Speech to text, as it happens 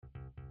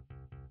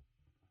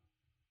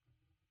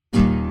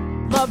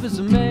Love is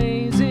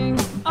amazing,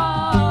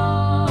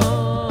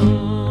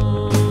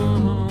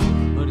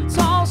 but it's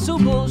also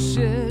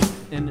bullshit,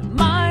 and it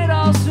might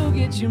also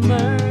get you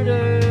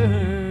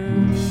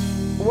murdered.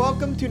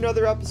 Welcome to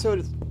another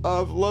episode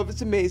of Love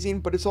is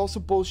Amazing, but it's also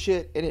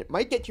bullshit, and it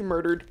might get you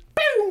murdered.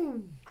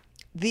 Boom!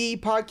 The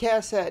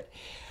podcast that,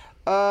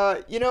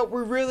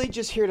 we're really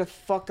just here to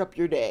fuck up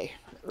your day,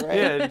 right?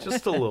 Yeah,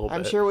 just a little bit.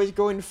 I'm sure it's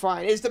going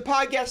fine. It's the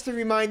podcast to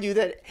remind you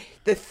that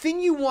the thing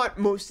you want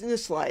most in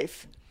this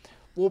life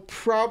will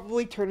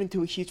probably turn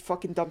into a huge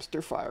fucking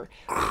dumpster fire.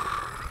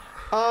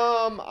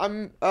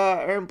 I'm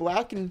Aaron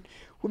Black, and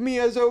with me,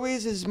 as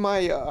always, is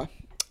my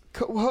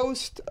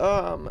co-host,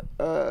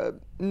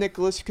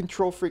 Nicholas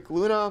Control Freak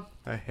Luna.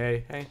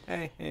 Hey.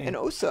 And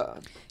Osa.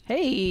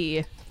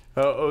 Hey.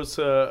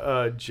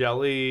 Osa,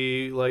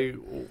 Jelly, like,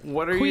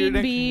 what are Queen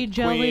your Bee,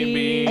 Jelly. Queen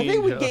Bee. I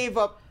think we gave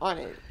up on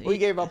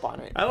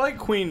it. I like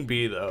Queen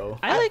Bee, though.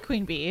 I like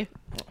Queen Bee.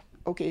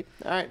 Okay,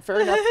 all right,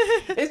 fair enough.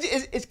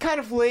 It's kind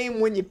of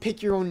lame when you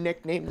pick your own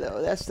nickname,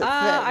 though. That's the thing.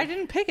 I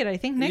didn't pick it. I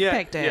think Nick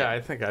picked it. Yeah, I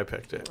think I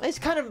picked it. It's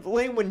kind of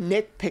lame when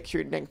Nick picks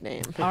your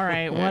nickname. All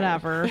right,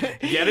 whatever.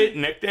 Get it?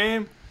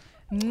 Nickname?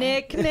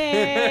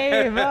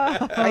 Nickname.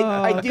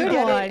 I do good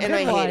get one, it, and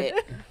good I one. hate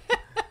it.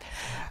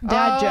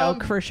 Dad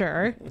joke for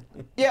sure.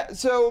 Yeah,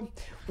 so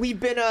we've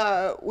been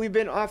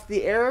off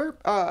the air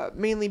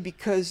mainly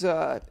because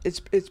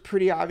it's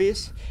pretty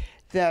obvious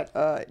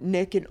that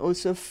Nick and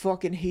Osa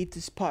fucking hate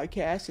this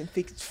podcast and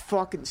think it's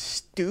fucking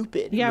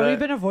stupid. Yeah, we've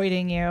been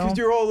avoiding you. Because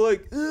they're all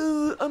like,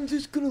 I'm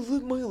just gonna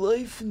live my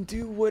life and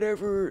do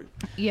whatever.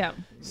 Yeah.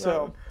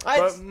 So,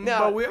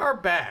 But we are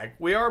back.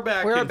 We are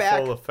back in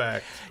full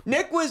effect.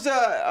 Nick was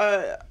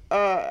at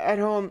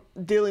home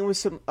dealing with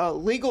some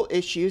legal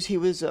issues. He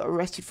was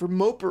arrested for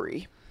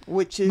mopery,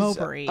 which is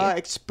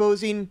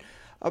exposing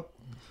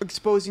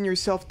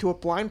yourself to a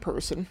blind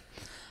person.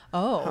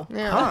 Oh.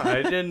 Yeah. Huh,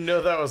 I didn't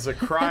know that was a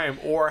crime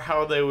or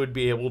how they would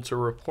be able to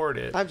report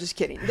it. I'm just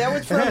kidding. That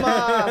was from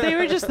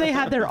they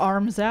had their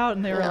arms out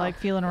and they were like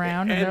feeling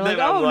around and they're like,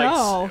 then I'm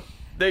no.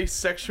 They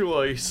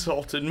sexually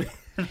assaulted me.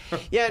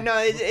 Yeah, no,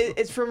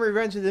 it's from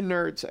Revenge of the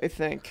Nerds, I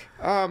think.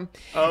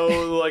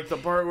 Like the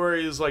part where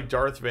he's like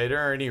Darth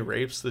Vader and he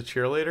rapes the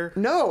cheerleader?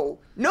 No,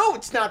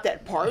 it's not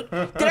that part.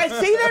 Did I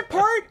say that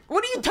part?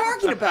 What are you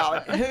talking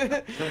about?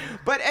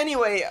 But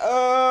anyway,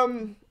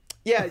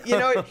 yeah,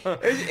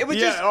 it was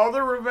just... Yeah, all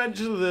the Revenge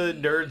of the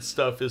Nerds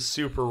stuff is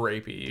super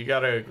rapey. You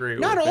gotta agree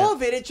with Not it. all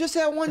of it, it's just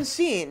that one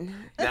scene.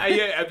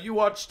 Yeah, have you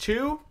watched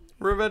 2?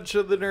 Revenge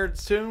of the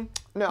Nerds 2?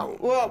 No,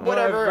 well,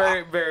 whatever.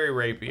 Very, very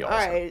rapey also.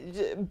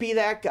 Alright, be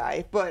that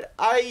guy. But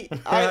I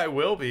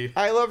will be.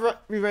 I love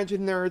Revenge of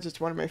the Nerds. It's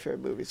one of my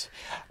favorite movies.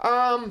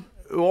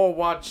 We'll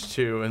watch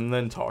 2 and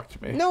then talk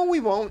to me. No, we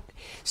won't.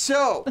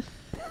 So...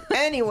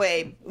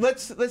 Anyway,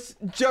 let's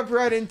jump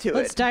right into it.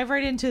 Let's dive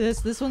right into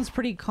this. This one's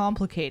pretty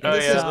complicated. Oh, yeah,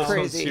 is this crazy.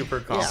 one's super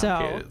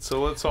complicated.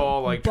 So let's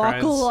all like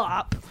buckle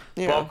up.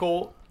 Yeah.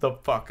 Buckle the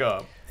fuck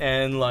up.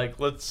 And like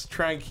let's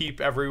try and keep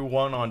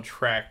everyone on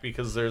track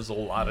because there's a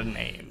lot of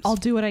names. I'll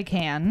do what I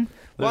can.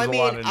 There's a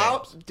lot of I'll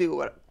names. do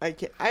what I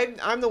can.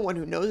 I'm the one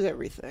who knows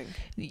everything.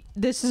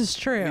 This is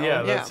true.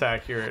 Yeah, that's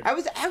accurate. I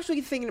was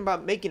actually thinking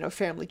about making a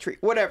family tree.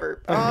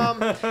 Whatever.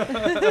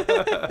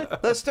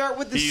 Let's start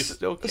with the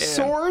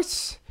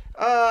source.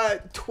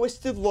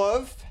 Twisted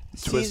Love,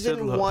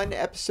 Season 1,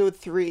 Episode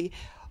 3.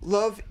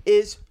 Love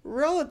is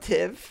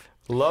Relative.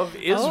 Love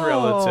is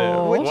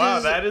Relative. Which Wow,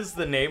 is- that is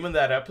the name of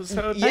that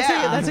episode?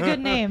 Yeah. That's a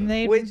good name.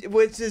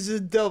 Which is a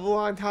double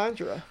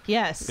entendre.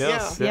 Yes.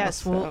 Yes, Yeah.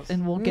 Yes. We'll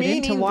get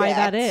Meaning into why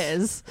that that-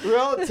 is.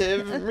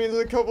 Relative means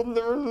a couple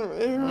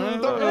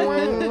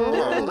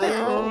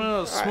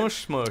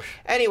Smush, smush.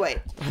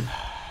 Anyway.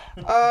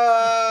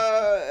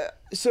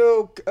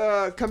 So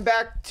come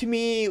back to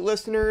me,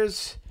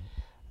 listeners,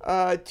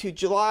 to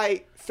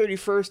July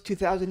 31st,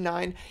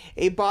 2009.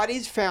 A body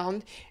is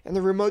found in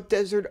the remote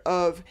desert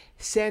of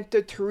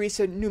Santa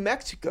Teresa, New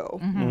Mexico.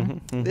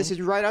 This is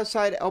right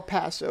outside El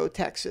Paso,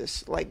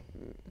 Texas, like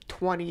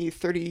 20,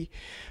 30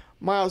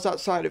 miles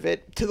outside of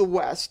it to the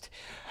west.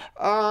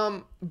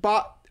 A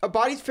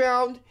body's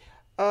found.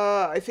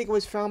 I think it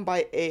was found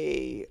by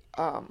a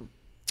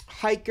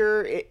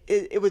hiker.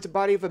 It was the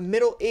body of a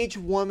middle-aged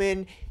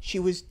woman. She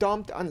was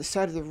dumped on the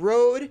side of the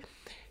road.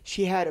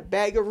 She had a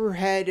bag over her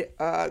head,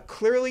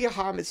 clearly a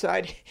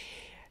homicide.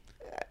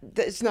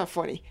 It's not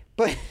funny,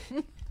 but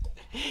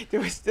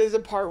there's a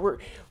part where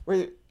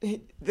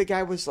the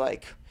guy was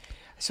like,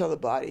 I saw the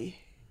body,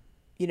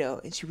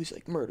 and she was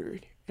like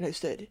murdered. And I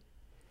said,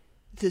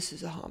 this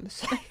is a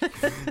homicide.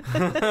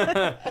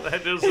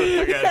 That is what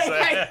the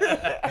guy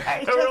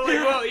said.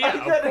 Well, yeah,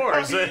 of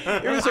course.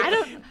 I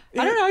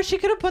don't know. She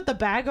could have put the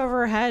bag over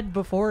her head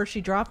before she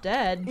dropped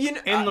dead.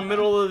 In the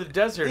middle of the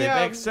desert, yeah.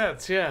 it makes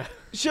sense, yeah.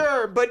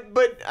 Sure, but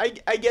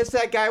I guess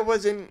that guy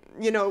wasn't,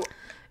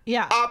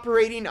 Yeah.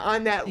 operating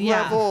on that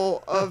Yeah.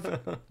 level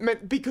of,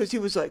 because he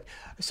was like,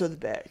 I saw the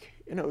bag,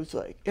 and I was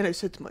like, and I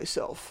said to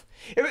myself,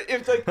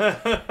 it's like,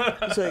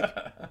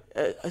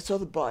 I saw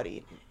the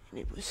body, and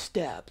it was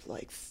stabbed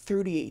like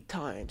 38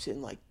 times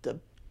in like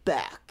the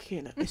back.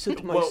 And I said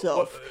to Well,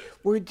 myself,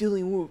 we're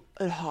dealing with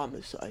a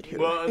homicide here.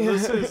 Well,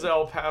 this is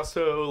El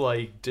Paso,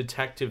 like,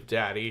 Detective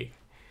Daddy.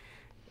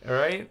 All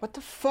right? What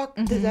the fuck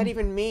does that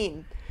even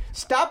mean?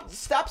 Stop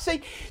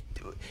saying.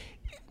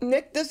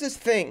 Nick does this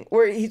thing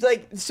where he's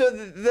like, so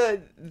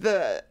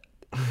the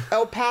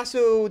El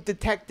Paso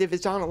detective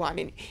is on the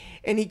line,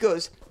 and he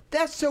goes,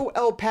 "That's so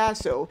El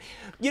Paso,"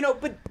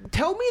 But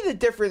tell me the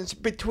difference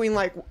between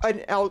like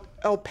an El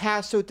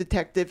Paso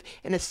detective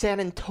and a San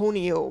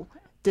Antonio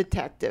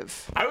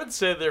detective. I would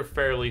say they're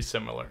fairly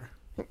similar.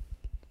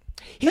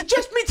 He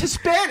just means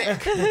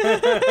Hispanic.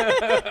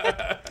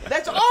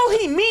 That's all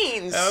he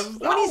means. That's when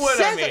not he what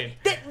says I mean.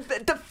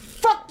 it. The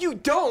fuck you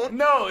don't.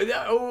 No,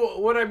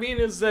 what I mean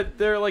is that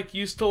they're like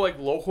used to like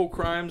local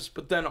crimes,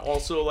 but then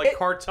also like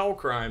cartel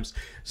crimes.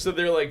 So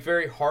they're like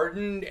very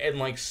hardened and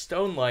like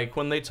stone-like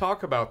when they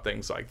talk about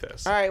things like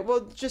this. All right,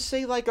 well, just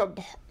say like a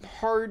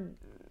hard,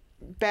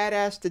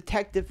 badass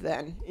detective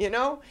then. He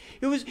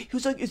was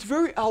like, it's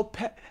very El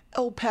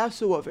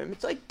Paso of him.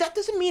 It's like that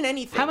doesn't mean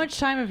anything. How much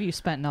time have you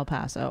spent in El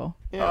Paso?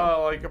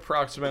 Like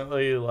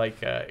approximately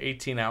like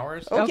 18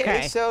 hours.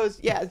 Okay, so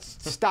yeah,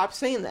 stop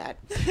saying that.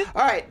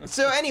 All right,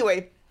 so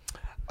anyway,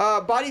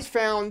 bodies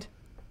found,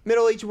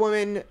 middle-aged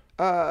woman,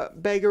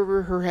 bag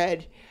over her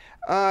head.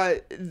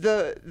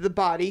 The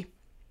body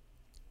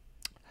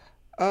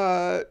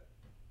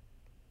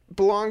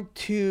belonged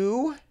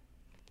to.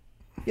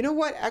 You know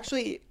what?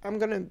 Actually, we're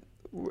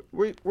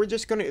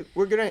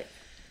gonna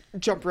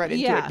jump right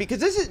into it because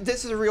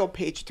this is a real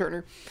page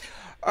turner.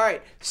 All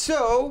right,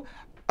 so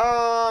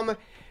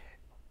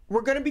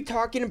we're gonna be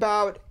talking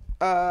about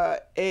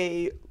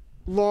a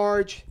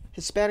large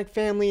Hispanic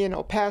family in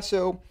El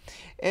Paso,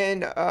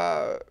 and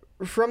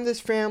from this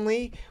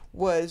family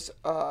was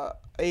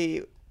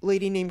a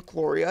lady named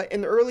Gloria.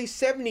 In the early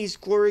 70s,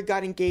 Gloria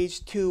got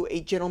engaged to a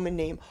gentleman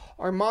named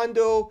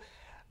Armando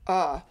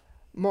fuck.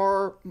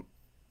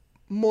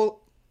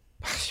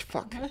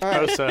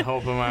 So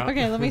help him out.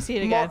 Okay, let me see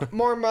it again. I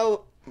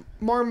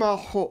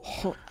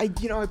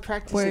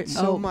practice it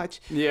so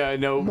much. Yeah, I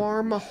know.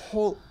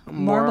 Marmolejo.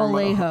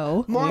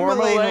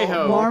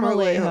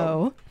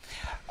 Marmolejo.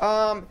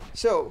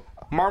 So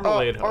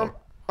Marmolejo.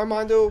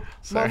 Armando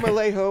Sorry.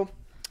 Marmolejo.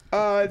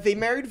 They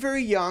married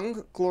very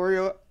young,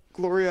 Gloria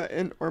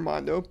and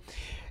Armando,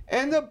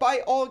 and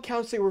by all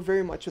accounts, they were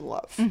very much in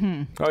love.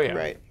 Mm-hmm. Oh yeah.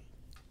 Right.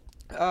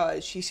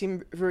 She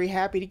seemed very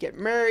happy to get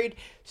married,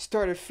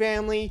 start a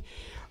family.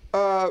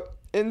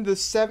 In the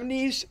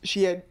 70s,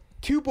 she had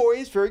 2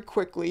 boys very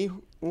quickly.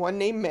 One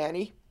named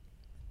Manny,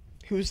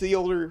 who's the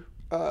older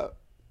of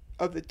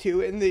the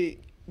 2, and the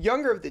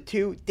younger of the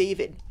 2,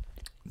 David.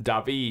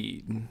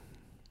 David.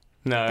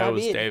 No, it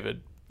was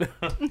David. I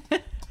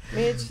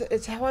mean,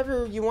 it's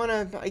however you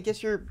want to. I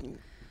guess you're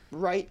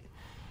right.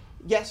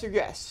 Yes or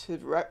yes,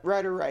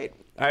 right or right.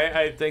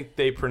 I think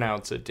they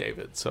pronounce it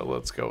David, so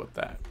let's go with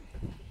that.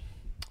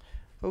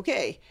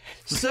 Okay,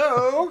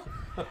 so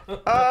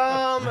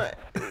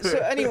so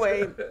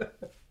anyway,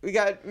 we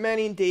got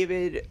Manny and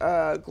David.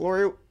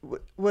 Gloria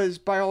was,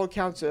 by all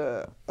accounts,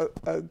 a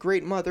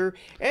great mother,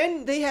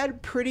 and they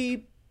had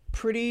pretty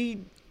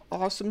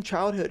awesome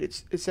childhood.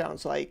 It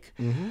sounds like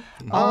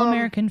All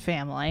American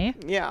family.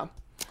 Yeah,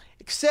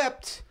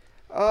 except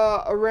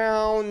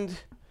around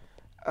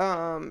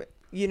when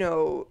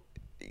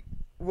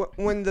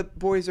the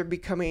boys are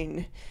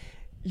becoming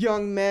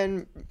young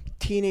men,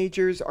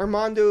 teenagers,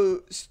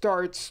 Armando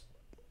starts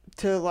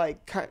to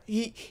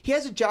he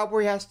has a job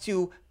where he has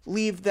to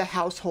leave the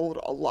household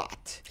a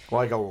lot.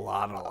 Like a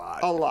lot.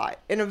 A lot.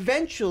 And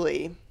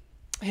eventually,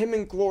 him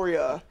and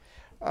Gloria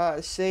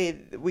say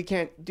we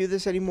can't do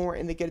this anymore,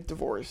 and they get a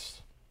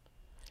divorce.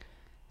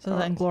 So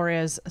then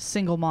Gloria's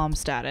single mom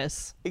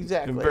status.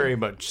 Exactly. Very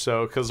much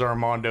so, because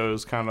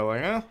Armando's kind of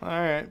like, all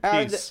right,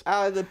 peace.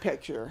 Out of the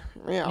picture.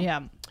 Yeah.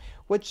 Yeah.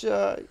 Which,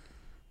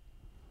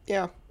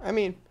 yeah, I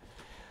mean,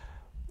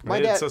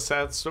 It's a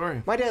sad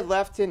story. my dad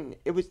left, and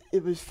it was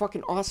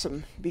fucking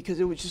awesome because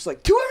it was just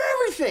like 2 of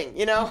everything,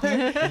 and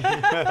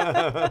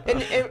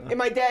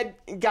my dad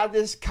got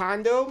this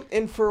condo,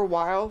 and for a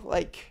while,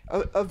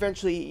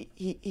 eventually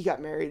he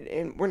got married,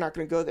 and we're not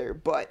gonna go there,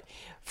 but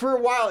for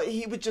a while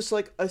he was just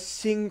like a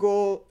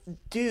single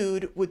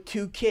dude with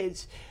 2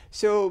 kids.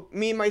 So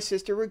me and my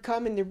sister would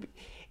come, and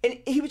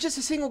he was just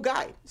a single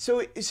guy.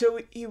 So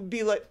he would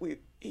be like, what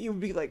do you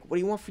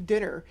want for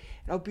dinner?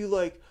 And I'll be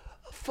like,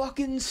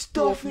 fucking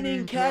stuffing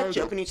and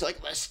ketchup. And he's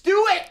like, let's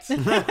do it.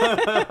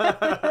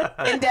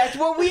 And that's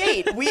what we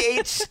ate. We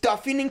ate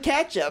stuffing and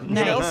ketchup.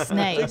 Nice.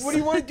 Like, what do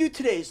you want to do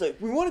today? He's like,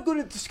 we want to go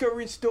to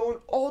Discovery and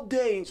Stone all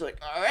day. And he's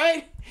like, all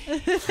right.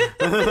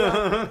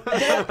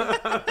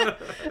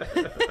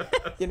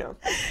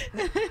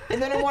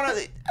 And then I want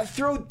to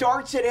throw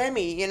darts at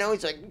Emmy.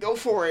 He's like, go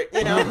for it.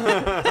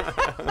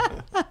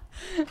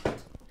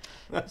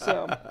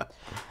 So,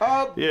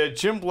 Yeah,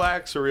 Jim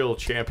Black's a real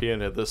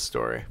champion of this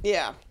story.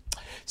 yeah.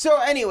 So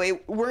anyway,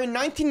 we're in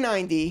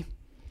 1990.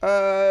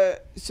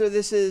 So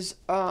this is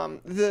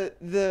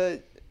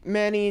the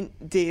Manny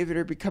and David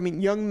are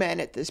becoming young men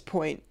at this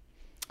point.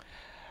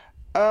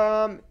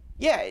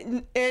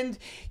 Yeah, and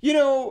you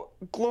know,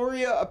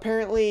 Gloria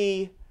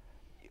apparently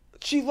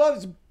she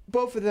loves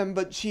both of them,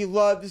 but she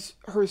loves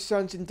her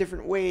sons in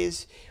different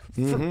ways.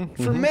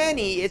 For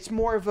many, it's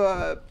more of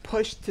a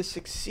push to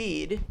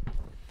succeed.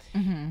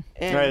 And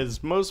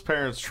As most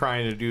parents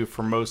trying to do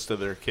for most of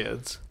their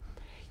kids.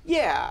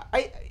 yeah,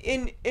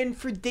 and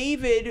for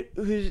David,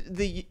 who's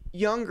the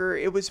younger,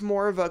 it was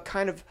more of a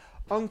kind of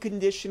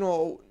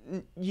unconditional.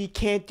 You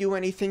can't do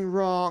anything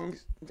wrong.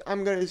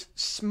 I'm gonna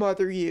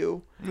smother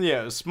you.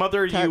 Yeah,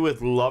 smother you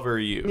with lover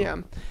you.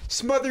 Yeah,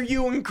 smother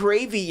you in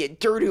gravy, you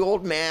dirty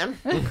old man.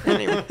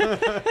 Anyway.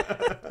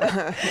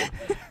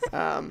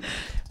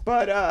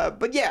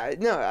 But yeah,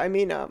 no, I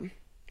mean,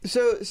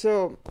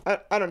 so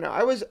I don't know.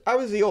 I was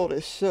the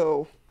oldest,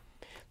 so.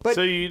 But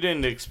So you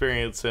didn't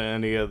experience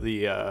any of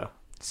the.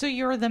 So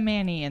you're the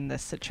Manny in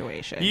this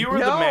situation. You were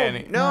no, the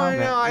Manny. no,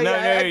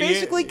 I you-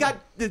 basically got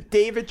the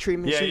David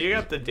treatment. Yeah, So- you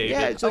got the David.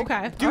 Yeah, it's like,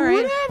 Okay, do all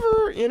right.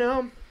 whatever, you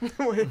know,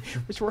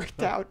 which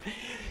worked out.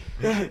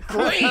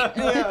 Great.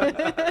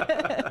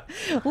 Yeah.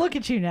 Look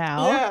at you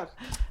now. Yeah.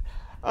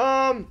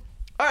 All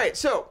right,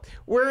 so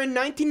we're in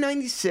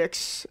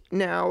 1996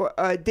 now.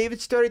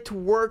 David started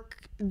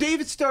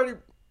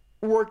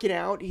working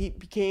out. He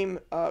became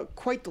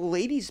quite the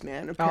ladies'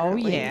 man,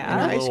 apparently, yeah.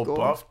 in high Little school.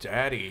 buff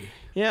daddy.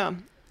 Yeah.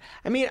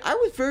 I mean, I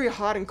was very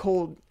hot and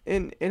cold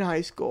in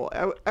high school.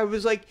 I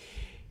was like,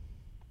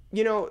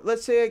 you know,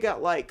 let's say I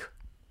got like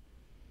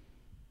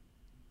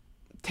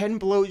 10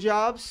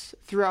 blowjobs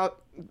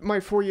throughout my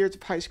 4 years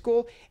of high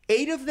school.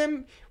 8 of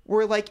them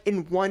were like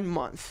in 1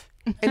 month.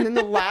 And then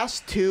the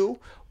last 2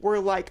 were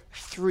like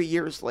 3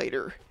 years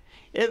later.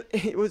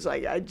 It was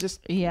like, I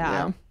just,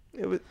 Yeah.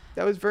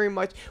 that was very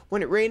much,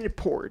 when it rained, it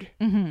poured.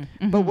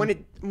 But when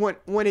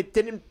it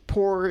didn't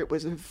pour, it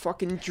was a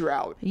fucking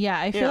drought. Yeah,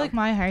 I feel Yeah. like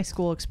my high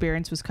school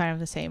experience was kind of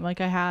the same.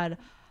 Like I had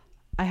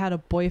a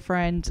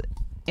boyfriend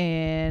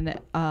in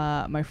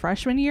my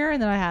freshman year, and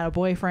then I had a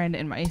boyfriend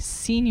in my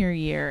senior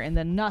year, and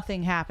then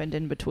nothing happened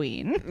in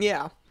between.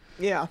 Yeah.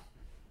 Yeah.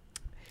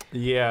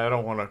 Yeah, I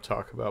don't want to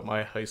talk about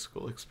my high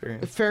school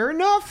experience. Fair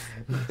enough.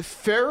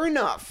 Fair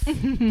enough.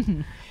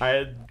 I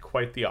had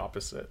quite the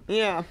opposite.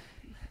 Yeah.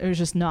 It was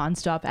just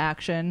nonstop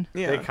action.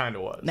 Yeah. It kind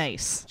of was.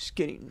 Nice. Just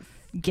getting,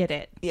 Get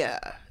it. yeah,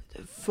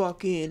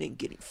 fucking and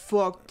getting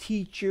fucked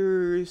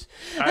teachers,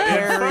 I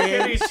didn't fuck any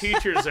parents,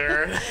 teachers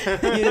there.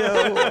 you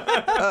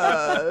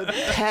know,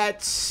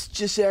 pets,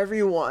 just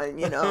everyone,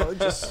 you know,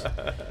 just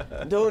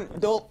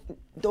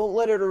don't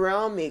let it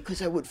around me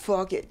because I would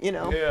fuck it, you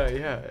know.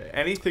 Yeah.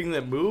 Anything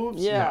that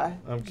moves? Yeah.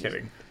 No, I'm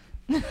kidding.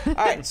 All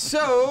right,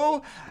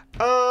 so,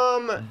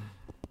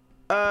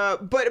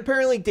 but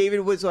apparently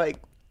David was like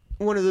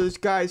one of those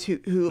guys who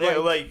Yeah,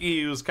 like, like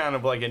he was kind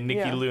of like a Nikki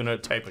Yeah. Luna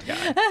type of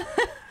guy.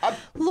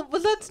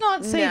 But let's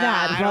not say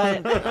Nah,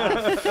 that.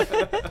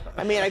 But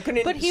I mean, I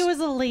couldn't. but he was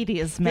a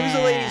ladies' He man.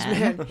 was a ladies'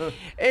 man,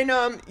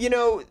 and you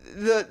know,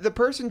 the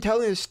person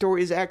telling the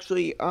story is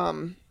actually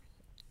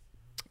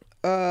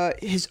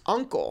his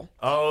uncle.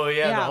 Oh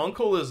yeah, Yeah. the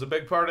uncle is a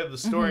big part of the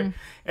story,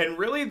 and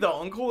really the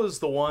uncle is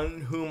the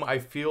one whom I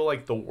feel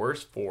like the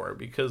worst for,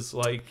 because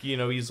like, you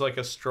know, he's like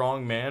a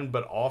strong man,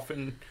 but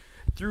often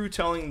through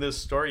telling this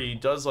story he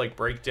does like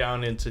break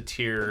down into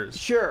tears.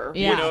 Sure.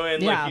 Yeah. You know,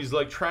 and yeah. like he's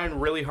like trying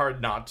really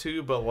hard not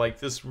to, but like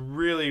this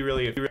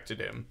really affected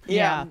him.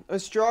 Yeah, Yeah. a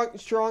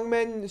strong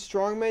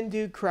men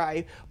do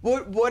cry.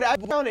 What I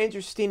found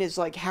interesting is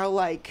like how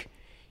like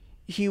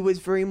he was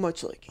very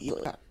much like he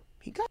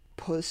got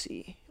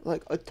pussy,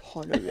 like a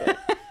ton of it.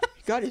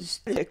 He got his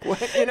dick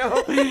wet, you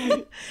know.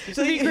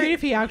 So It'd be great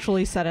if he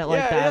actually said it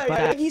like that.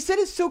 But Like, he said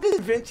it so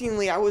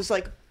convincingly. I was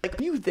like,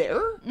 are you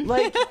there?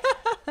 Like,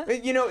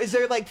 you know, is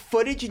there like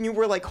footage and you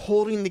were like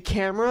holding the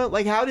camera?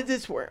 Like, how did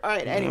this work? All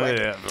right, anyway.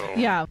 Yeah.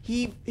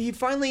 yeah. He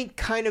finally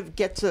kind of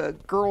gets a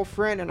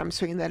girlfriend, and I'm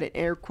saying that in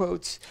air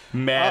quotes,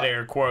 Mad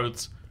air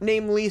quotes.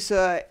 named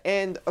Lisa,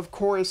 and of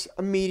course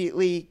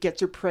immediately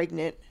gets her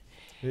pregnant.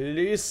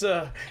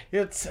 Lisa,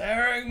 you're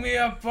tearing me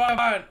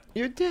apart.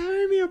 You're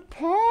tearing me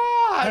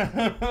apart.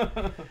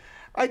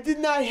 I did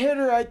not hit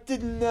her. I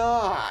did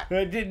not.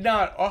 I did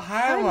not. Oh,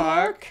 hi,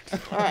 Mark.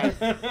 All right.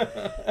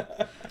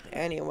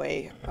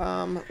 Anyway,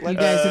 You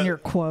guys in your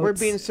quotes. we're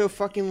being so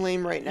fucking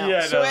lame right now.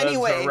 Yeah, so no,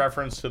 anyway, that's a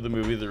reference to the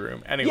movie The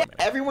Room. Anyway, yeah,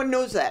 everyone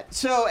knows that.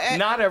 So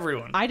not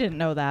everyone. I didn't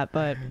know that,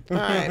 but all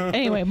right.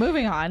 anyway,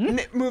 moving on.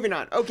 Moving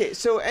on. Okay,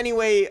 so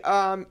anyway,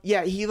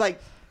 yeah, he like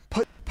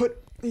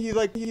he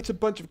gets a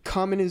bunch of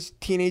cum in his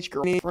teenage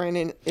girlfriend,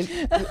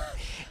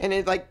 and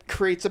it like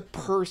creates a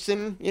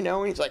person, you know,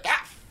 and he's like,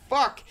 ah,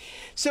 fuck.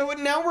 So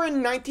now we're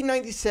in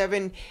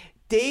 1997.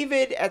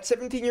 David, at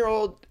 17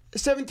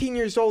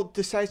 years old,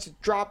 decides to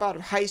drop out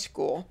of high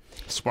school.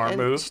 Smart and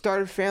move.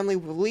 start a family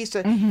with Lisa.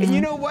 And you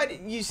know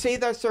what? You say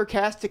that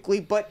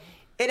sarcastically, but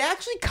it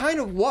actually kind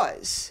of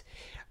was.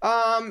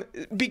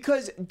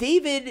 Because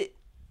David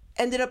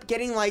ended up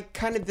getting like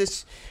kind of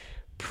this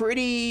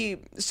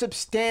pretty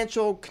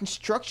substantial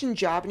construction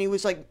job, and he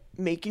was like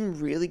making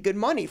really good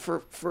money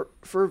for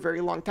a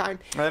very long time.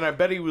 And I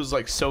bet he was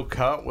like so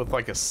cut with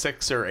like a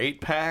 6 or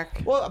 8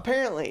 pack. Well,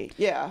 apparently,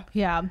 yeah.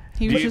 Yeah,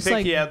 he Do was you just think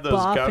like he had those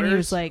buff, gutters? and he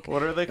was like,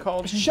 what are they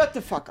called? Shut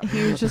the fuck up.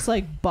 he was just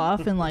like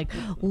buff and like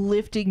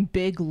lifting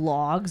big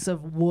logs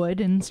of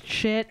wood and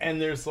shit. And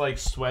there's like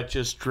sweat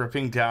just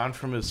dripping down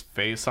from his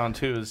face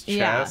onto his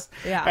Yeah, chest.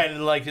 yeah.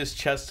 And like his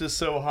chest is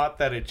so hot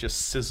that it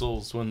just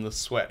sizzles when the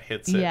sweat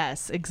hits it.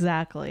 Yes,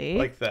 exactly.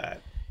 Like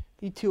that.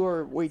 You two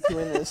are way too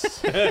in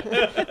this.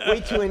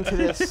 Way too into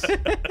this.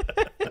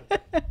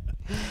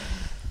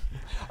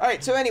 All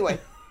right, so anyway.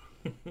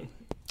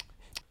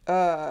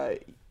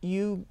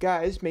 You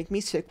guys make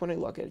me sick when I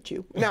look at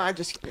you. No, I'm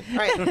just kidding.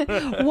 All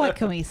right. What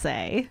can we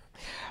say?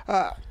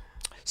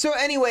 So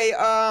anyway,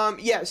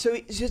 yeah. So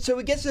he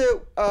gets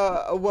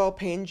a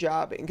well-paying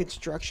job in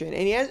construction,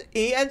 and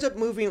he ends up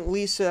moving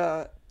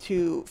Lisa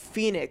to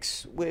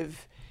Phoenix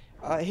with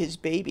his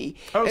baby.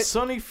 Oh, And-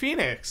 Sunny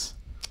Phoenix.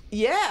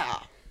 yeah.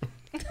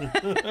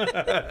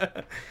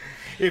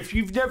 If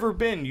you've never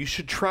been, you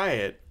should try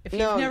it. If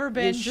No, you've never you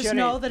been, just shouldn't.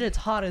 know that it's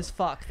hot as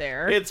fuck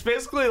there. It's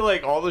basically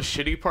like all the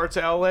shitty parts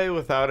of LA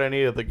without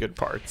any of the good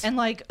parts. and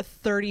like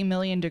 30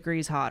 million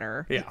degrees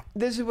hotter. Yeah.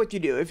 This is what you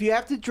do. If you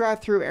have to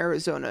drive through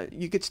Arizona,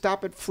 you could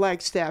stop at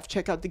Flagstaff,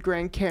 check out the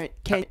Grand Canyon,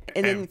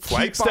 and then keep on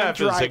Flagstaff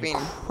is driving.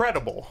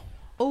 incredible.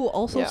 Oh,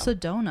 also Yeah.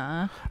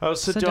 Sedona. Oh,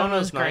 Sedona's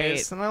Sedona's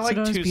nice, great. and I like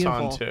Sedona's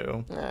Tucson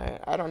beautiful. too.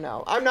 I don't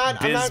know. I'm not.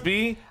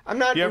 Bisbee. I'm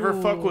not. You ever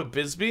fuck Ooh. with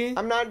Bisbee?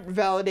 I'm not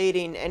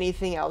validating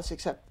anything else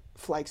except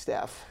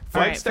Flagstaff.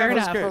 All right, fair Flagstaff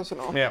is enough. good.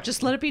 Personal. Yeah.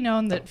 Just let it be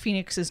known that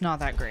Phoenix is not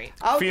that great.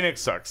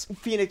 Phoenix sucks.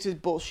 Phoenix is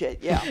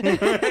bullshit. Yeah. and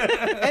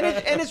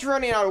it's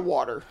running out of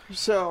water.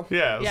 So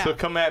Yeah, Yeah. so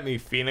come at me,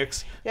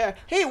 Phoenix. yeah.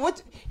 Hey,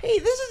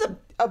 this is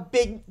a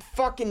big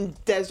fucking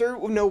desert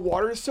with no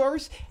water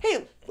source.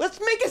 Hey, let's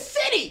make a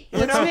city. You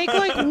Let's know? make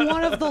like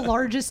one of the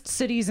largest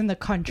cities in the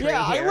country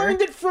Yeah, here. I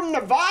learned it from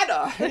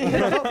Nevada. You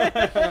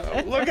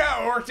know? Look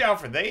how it worked out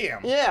for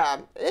them. Yeah,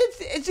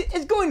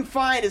 it's going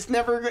fine. It's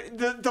never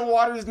the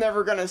water's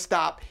never gonna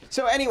stop.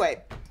 So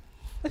anyway,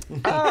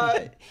 he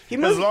As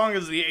moves. long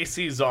as the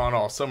AC's on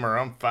all summer,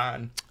 I'm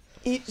fine.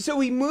 So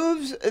he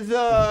moves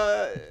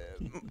the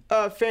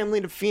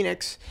family to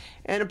Phoenix,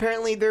 and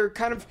apparently they're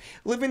kind of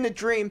living the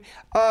dream.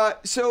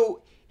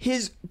 So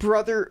his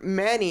brother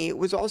Manny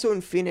was also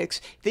in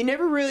Phoenix. They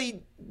never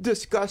really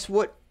discuss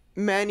what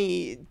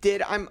Manny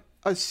did. I'm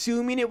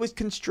assuming it was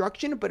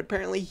construction, but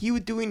apparently he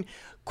was doing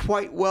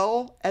quite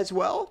well as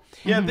well.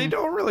 Yeah, they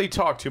don't really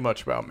talk too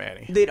much about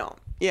Manny. They don't.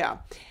 Yeah.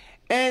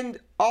 And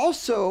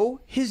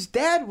also, his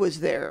dad was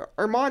there,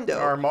 Armando.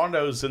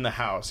 Armando's in the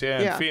house, yeah,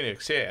 in Yeah.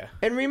 Phoenix, yeah.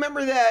 And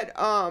remember that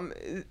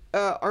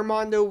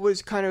Armando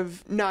was kind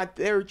of not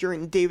there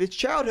during David's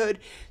childhood.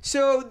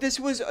 So this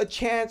was a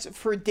chance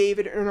for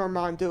David and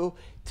Armando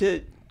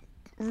to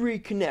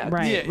reconnect.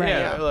 Right.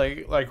 Yeah,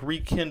 like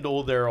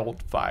rekindle their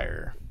old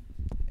fire.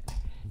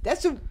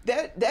 That is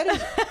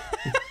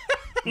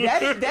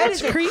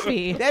That's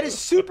creepy. That is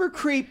super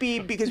creepy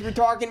because we're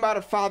talking about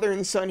a father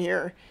and son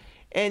here,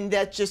 and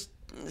that just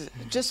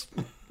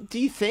do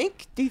you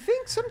think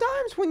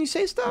sometimes when you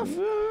say stuff?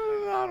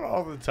 Not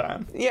all the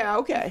time. Yeah,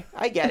 okay,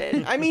 I get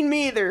it. I mean,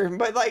 me either,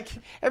 but like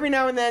every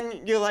now and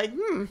then you're like,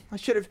 I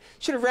should have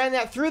ran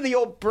that through the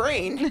old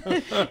brain.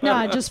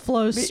 No, it just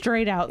flows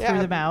straight out through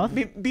the mouth.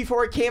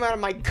 Before it came out of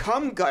my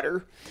cum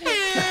gutter.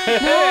 Hey!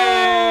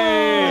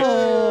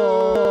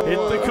 Hit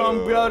the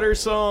cum gutter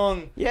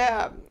song.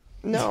 Yeah,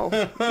 no,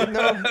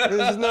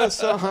 there's no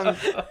song.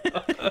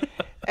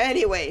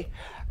 Anyway,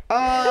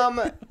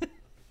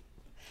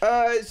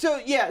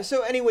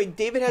 so anyway,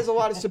 David has a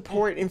lot of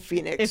support in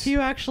Phoenix. If you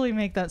actually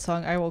make that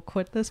song, I will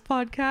quit this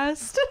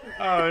podcast.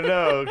 Oh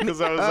no,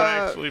 because I was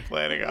actually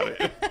planning on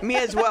it. Me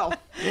as well.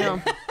 You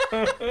know.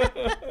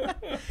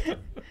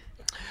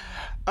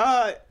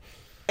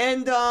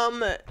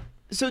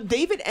 So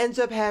David ends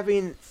up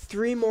having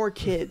 3 more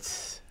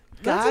kids.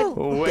 That's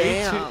God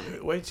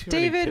damn. Way too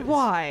David, many kids.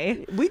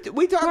 why? We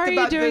talked Why are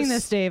about you doing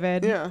this,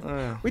 David?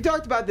 Yeah. We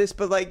talked about this,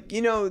 but like,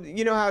 you know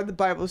how the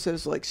Bible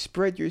says like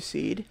spread your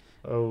seed?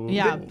 Oh.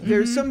 Yeah.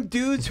 There's some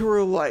dudes who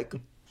are like,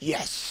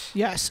 yes.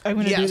 Yes, I'm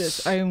going to do Yes.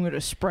 this. I am going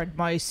to spread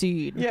my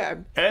seed. Yeah.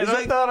 And It's I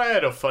like- thought I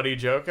had a funny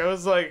joke. I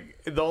was like,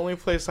 the only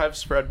place I've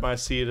spread my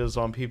seed is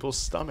on people's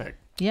stomach.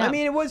 Yeah. I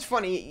mean, it was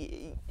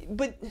funny,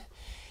 but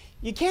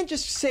you can't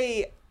just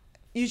say.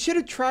 You should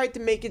have tried to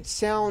make it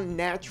sound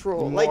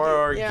natural, More yeah.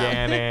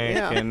 organic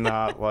Yeah. and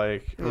not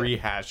like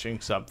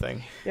rehashing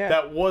something Yeah.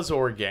 that was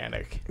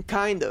organic.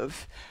 Kind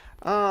of.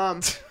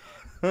 No,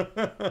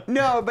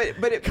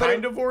 but it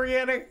Kind of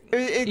organic?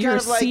 It your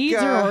kind of like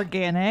seeds are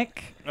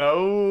organic.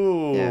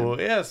 Oh,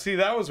 yeah. See,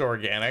 that was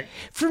organic.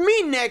 For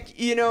me, Nick,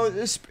 you know,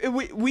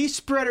 we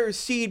spread our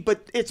seed,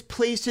 but it's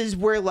places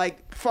where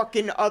like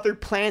fucking other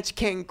plants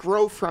can't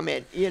grow from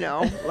it. You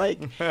know, like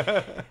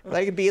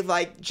it'd be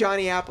like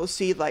Johnny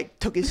Appleseed like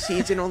took his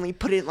seeds and only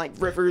put it in like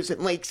rivers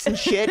and lakes and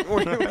shit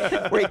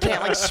where it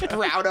can't like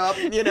sprout up.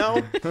 You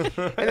know,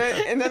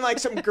 and then like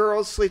some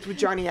girl sleeps with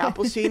Johnny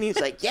Appleseed and he's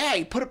like, yeah,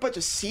 he put a bunch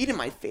of seed in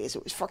my face.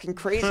 It was fucking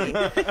crazy.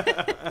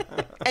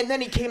 And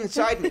then he came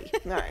inside me.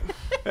 All right.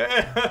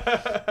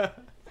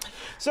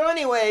 So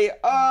anyway,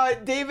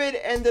 David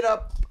ended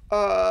up,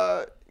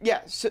 so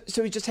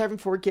he's just having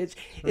 4 kids.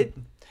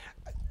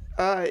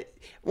 I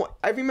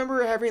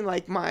remember having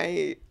like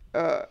my,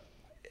 I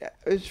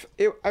was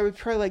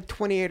probably like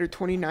 28 or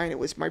 29. It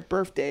was my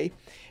birthday,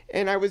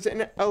 and I was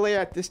in LA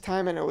at this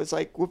time, and I was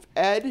like with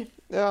Ed.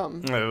 Yeah.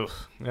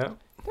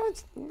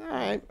 That's all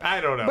right.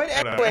 I don't know. But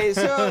anyway,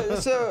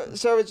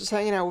 so I was just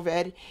hanging out with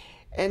Ed.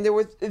 And there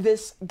was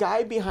this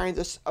guy behind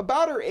us,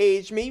 about our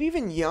age, maybe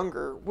even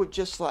younger, with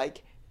just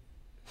like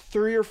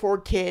 3 or 4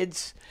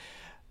 kids,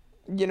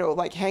 you know,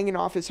 like hanging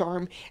off his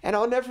arm. And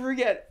I'll never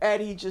forget,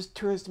 Eddie just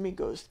turns to me and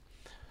goes,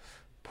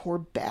 poor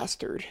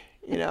bastard,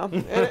 you know?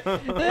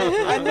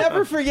 I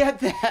never forget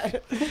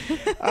that.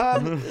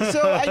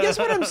 So I guess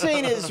what I'm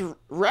saying is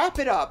wrap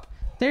it up.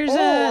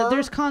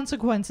 There's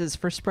consequences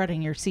for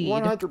spreading your seed.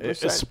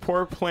 100%.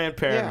 Support Planned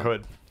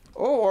Parenthood. Yeah.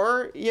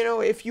 Or, you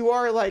know, if you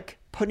are like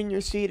putting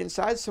your seed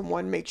inside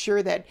someone, make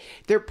sure that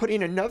they're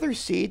putting another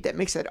seed that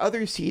makes that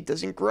other seed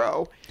doesn't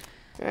grow.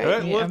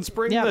 Right? Let's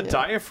bring the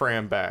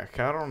diaphragm back.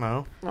 I don't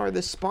know. Or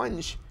the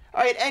sponge.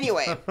 All right,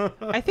 anyway.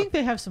 I think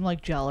they have some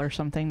like gel or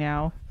something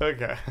now.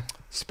 Okay.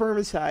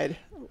 Spermicide.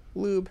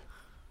 Lube.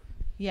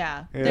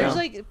 Yeah. There's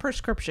like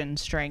prescription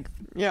strength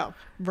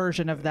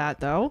version of that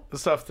though. The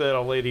stuff that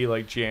a lady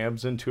like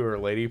jams into her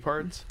lady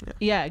parts.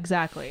 Yeah,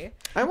 exactly.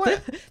 I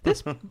want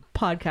this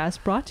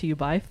podcast brought to you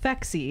by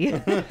Phexxi.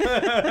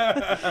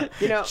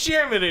 you know,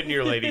 jam it in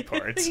your lady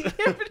parts. Jam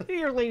it in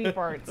your lady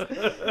parts.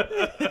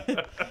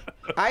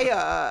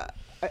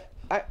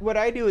 what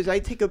I do is I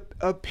take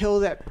a pill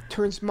that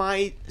turns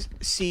my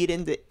seed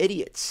into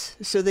idiots,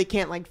 so they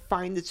can't like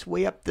find its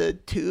way up the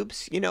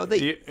tubes. You know,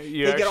 they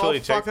get all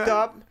fucked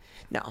up.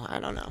 No, I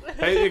don't know.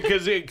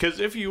 Because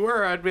if you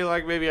were, I'd be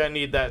like, maybe I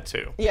need that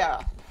too.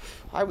 Yeah,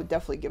 I would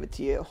definitely give it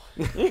to you.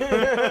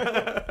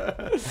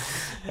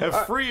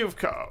 Free of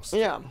cost.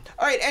 Yeah. All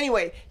right.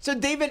 Anyway, so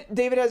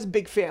David has a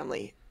big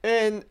family,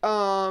 and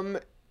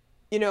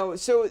you know,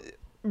 so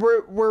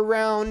we're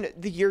around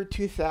the year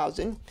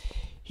 2000.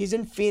 He's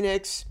in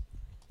Phoenix.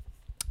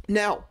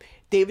 Now,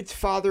 David's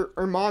father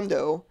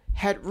Armando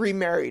had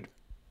remarried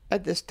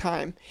at this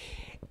time,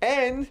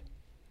 and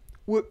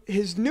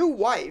his new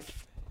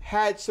wife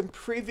had some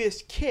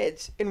previous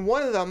kids, and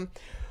one of them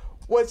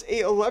was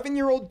a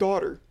 11-year-old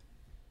daughter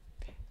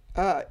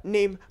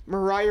named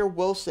Mariah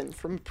Wilson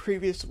from a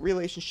previous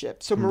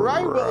relationship. So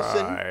Mariah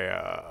Wilson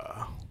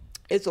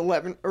is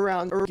 11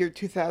 around year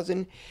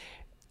 2000.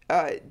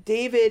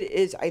 David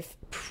is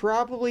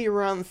probably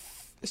around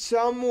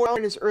somewhere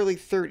in his early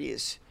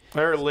 30s.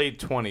 Or late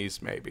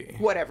 20s, maybe.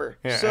 Whatever.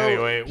 Yeah, so,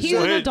 anyway. He's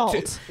an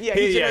adult. Yeah,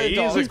 he's an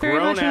adult. He's very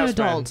much an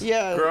adult.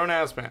 Yeah.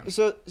 Grown-ass man.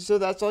 So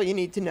that's all you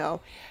need to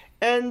know.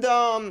 And,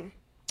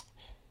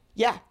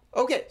 yeah.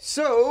 Okay,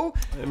 so...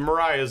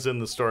 Mariah's in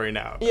the story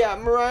now. Yeah,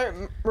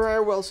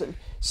 Mariah Wilson.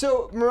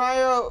 So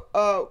Mariah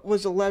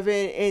was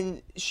 11,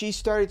 and she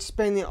started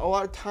spending a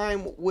lot of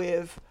time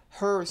with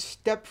her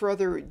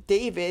stepbrother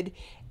David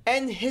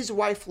and his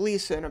wife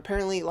Lisa. And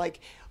apparently, like,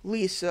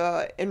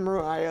 Lisa and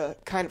Mariah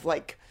kind of,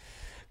 like,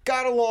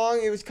 got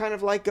along. It was kind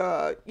of like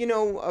a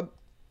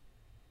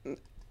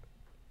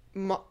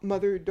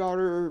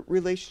mother-daughter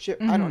relationship.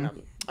 Mm-hmm. I don't know.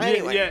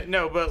 Anyway. Yeah,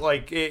 no, but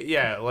like,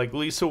 like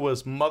Lisa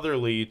was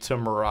motherly to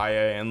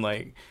Mariah and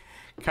like,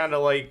 kind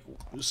of like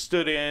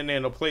stood in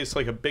a place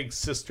like a big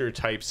sister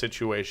type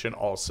situation.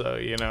 Also,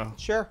 you know.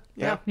 Sure.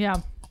 Yeah. Yeah.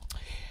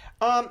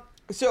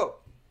 So,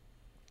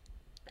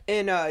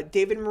 and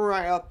David and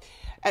Mariah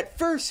at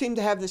first seemed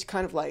to have this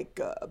kind of like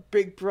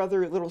big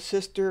brother, little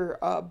sister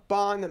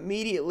bond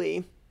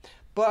immediately,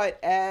 but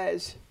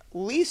as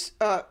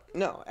Mariah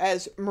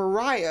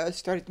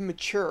started to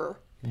mature,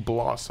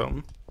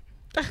 blossom.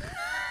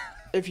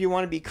 If you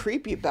want to be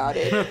creepy about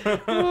it.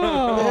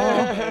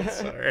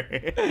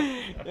 Sorry.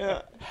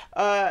 Yeah.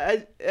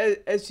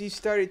 As she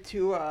started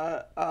to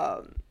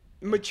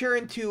mature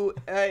into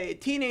a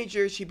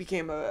teenager, she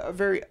became a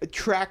very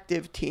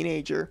attractive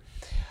teenager.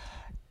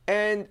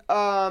 And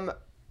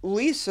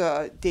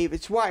Lisa,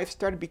 David's wife,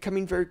 started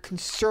becoming very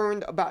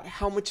concerned about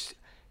how much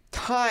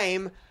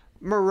time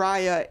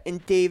Mariah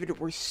and David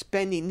were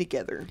spending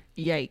together.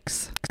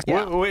 Yikes.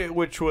 Yeah.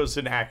 Which was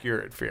an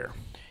accurate fear.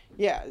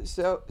 Yeah,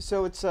 so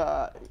it's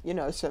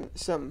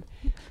some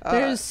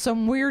there's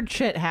some weird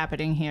shit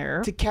happening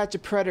here. To catch a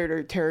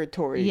predator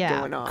territory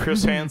going on.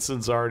 Chris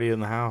Hansen's already in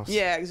the house.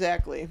 Yeah,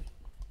 exactly.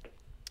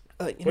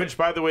 Which,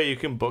 by the way, you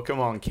can book him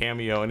on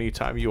Cameo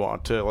anytime you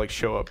want to like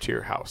show up to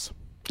your house.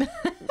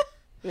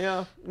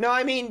 Yeah. No,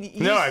 I mean.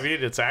 No, I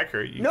mean it's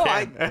accurate. You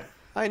can.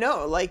 I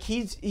know. Like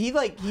he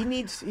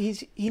needs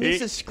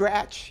to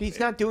scratch. He's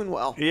not doing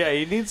well. Yeah,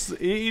 he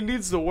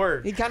needs to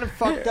work. He kind of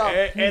fucked up.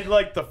 And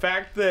like the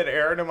fact that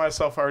Aaron and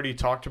myself already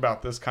talked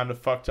about this kind of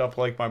fucked up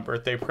like my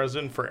birthday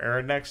present for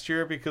Aaron next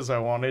year, because I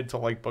wanted to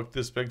like book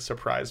this big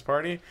surprise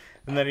party,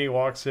 and then he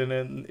walks in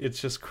and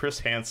it's just Chris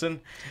Hansen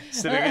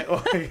sitting at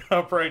like an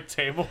upright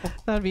table.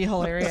 That'd be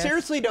hilarious.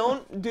 Seriously,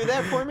 don't do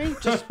that for me.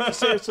 Just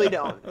seriously,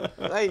 don't.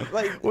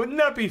 Like Wouldn't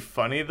that be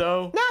funny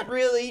though? not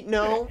really.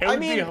 No, It would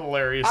be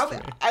hilarious to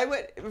me. I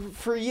would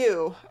for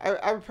you.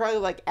 I would probably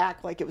like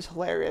act like it was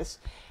hilarious,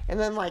 and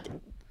then like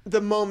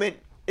the moment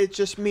it's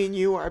just me and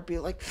you, I'd be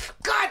like,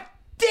 God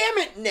damn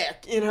it,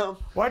 Nick. You know,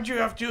 Why'd you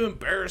have to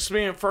embarrass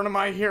me in front of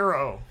my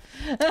hero?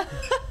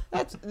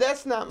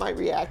 that's not my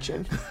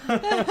reaction.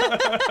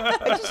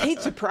 I just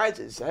hate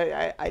surprises.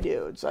 I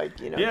do. It's like,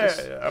 you know. Yeah,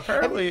 just,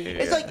 apparently.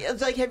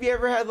 It's like have you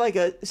ever had like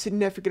a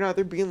significant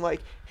other being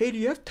like, hey, do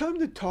you have time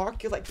to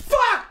talk? You're like,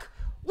 fuck.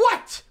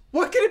 What?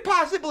 What could it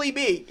possibly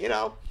be? You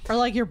know. Or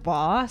like your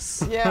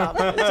boss. Yeah,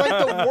 it's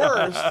like the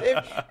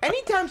worst.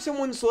 Anytime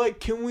someone's like,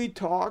 can we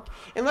talk?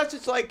 Unless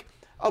it's like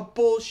a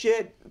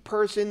bullshit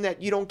person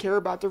that you don't care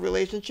about the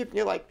relationship, and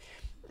you're like,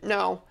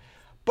 no.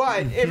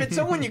 But if it's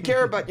someone you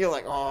care about, you're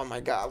like, oh my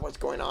God, what's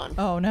going on?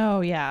 Oh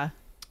no, yeah.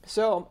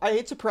 So I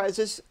hate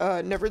surprises.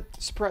 Never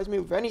surprise me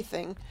with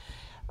anything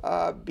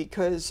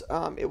because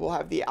it will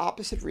have the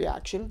opposite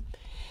reaction.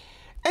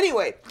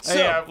 Anyway, so.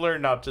 Yeah, I've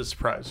learned not to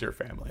surprise your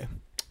family.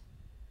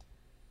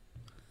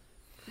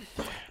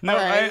 No,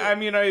 Right. I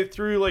mean, I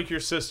threw like your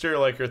sister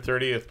like her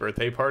 30th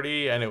birthday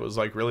party, and it was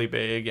like really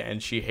big,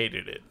 and she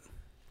hated it.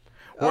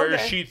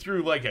 Whereas Okay. she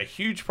threw like a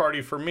huge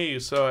party for me,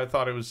 so I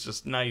thought it was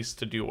just nice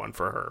to do one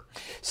for her.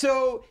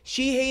 So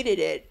she hated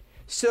it.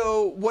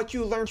 So what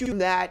you learned from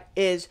that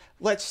is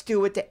let's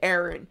do it to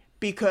Aaron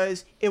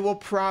because it will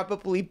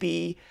probably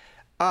be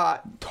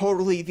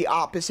totally the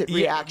opposite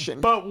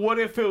reaction. But what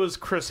if it was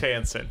Chris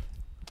Hansen?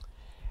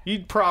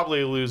 You'd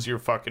probably lose your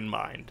fucking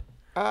mind.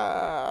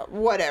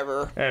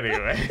 Whatever.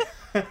 Anyway.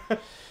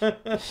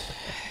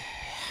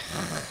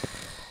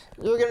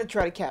 You're gonna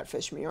try to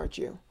catfish me, aren't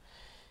you?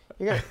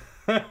 You're gonna.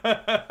 All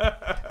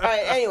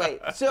right. Anyway,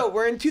 so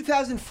we're in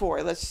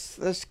 2004.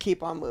 Let's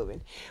keep on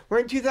moving. We're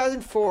in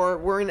 2004.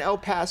 We're in El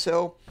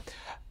Paso.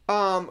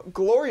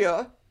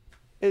 Gloria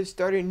is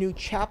starting a new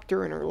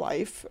chapter in her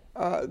life.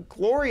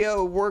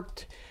 Gloria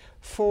worked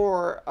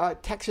for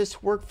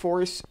Texas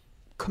Workforce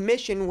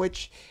Commission,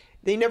 which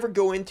they never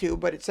go into,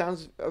 but it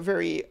sounds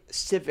very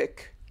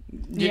civic.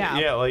 Yeah.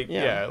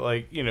 Yeah,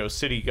 like, you know,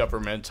 city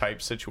government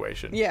type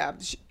situation. Yeah,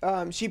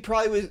 she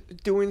probably was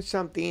doing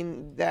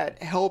something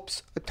that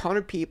helps a ton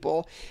of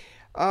people.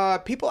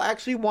 People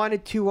actually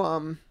wanted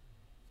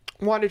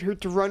her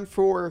to run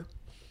for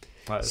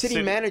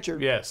city manager.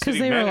 Yeah, Because city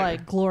they were manager.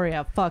 like,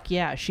 Gloria, fuck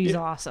yeah, she's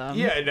awesome.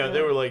 Yeah, no,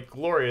 they were like,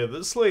 Gloria,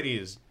 this lady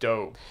is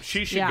dope.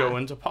 She should Yeah. go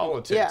into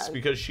politics Yeah.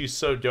 because she's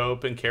so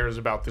dope and cares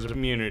about the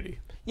community.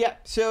 Yeah,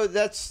 so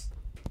that's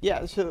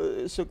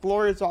so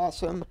Gloria's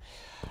awesome.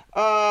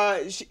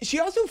 She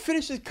also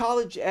finishes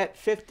college at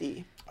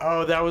 50.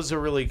 Oh, that was a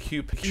really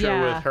cute picture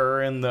Yeah. with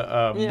her and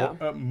the Yeah.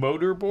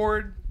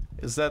 motorboard.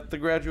 Is that the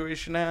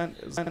graduation at?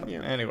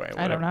 Anyway, whatever.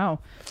 I don't know.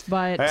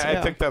 But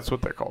I think that's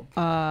what they're called.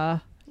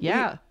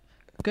 yeah.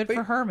 Good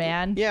for her,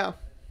 man. Yeah.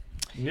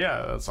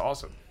 Yeah, that's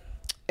awesome.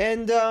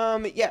 And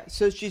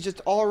so she's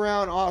just all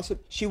around awesome.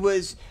 She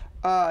was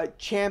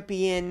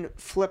champion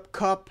flip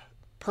cup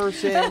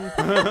person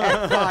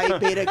at Phi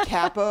Beta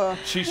Kappa.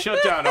 She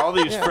shut down all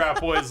these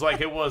frat boys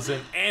like it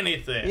wasn't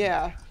anything.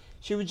 Yeah.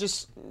 She was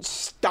just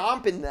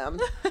stomping them,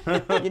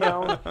 you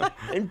know,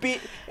 and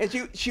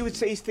she would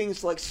say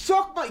things like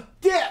 "suck my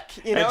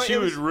dick," you know. And she it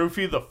would was-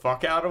 roofie the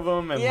fuck out of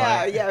them. And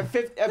Yeah, like,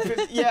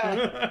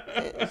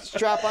 yeah,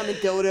 strap on the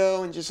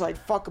dildo and just like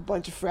fuck a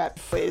bunch of frat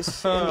boys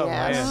in the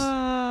ass.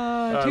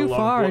 man. I Too love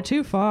far,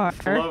 too far.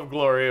 Love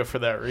Gloria for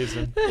that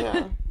reason.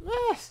 Yeah.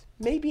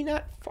 Maybe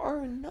not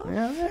far enough. All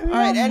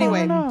right.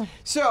 Anyway,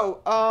 so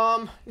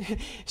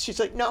she's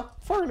like, no,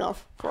 far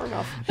enough. No,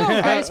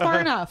 guys, far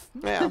enough.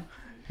 Yeah.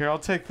 Here, I'll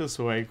take this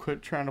away.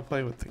 Quit trying to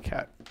play with the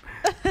cat.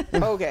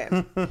 Okay.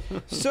 But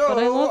I So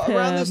love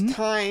around him. this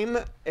time,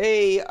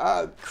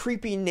 a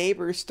creepy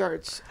neighbor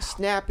starts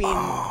snapping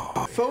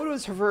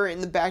photos of her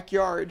in the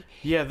backyard,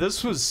 Yeah,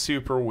 this was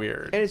super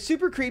weird. and it's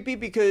super creepy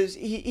because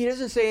he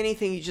doesn't say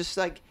anything. He's just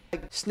like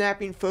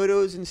snapping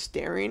photos and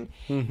staring.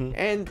 Mm-hmm.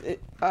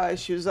 And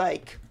she was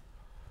like,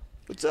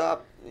 "What's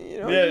up?" You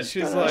know. Yeah, just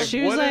she's kinda- like, She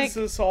was "What is like-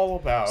 this all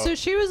about?" So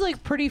she was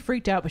like pretty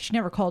freaked out, but she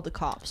never called the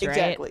cops, right?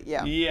 Exactly.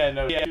 Yeah. Yeah,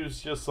 no, she was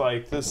just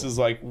like, this is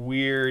like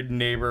weird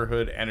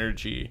neighborhood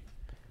energy.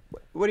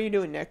 What are you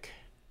doing, Nick?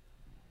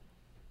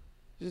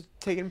 Just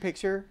taking a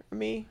picture of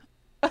me?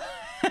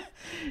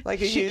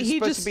 Like, are you He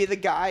supposed just- to be the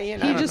guy?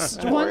 And He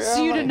just wants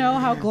you to know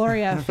how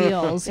Gloria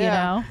feels, you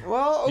know?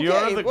 Well, okay. You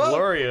are the well,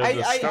 Gloria of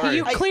the story.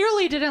 You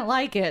clearly didn't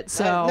like it,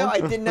 so. no, I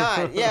did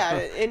not. Yeah.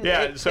 And,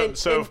 Yeah, and- so and-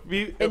 so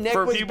and- and Nick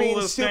for was people being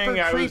listening,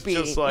 super I was creepy.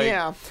 just like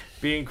Yeah.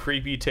 being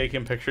creepy,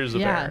 taking pictures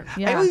of yeah, Aaron. I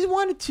yeah. always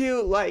wanted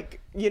to,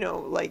 like, you know,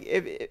 like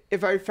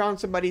if I found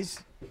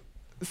somebody's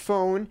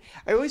phone.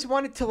 I always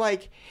wanted to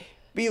like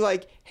be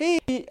like, hey,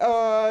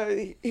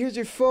 here's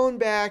your phone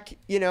back,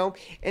 you know,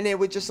 and it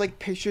would just like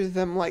picture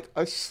them like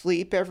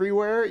asleep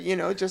everywhere, you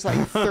know, just like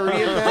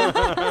 30 of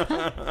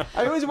them.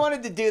 I always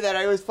wanted to do that.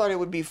 I always thought it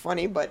would be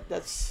funny, but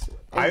that's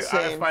insane.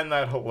 I find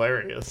that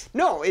hilarious.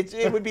 No,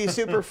 it would be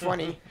super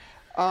funny.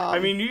 I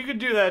mean, you could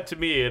do that to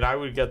me and I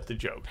would get the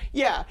joke.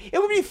 Yeah, it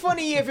would be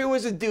funny if it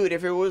was a dude.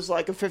 If it was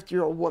like a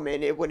 50-year-old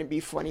woman, it wouldn't be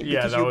funny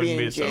because you'd be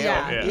in jail.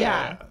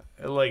 Yeah.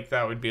 Like,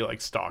 that would be like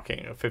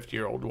stalking a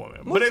 50-year-old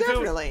woman. Most but if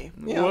definitely.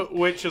 It, you know.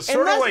 which is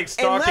sort of like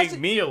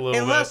stalking me a little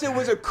bit. Unless it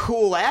was a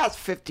cool-ass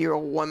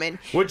 50-year-old woman.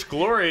 Which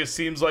Gloria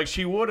seems like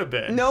she would have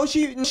been. No,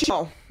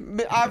 no,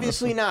 but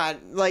obviously not.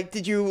 Like,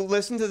 did you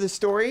listen to the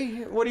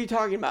story? What are you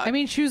talking about? I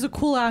mean, she was a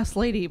cool ass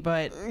lady,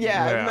 but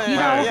Yeah. you know,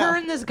 yeah. her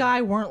and this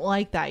guy weren't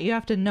like that. You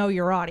have to know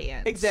your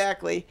audience.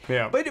 Exactly.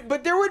 Yeah.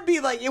 But there would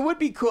be like, it would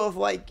be cool if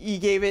like you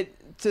gave it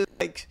to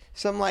like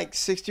some like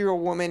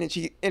 60-year-old woman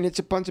and it's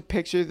a bunch of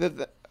pictures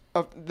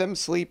of them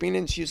sleeping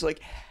and she's like,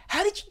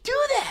 how did you do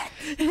that?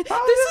 This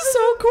is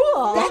so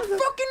cool. That's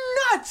fucking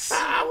nuts.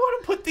 I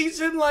want to put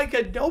these in like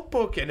a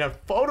notebook and a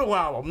photo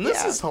album.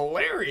 This Yeah. is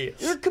hilarious.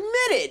 You're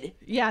committed.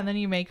 Yeah, and then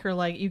you make her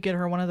like, you get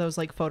her one of those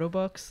like photo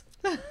books.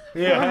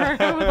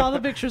 Yeah. with all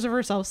the pictures of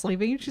herself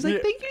sleeping. And she's like,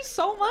 Yeah. thank you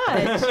so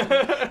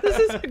much. This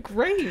is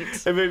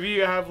great. And maybe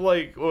you have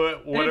like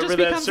whatever just that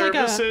becomes like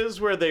service is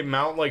where they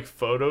mount like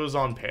photos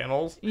on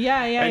panels.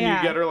 Yeah, yeah, And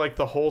yeah. you get her like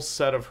the whole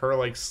set of her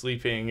like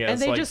sleeping as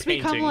and they like just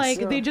paintings. become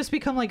like they just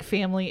become like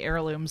family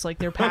heirlooms. Like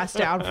they're passed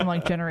down from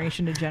like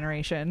generation to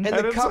generation. And And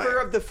the it's cover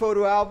like- of the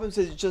photo albums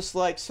is just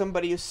like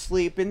somebody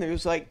asleep and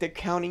there's like they're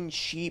counting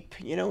sheep,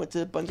 you know, it's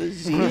a bunch of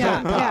Z's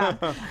on top.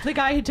 yeah. The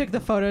guy who took the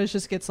photos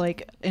just gets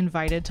like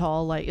invited to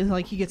all like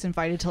he gets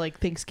invited to like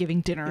Thanksgiving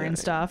dinner and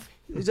stuff.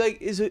 It's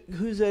like,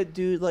 who's that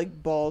dude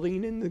like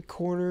balding in the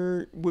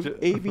corner with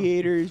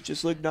aviators,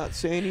 just like not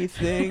saying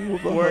anything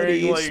with a Wearing,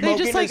 hoodie, like- smoking,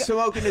 They just, like-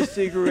 smoking a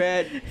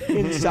cigarette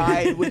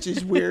inside, which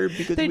is weird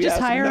because They we just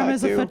asked hire him not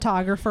as to. a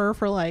photographer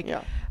for like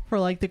Yeah.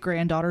 the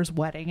granddaughter's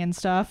wedding and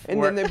stuff.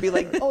 And then they'd be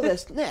like, "Oh,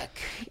 that's Nick."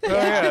 Oh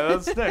yeah,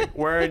 that's Nick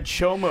wearing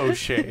Chomo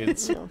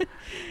shades.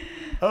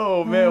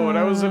 Oh man, when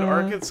I was in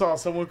Arkansas,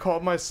 someone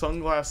called my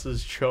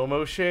sunglasses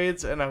Chomo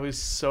shades, and I was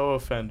so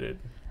offended.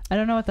 I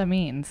don't know what that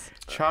means.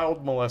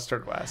 Child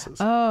molester glasses.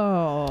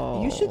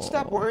 Oh. You should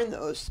stop wearing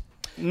those.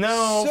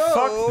 No, So-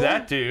 fuck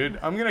that dude.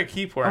 I'm gonna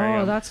keep wearing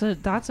Oh, them.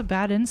 that's a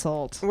bad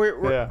insult.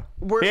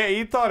 Yeah,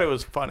 he thought it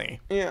was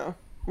funny. Yeah.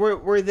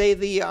 Were they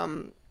the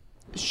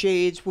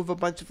shades with a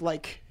bunch of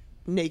like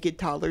naked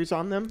toddlers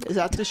on them? Is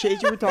that the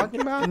shades you were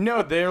talking about?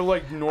 No, they're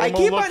like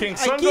normal-looking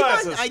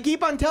sunglasses. I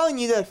keep on telling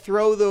you to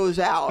throw those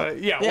out.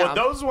 Yeah, well,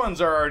 those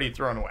ones are already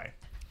thrown away.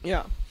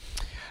 Yeah.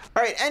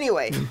 All right.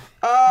 Anyway,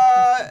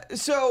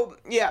 so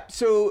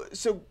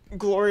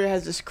Gloria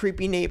has this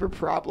creepy neighbor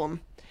problem,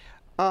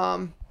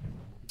 and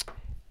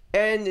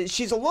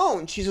she's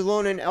alone. She's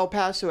alone in El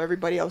Paso.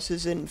 Everybody else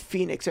is in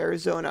Phoenix,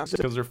 Arizona.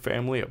 Because her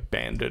family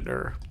abandoned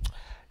her.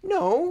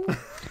 No.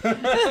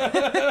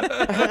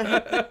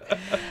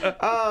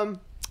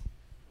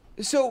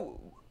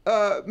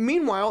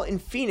 Meanwhile, in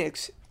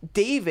Phoenix,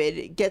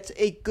 David gets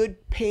a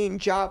good paying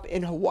job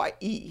in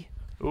Hawaii.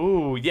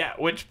 Ooh, yeah,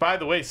 which, by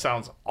the way,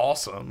 sounds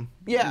awesome.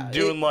 Yeah,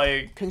 Doing,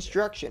 like,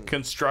 Construction.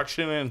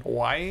 construction in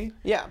Hawaii?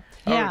 Yeah.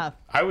 Yeah.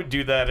 I would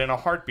do that in a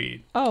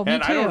heartbeat. Oh, me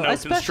And I don't too. know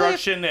Especially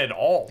construction at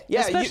all. Yeah.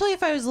 Especially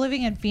if I was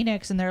living in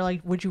Phoenix and they're like,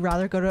 would you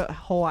rather go to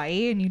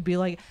Hawaii? And you'd be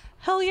like,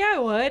 hell yeah, I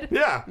would.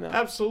 Yeah,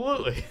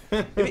 absolutely.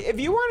 If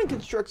you were on a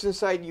construction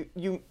site,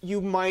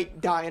 you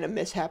might die in a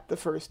mishap the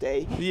first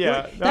day.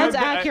 Yeah. That's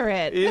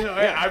accurate.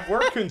 I've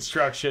worked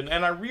construction,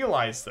 and I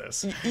realize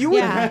this. You would,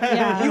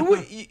 Yeah.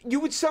 you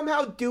would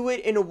somehow do it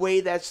in a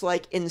way that's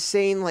like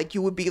insane. Like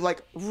you would be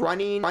like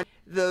running on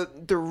the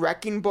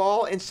wrecking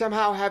ball and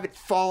somehow have it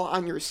fall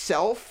on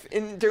yourself.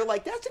 And they're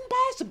like, that's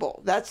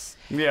impossible. That's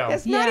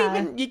not Yeah.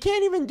 even. You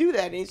can't even do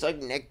that. And he's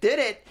like, Nick did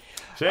it.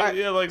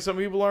 Yeah, like some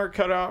people aren't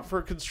cut out for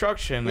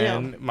construction, Yeah.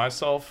 and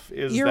myself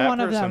is You're that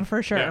one of person. them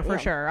for sure, Yeah. for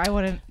sure. I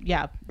wouldn't,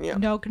 Yeah.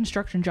 no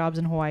construction jobs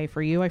in Hawaii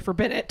for you. I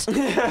forbid it.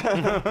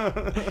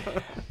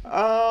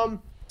 And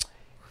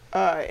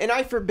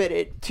I forbid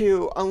it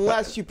too,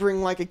 unless you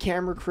bring like a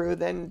camera crew.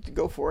 Then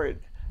go for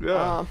it.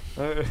 Yeah.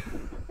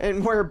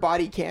 And wear a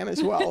body cam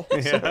as well.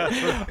 So, all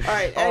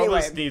right. All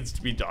Anyway. this needs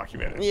to be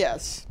documented.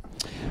 Yes.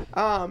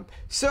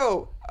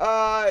 So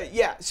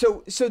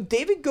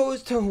David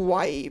goes to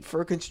Hawaii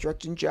for a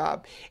construction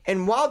job,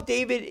 and while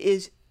David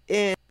is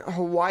in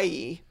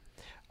Hawaii,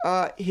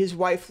 his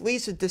wife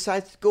Lisa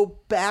decides to go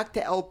back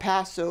to El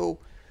Paso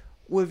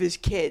with his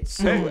kids.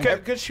 So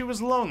Because she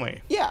was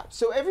lonely. yeah,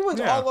 so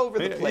everyone's all over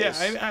the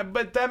place. Yeah,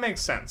 but that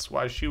makes sense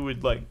why she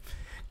would like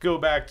go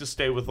back to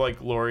stay with like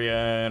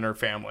Gloria and her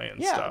family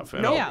and stuff.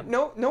 And no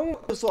one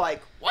was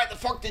like, "Why the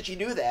fuck did you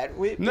do that?"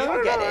 We No,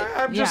 don't get it.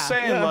 I'm just Yeah.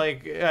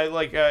 saying, Yeah.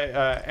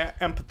 I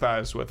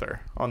empathize with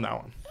her on that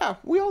one. Yeah,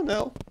 we all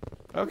know.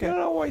 Okay. I don't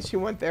know why she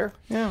went there.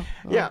 Yeah.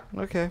 Yeah.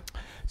 Okay.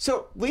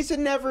 So Lisa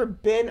never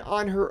been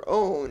on her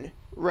own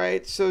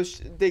right? So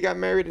they got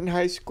married in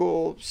high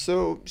school,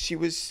 so she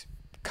was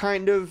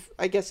kind of,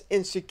 I guess,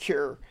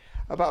 insecure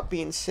about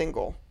being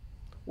single,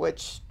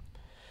 which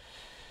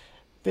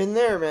been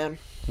there, man.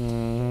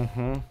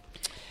 Mm-hmm.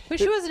 But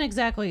she wasn't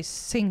exactly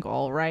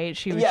single, right?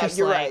 She was Yeah, just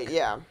you're like, right.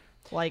 Yeah,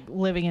 like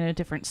living in a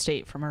different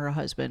state from her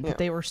husband, Yeah. but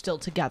they were still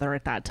together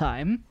at that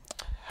time.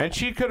 And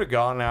she could have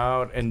gone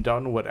out and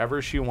done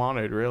whatever she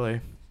wanted,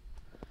 really.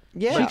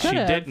 yeah. But she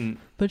could've. didn't.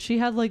 But she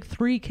had like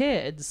 3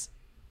 kids.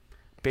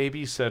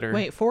 Babysitter.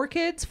 Wait, 4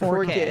 kids? 4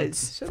 Four kids.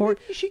 So 4.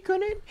 maybe she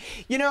couldn't.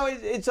 You know,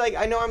 it's like,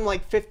 I know I'm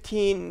like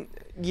 15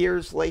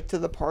 years late to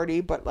the party,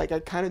 but like I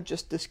kind of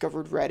just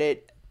discovered Reddit.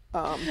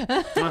 And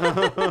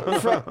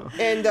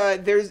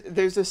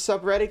there's a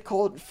subreddit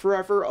called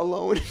Forever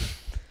Alone.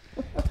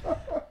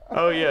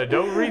 Oh, yeah.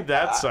 Don't read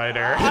that,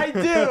 Cider. I do.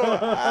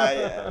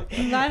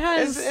 That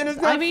has. And it's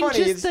not funny.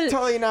 It's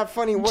totally not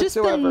funny just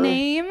whatsoever. the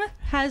name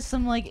has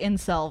some like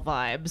incel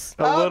vibes.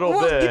 A little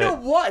well, bit. You know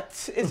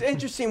what? It's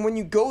interesting when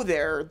you go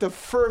there. The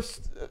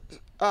first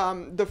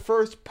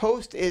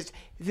post is,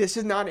 "This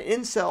is not an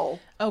incel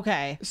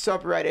Okay.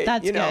 subreddit."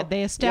 That's you know? good.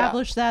 They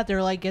established that.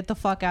 They're like, get the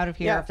fuck out of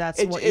here if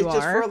that's what you it's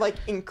just are. for like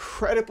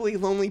incredibly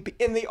lonely,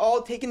 and they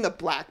all taking the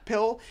black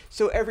pill.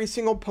 So every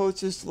single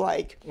post is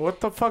like,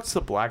 What the fuck's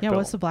the black Yeah, pill?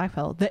 what's the black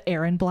pill? The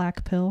Aaron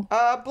Black pill.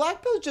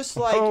 black pill, just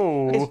like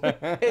Oh,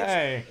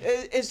 it's,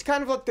 it's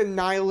kind of like the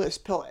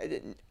nihilist pill.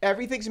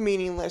 Everything's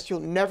meaningless. You'll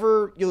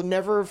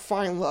never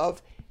find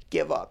love.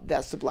 Give up.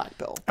 That's the black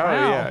pill. Oh,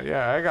 Wow.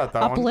 yeah. I got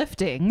that one.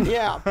 Uplifting.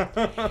 Yeah.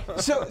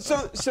 So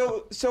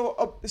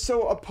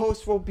a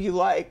post will be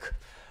like,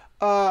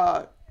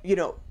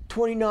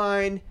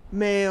 29,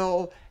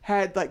 male,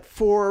 had like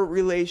 4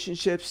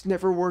 relationships,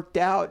 never worked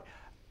out.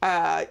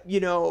 I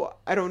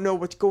don't know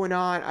what's going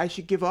on. I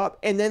should give up.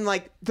 And then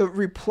like the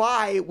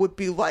reply would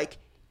be like,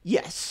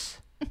 yes.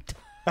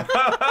 And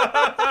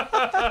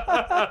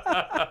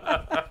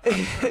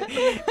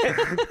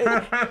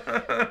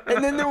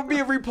then there will be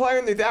a reply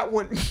under that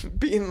one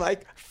being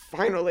like,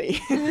 finally.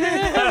 All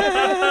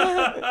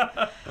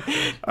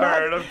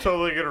right, I'm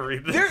totally going to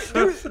read this.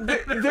 They're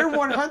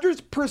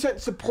 100%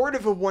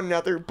 supportive of one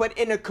another, but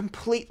in a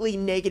completely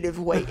negative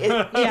way. It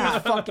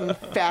is fucking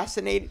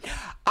fascinating.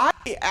 I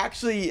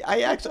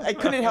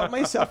couldn't help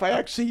myself. I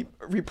actually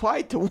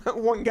replied to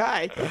one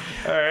guy.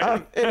 All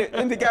right.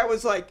 And the guy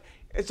was like,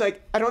 it's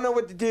like, I don't know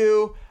what to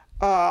do.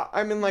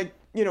 I'm in like,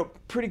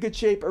 pretty good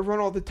shape. I run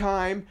all the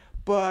time,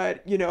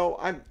 but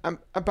I'm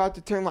about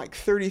to turn like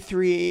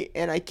 33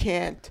 and I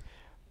can't,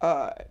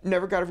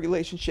 never got a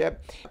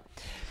relationship.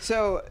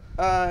 So,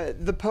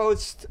 the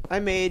post I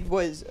made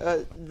was,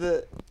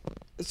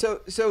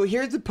 so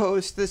here's the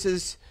post. This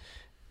is,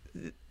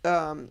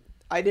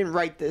 I didn't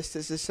write this.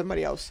 This is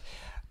somebody else.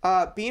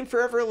 Being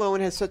forever alone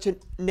has such a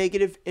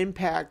negative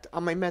impact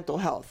on my mental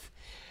health.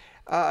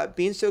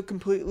 Being so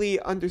completely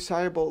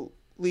undesirable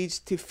leads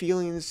to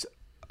feelings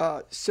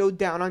so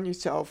down on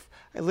yourself.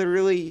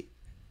 I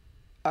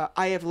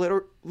have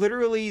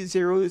literally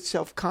zero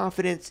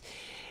self-confidence,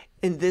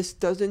 and this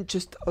doesn't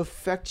just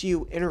affect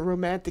you in a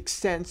romantic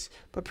sense,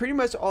 but pretty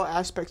much all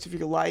aspects of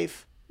your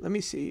life. Let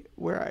me see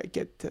where I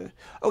get to.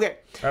 Okay.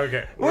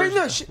 Wait,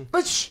 no.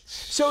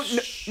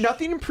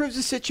 Nothing improves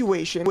the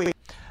situation.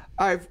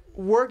 I've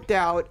worked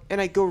out and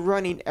I go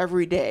running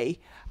every day.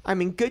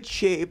 I'm in good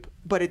shape,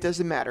 but it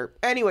doesn't matter.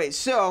 Anyway,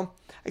 so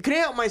I couldn't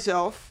help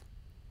myself,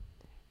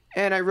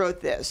 and I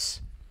wrote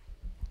this.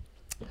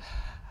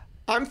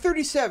 I'm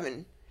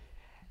 37.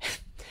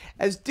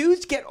 As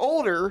dudes get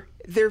older,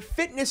 their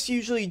fitness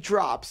usually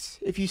drops.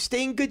 If you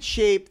stay in good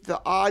shape, the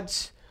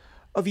odds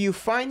of you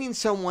finding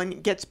someone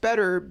gets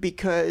better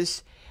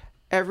because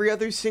every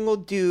other single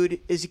dude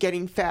is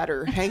getting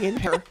fatter. Hang in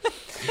there.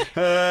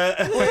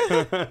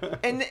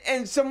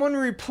 And someone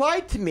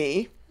replied to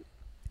me,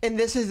 and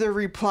this is the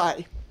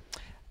reply.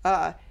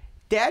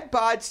 Dad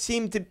bods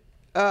seem to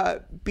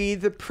be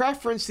the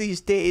preference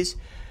these days,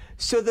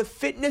 so the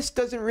fitness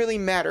doesn't really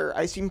matter.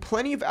 I've seen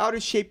plenty of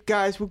out-of-shape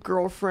guys with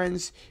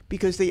girlfriends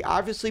because they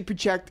obviously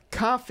project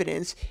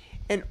confidence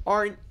and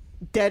aren't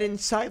dead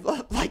inside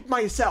like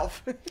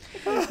myself.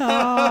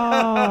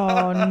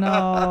 Oh,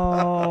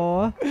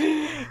 no.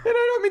 And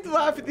I don't mean to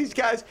laugh at these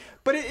guys,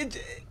 but it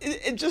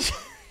just...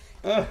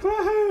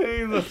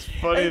 That's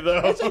funny,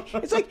 though.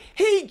 It's like,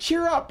 hey,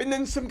 cheer up. And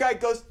then some guy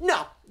goes,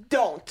 no,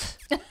 don't.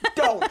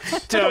 No,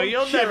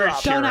 you'll never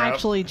up. cheer Don't up.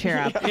 actually cheer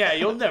up. Yeah,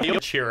 you'll never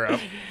cheer up.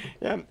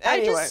 Anyway.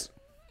 I just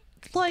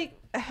like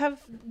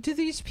do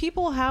these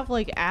people have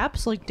like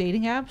apps, like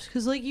dating apps?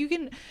 Because like you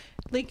can,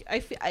 like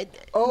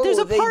Oh, there's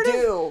a they part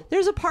do. of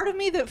there's a part of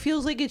me that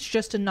feels like it's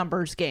just a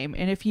numbers game,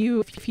 and if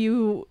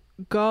you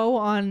go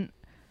on,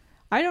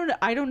 I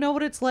don't know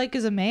what it's like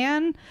as a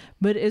man,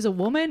 but as a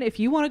woman, if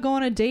you want to go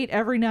on a date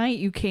every night,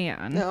 you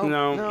can.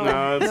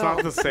 No, it's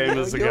not the same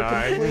as a you're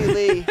guy.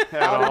 Completely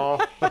At all.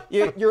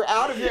 You're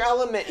out of your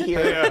element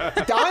here.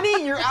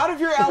 Donnie, you're out of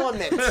your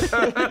element.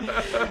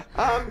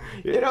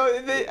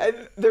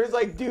 There's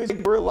like dudes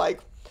who are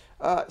like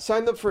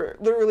signed up for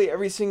literally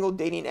every single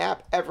dating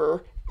app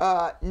ever.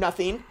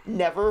 Nothing,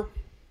 never.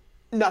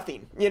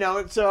 nothing, you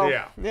know. So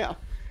Yeah. yeah.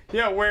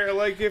 Yeah, where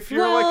like if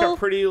you're like Well- a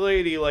pretty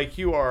lady like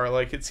you are,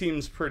 like it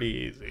seems pretty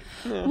easy.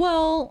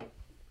 Well,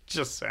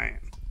 Just saying.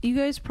 you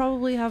guys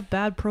probably have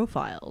bad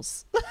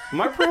profiles.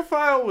 My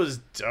profile was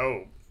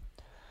dope.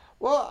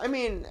 Well, I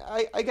mean,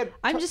 I got.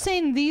 I'm just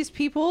saying these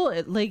people,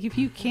 like, if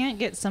you can't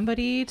get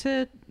somebody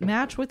to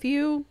match with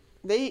you,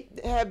 They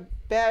have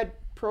bad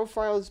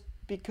profiles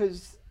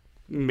because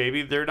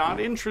Maybe they're not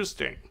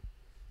interesting.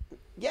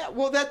 yeah.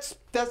 Well, that's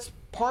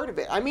part of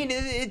it. I mean,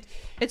 it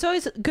it's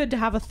always good to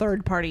have a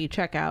third party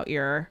check out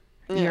your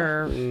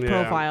Yeah.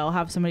 profile,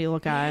 have somebody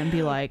look at it and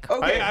be like,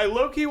 okay. I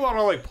low-key want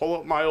to like pull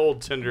up my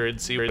old Tinder and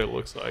see what it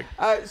looks like.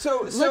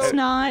 So let's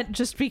not,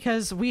 just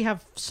because we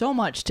have so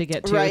much to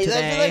get to right.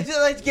 today.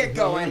 Let's get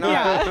going.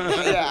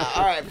 Yeah. Yeah.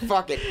 All right.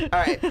 Fuck it. All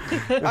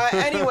right.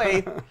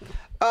 Anyway.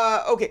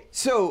 Okay.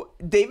 So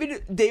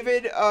David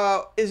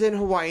is in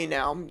Hawaii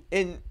now,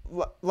 and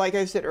like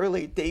I said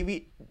earlier,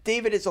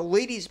 David is a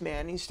ladies'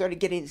 man. He started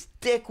getting his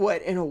dick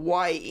wet in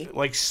Hawaii.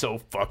 Like so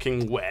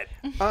fucking wet.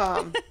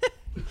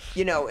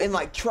 You know, in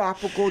like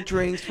tropical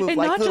drinks with And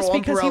like not little just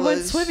because umbrellas. he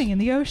went swimming in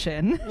the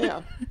ocean.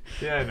 Yeah.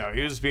 Yeah, no,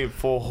 he was being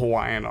full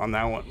Hawaiian on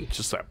that one.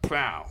 Just like,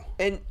 pow.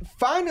 And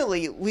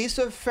finally,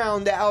 Lisa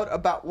found out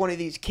about one of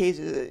these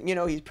cases. You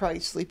know, he's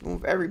probably sleeping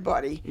with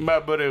everybody.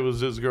 But it was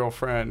his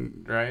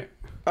girlfriend, right?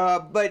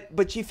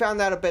 But she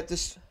found out about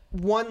this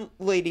one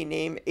lady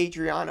named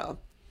Adriana.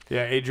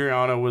 Yeah,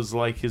 Adriana was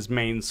like his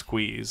main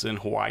squeeze in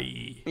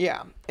Hawaii.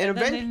 Yeah, and And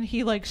eventually, then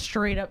he like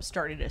straight up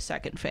started a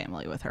second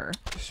family with her.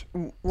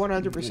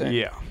 100%.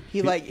 Yeah.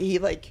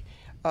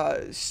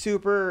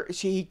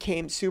 He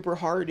came super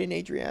hard in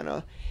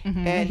Adriana,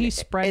 and He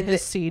spread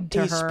his seed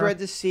to he her. spread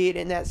the seed,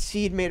 and that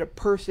seed made a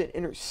person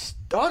in her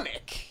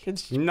stomach.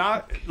 It's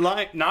Not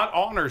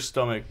on her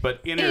stomach, but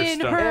in her In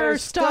stomach. her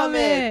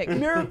stomach.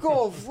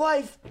 miracle of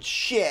life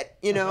shit,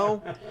 you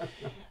know.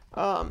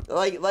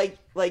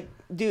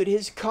 Dude,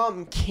 his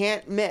cum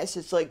can't miss.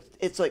 It's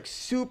like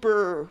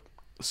super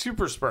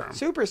Super sperm.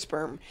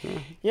 sperm.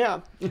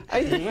 Yeah,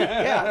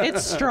 yeah.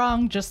 It's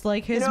strong, just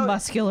like his know-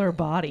 muscular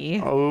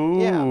body. Oh.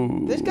 Yeah,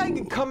 this guy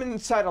could come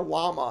inside a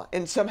llama,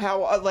 and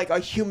somehow like a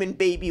human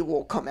baby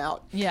will come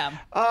out. Yeah.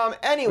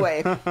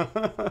 Anyway,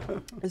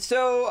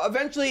 so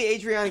eventually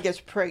Adriana gets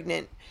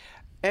pregnant,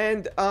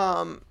 and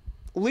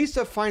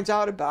Lisa finds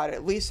out about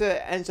it.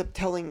 Lisa ends up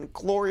telling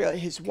Gloria,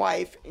 his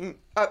wife.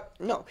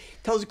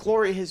 Tells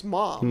Gloria, his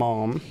mom.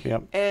 Mom.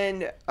 Yep.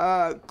 And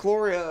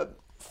Gloria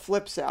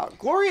flips out.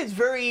 Gloria is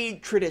very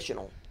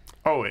traditional.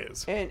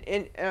 Always.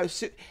 And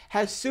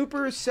has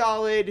super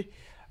solid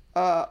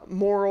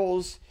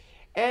morals,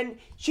 and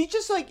she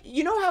just like,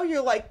 you know how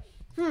you're like,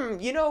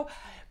 you know,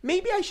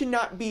 maybe I should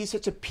not be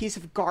such a piece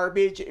of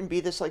garbage and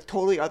be this like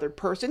totally other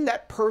person.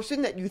 That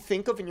person that you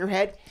think of in your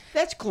head,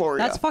 that's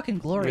Gloria. That's fucking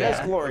Gloria.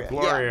 That's Gloria.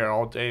 Gloria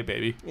all day,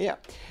 baby. Yeah.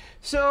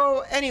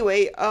 So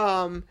anyway,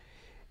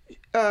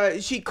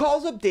 she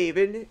calls up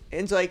David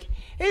and's like,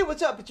 "Hey,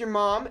 what's up? It's your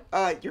mom.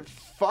 You're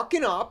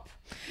fucking up.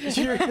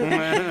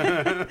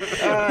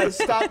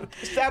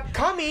 Stop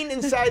coming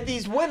inside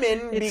these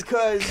women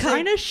because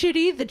Kind of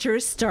shitty that you're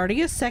starting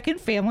a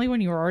second family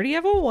when you already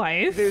have a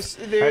wife. there's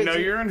I know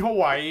you're in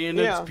Hawaii and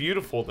Yeah. it's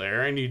beautiful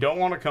there, and you don't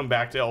want to come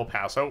back to El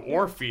Paso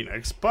or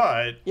Phoenix,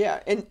 but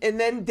yeah, and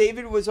then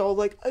David was all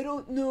like, "I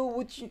don't know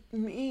what you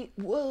mean.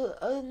 What?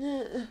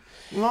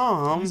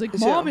 Mom, He's like,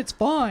 So- Mom, it's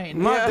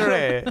fine.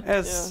 madre,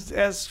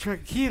 es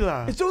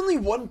tranquila. It's only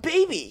one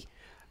baby."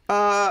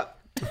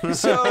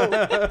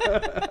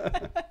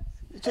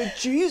 So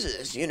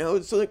Jesus, you know,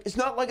 it's like, it's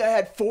not like I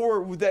had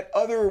four with that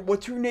other,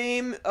 what's her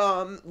name,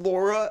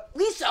 Laura,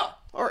 Lisa,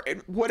 or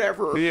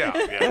whatever.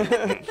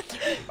 Yeah.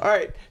 All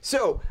right.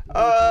 So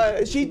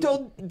she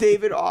told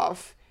David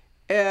off,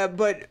 and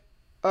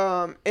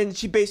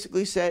she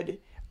basically said,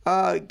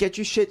 "Get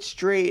your shit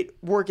straight,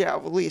 work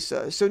out with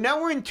Lisa." So now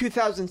we're in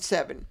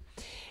 2007,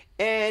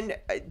 and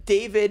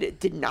David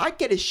did not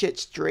get his shit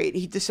straight.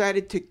 He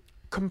decided to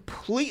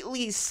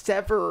completely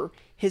sever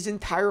his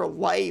entire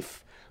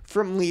life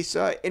from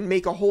Lisa and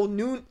make a whole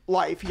new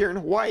life here in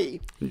Hawaii.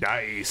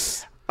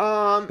 Nice.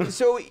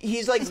 So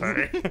he's like,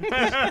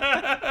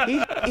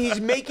 he's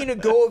making a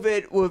go of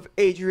it with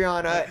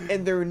Adriana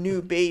and their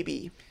new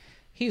baby.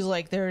 He's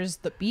like, there's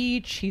the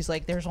beach. He's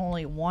like, there's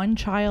only one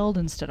child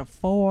instead of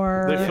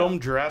four. They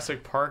filmed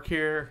Jurassic Park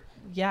here.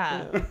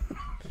 Yeah.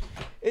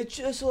 It's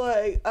just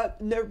like, I've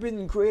never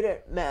been great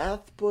at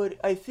math, but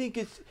I think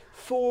it's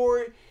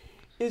 4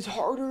 is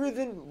harder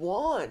than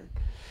 1.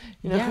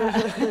 You know?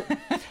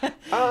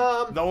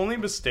 Yeah. The only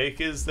mistake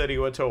is that he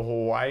went to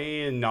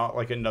Hawaii and not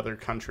like another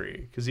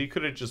country, because he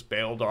could have just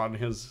bailed on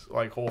his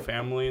like whole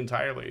family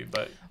entirely.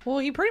 But Well,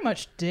 he pretty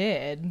much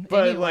did.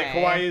 like anyway.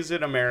 Hawaii is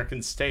an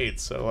American state,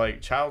 so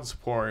like child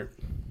support.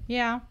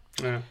 Yeah.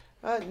 Yeah.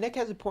 Nick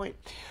has a point.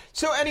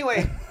 So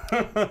anyway,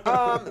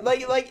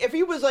 like if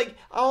he was like,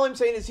 all I'm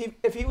saying is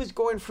if he was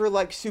going for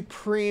like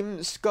supreme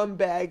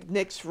scumbag,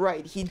 Nick's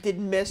right. He did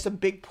miss a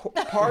big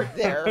part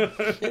there.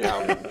 You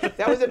know,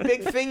 that was a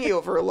big thing he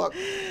overlooked.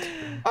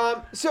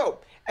 So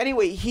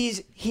anyway,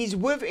 he's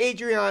with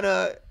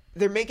Adriana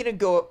they're making a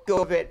go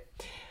of it.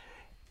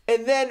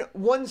 And then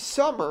one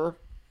summer,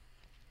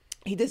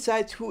 he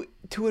decides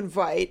to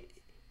invite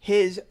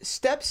his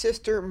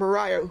stepsister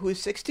Mariah, who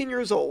is 16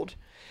 years old,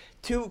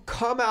 to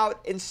come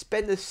out and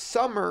spend the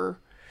summer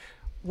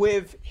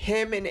with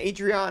him and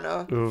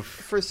Adriana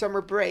for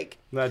summer break.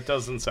 That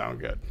doesn't sound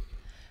good.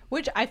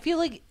 Which I feel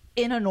like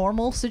in a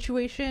normal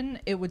situation,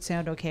 it would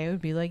sound okay. It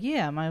would be like,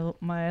 yeah,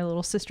 my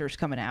little sister's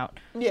coming out.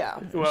 Yeah.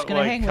 Well, gonna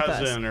like hang with us.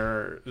 cousin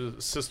or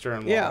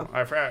sister-in-law. Yeah.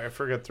 I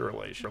forget the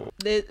relation.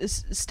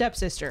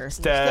 Stepsister.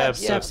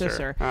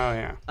 Stepsister. Oh,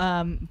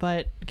 yeah.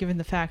 But given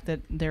the fact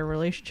that their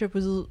relationship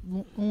was a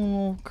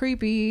little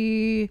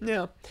creepy,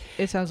 Yeah.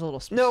 it sounds a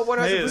little No, It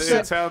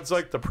 100%. sounds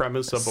like the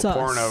premise of a Sus.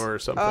 porno or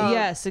something.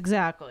 yes,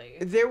 exactly.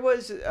 There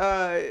was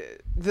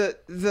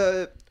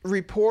the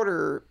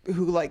reporter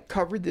who like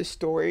covered this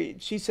story.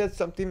 She said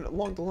something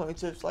along the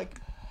lines of like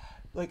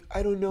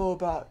I don't know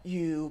about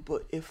you,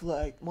 but if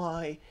like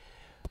my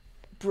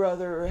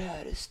brother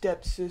had a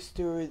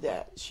stepsister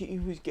that she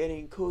was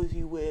getting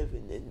cozy with,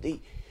 and then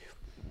they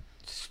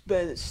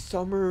spent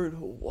summer in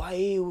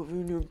Hawaii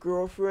with her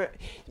girlfriend.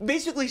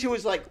 Basically, she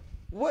was like,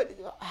 "What?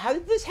 How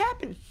did this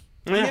happen?"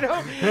 You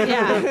know?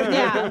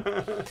 Yeah.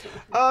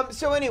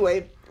 So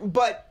anyway,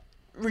 but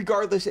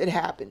regardless, it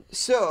happened.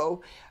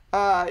 So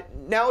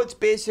now it's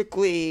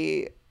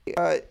basically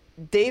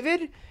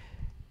David's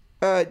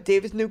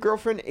new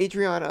girlfriend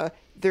Adriana,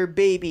 their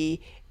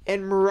baby,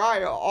 and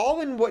Mariah,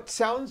 all in what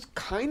sounds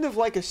kind of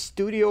like a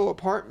studio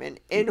apartment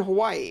in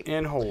Hawaii.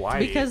 In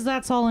Hawaii. Because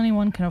that's all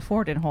anyone can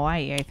afford in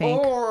Hawaii, I think.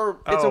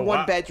 Or it's a Oh, wow.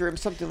 one-bedroom,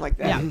 something like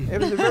that. Yeah.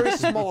 It was a very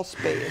small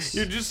space.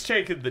 You're just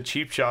taking the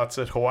cheap shots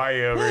at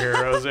Hawaii over here,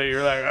 Rosa.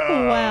 You're like,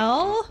 oh.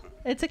 Well,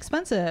 it's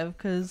expensive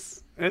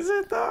because, Is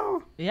it,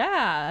 though?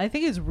 yeah, I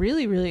think it's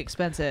really, really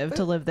expensive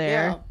to live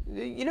there.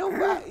 Yeah. You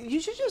know, you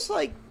should just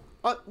like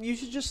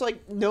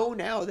know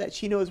now that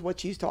she knows what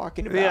she's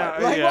talking about. Yeah,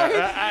 Like, yeah.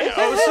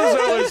 why- Osa's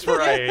always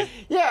right.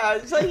 Yeah,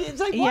 it's like.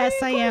 Why Yes,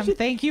 are I you am. questioning-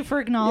 Thank you for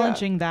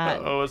acknowledging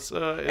that.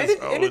 Osa And, is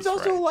and it's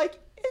always also right. like,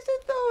 is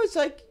it though? It's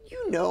like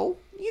you know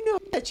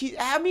that she.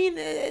 I mean,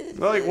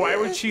 Like, why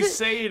would she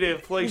say it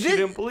if, like, she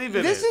didn't believe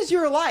in This it? is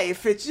your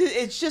life. It's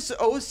just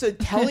Osa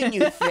telling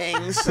you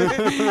things. You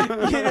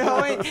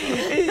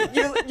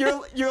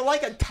know, you're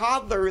like a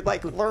toddler,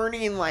 like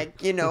learning,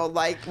 like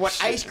like what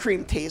ice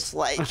cream tastes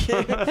like.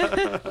 You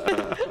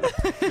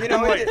know,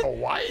 I'm like,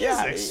 Hawaii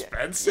yeah, is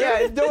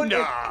expensive? Yeah,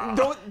 Nah.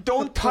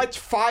 don't touch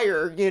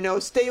fire.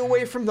 Stay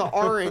away from the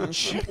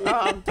orange.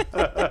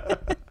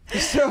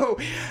 So,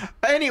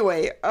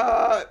 anyway,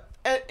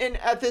 and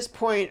at this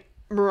point,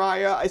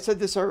 Mariah, I said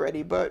this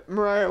already, but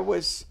Mariah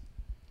was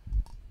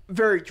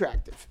very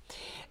attractive,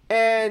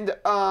 and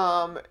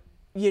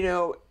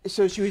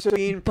so she was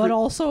being, But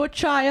also a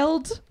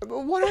child.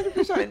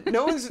 100%.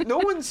 No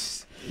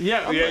one's.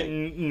 Yeah,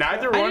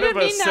 neither I one didn't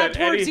of us mean that said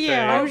towards anything. you.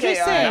 I was Okay,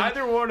 just saying.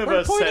 Neither one of we're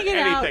us said pointing it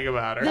out anything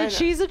about her. that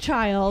she's a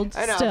child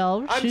I know.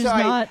 still. I'm She's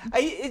sorry. not.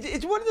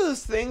 It's one of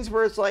those things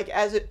where it's like,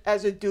 as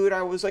a dude,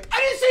 I was like, I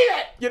didn't see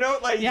that.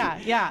 Like, Yeah.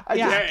 I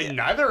Yeah, just- and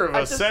neither of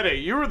us just- said it.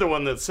 You were the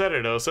one that said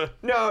it, Osa.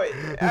 No,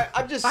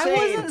 I'm just I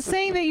saying. wasn't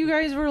saying that you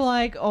guys were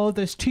like, oh,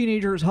 this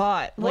teenager's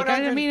hot. Like, I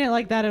 100 didn't mean it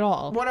like that at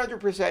all.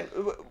 100%.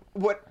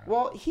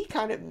 Well, he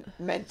kind of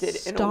meant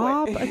it in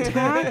Stop a way.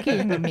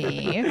 attacking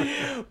me.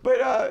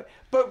 But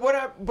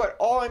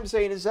all I'm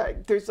saying is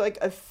that there's like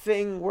a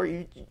thing where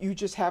you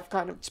just have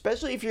kind of,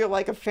 especially if you're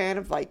like a fan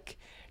of like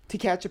To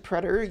Catch a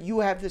Predator, you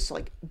have this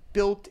like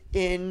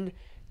built-in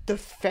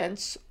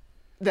defense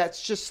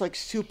that's just like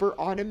super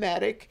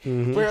automatic,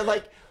 where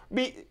like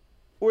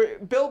where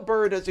Bill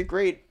Burr does a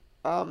great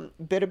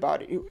bit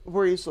about it,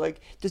 where he's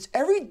like, does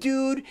every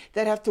dude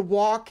that have to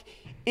walk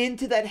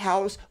into that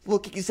house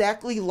look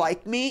exactly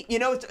like me?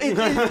 It's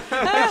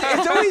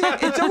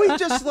always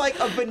just like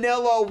a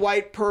vanilla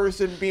white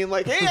person being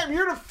like, hey, I'm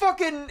here to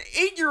fucking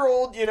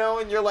 8-year-old,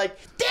 and you're like,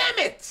 damn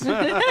it. So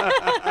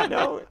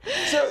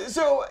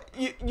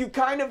you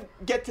kind of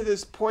get to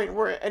this point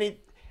where any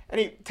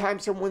time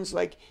someone's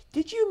like,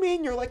 did you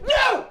mean? You're like,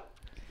 no.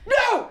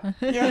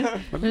 Yeah.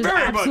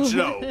 Very much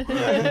no.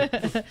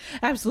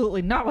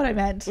 Absolutely not what I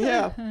meant.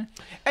 Yeah.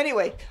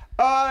 Anyway,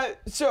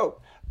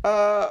 so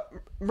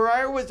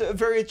Mariah was a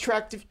very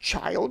attractive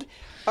child,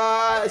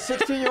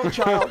 16-year-old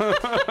child,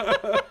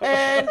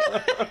 and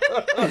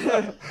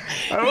I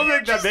don't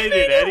think that made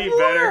it any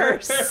better.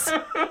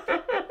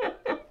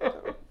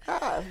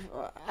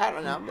 I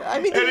don't know. I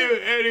mean,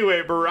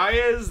 Anyway,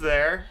 Mariah is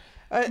there.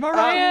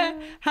 Mariah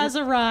has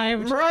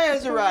arrived. Mariah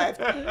has arrived,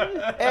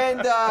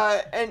 and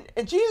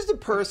she is the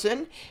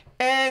person,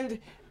 and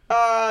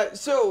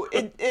so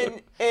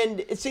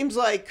it seems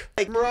like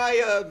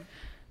Mariah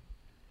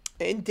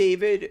and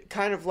David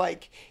kind of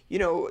like,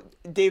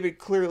 David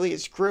clearly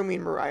is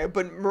grooming Mariah,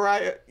 but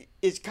Mariah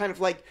is kind of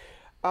like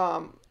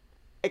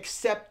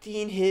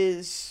accepting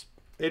his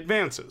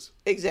Advances.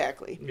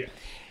 exactly. Yeah.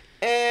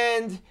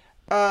 And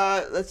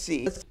let's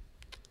see.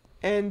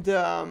 And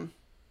I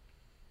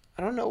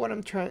don't know what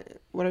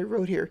I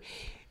wrote here.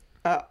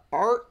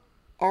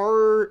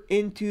 are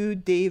into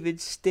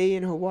David's stay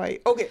in Hawaii.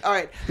 Okay, all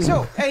right.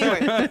 So anyway,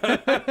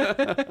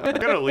 I'm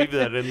gonna leave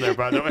that in there,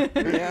 by the way.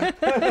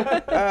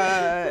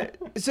 yeah.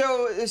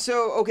 So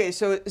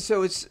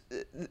it's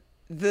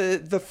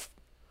the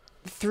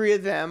three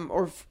of them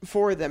or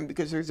four of them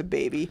because there's a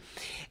baby,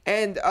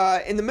 and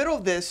in the middle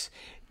of this,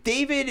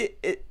 David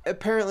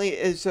apparently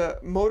is a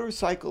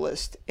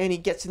motorcyclist and he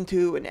gets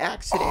into an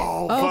accident.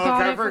 Oh, Oh, fuck,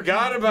 God, I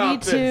forgot about Me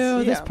this. too.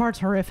 This Yeah. part's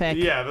horrific.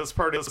 Yeah, this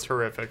part is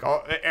horrific.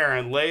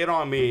 Aaron, lay it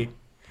on me.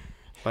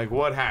 Like,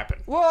 what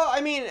happened? Well,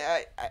 I mean,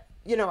 I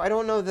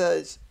don't know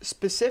the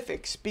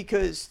specifics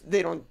because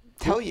they don't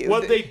tell you.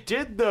 Well, they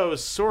did, though,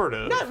 sort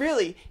of. Not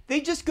really.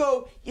 They just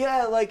go,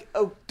 yeah, like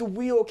the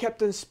wheel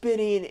kept on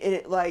spinning and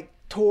it like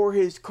tore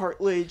his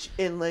cartilage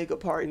and leg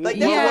apart. Like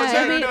that's Yeah, what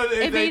no, it no, made,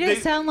 they- it made they-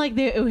 it sound like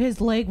his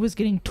leg was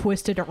getting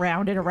twisted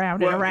around and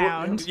around and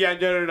around. Yeah,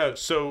 no.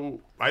 So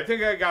I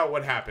think I got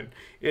what happened.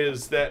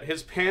 Is that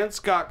his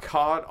pants got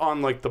caught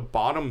on like the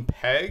bottom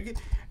peg,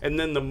 and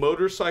then the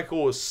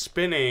motorcycle was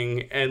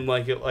spinning, and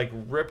like it like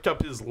ripped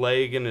up his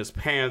leg and his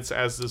pants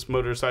as this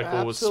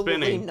motorcycle was absolutely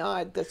spinning.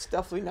 not. That's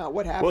definitely not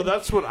what happened. Well,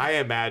 that's what I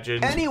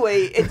imagined.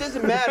 Anyway, it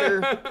doesn't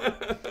matter.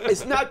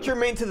 It's not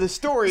germane to the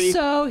story.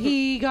 So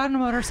he got in a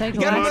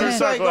motorcycle got a accident,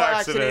 motorcycle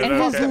accident and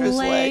and his fucked up his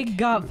leg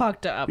got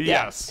fucked up.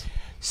 Yes.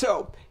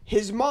 So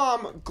his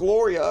mom,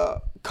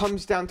 Gloria,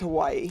 comes down to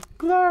Hawaii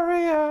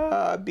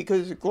Gloria.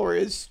 because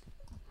Gloria's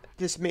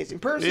this amazing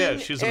person. Yeah,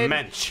 she's a and,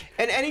 mensch.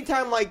 And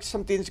anytime like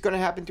something's gonna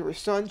happen to her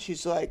son,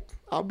 she's like,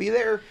 "I'll be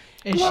there."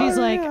 And she's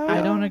like,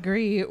 I don't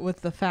agree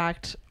with the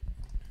fact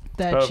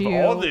that Of you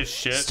all this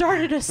shit.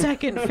 started a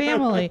second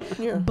family,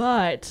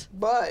 but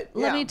But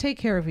let yeah. me take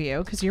care of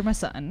you because you're my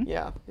son.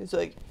 Yeah, it's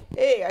like,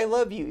 hey, I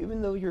love you,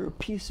 even though you're a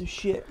piece of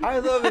shit. I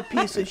love a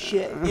piece of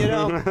shit, you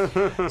know.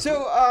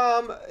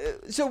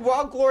 So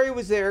while Gloria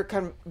was there,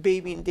 kind of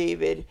babying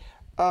David,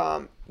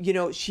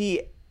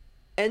 she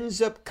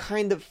ends up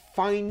kind of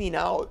finding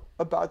out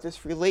about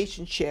this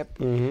relationship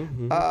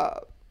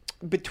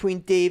between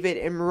David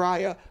and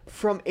Mariah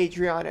from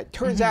Adriana.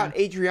 Turns out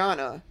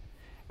Adriana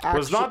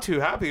Was not too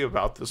happy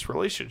about this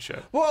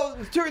relationship. Well,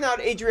 it turned out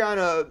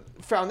Adriana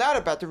found out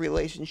about the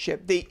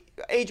relationship.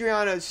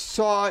 Adriana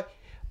saw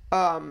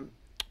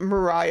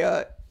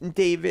Mariah and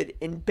David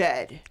in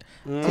bed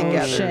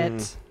together.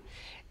 Shit.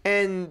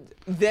 And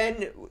then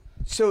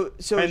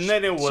And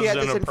then it was she had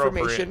this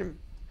inappropriate. information.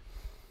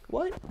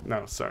 What?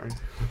 No, sorry.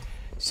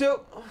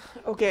 So,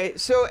 okay.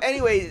 So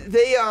anyway,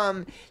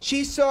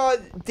 she saw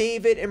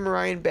David and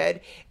Mariah in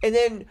bed, and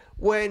then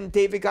when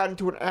David got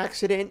into an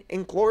accident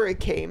and Gloria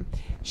came,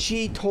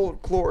 she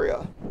told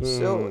Gloria.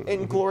 So,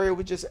 and Gloria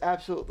was just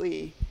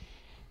absolutely,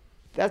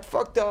 that's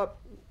fucked up.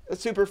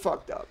 That's super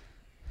fucked up.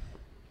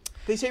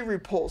 They say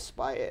repulsed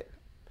by it.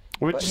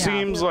 Which But-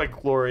 seems like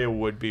Gloria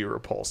would be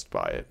repulsed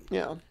by it.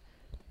 Yeah.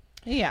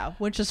 Yeah,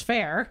 which is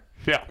fair.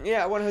 Yeah.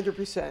 Yeah,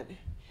 100%.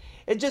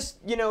 It just,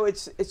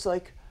 it's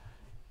like,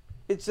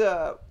 it's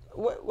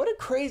what a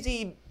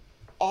crazy,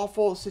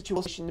 awful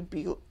situation to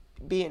be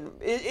in.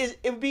 It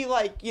would be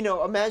like,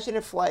 imagine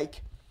if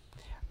like,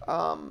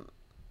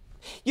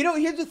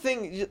 here's the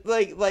thing,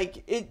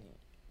 like it,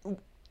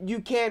 you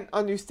can't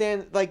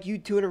understand like you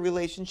two in a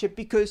relationship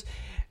because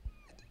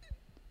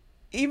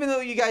even though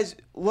you guys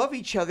love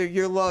each other,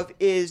 your love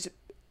is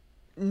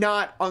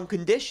not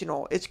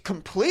unconditional. It's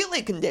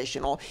completely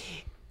conditional.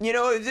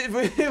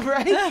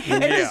 Right?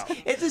 And Yeah.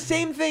 it's the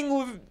same thing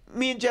with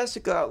me and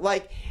Jessica.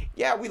 Like,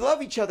 yeah, we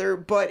love each other,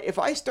 but if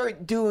I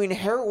start doing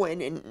heroin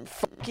and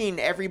fucking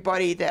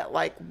everybody that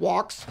like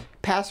walks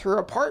past her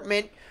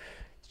apartment,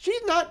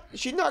 she's not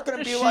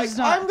gonna be like,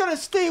 I'm gonna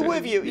stay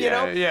with you, you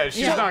know? Yeah,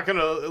 she's So- not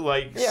gonna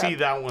Yeah. see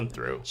that one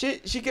through. She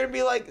gonna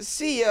be like,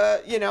 see ya,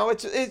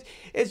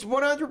 it's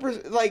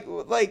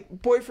 100%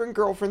 like boyfriend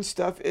girlfriend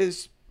stuff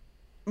is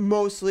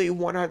mostly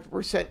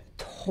 100%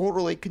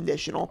 totally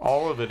conditional.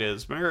 All of it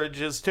is.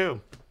 Marriage is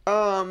too.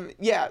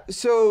 Yeah,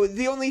 so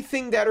the only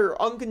thing that are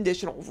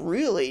unconditional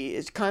really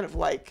is kind of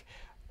like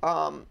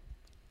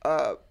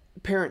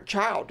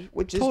parent-child,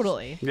 which is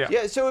Totally.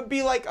 Yeah. so it'd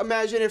be like,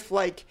 imagine if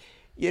like,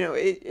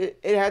 it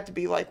had to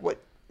be like what,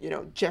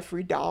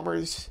 Jeffrey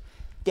Dahmer's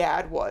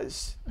dad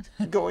was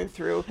going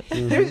through.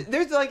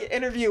 There's like an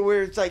interview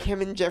where it's like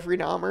him and Jeffrey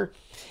Dahmer,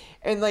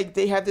 and like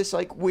they have this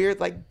like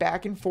weird like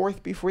back and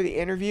forth before the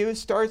interview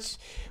starts,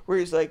 where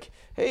he's like,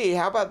 "Hey,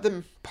 how about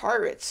them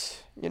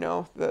Pirates?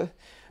 The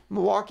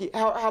Milwaukee.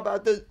 How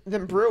about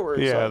them Brewers?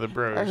 Yeah, the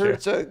Brewers, I heard yeah.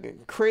 it's a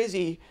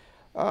crazy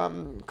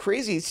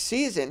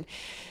season.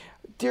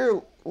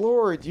 Dear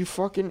Lord, you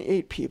fucking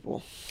 8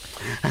 people."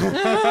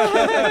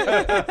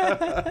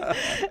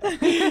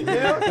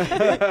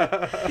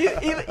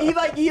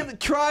 He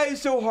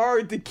tries so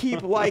hard to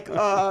keep like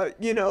a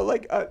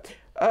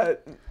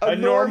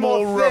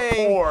normal thing,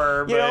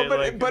 rapport,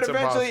 but it's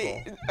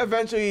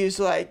eventually he's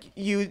like,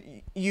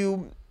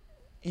 you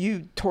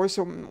tore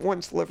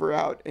someone's liver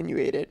out and you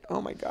ate it.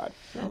 Oh my god.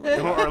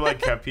 Or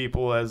like kept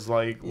people as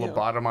like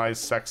lobotomized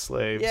sex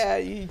slaves. Yeah,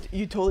 you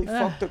totally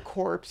fucked a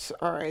corpse.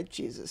 All right,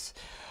 Jesus.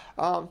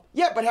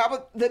 Yeah, but how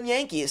about them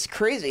Yankees?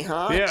 Crazy,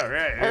 huh? Yeah,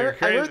 right.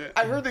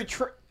 I heard they're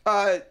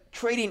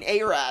trading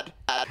A-Rod.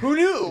 Who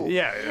knew?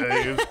 Yeah,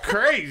 it was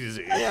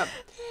crazy. Yeah.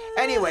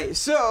 Anyway,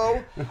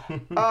 so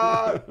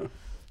Gloria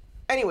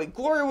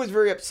was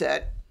very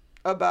upset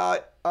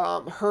about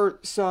her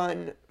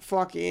son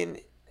fucking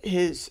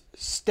his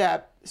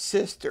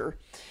stepsister.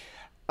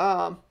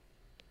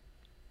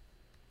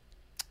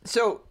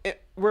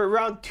 We're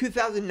around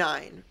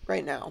 2009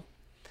 right now.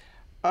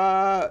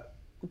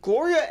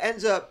 Gloria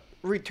ends up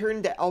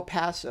returning to El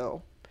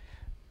Paso,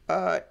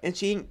 and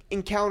she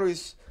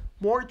encounters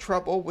more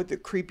trouble with the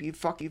creepy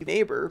fucking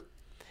neighbor.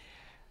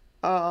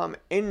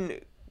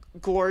 And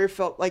Gloria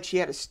felt like she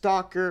had a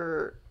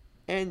stalker,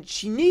 and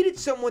she needed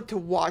someone to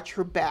watch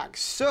her back.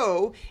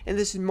 So, and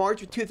this is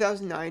March of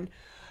 2009,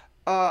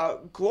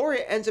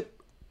 Gloria ends up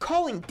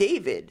calling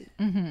David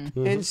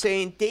and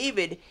saying,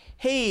 David,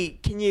 hey,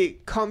 can you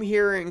come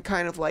here and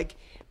kind of like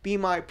be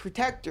my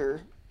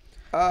protector?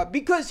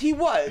 Because he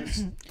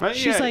was.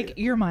 She's like,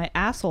 you're my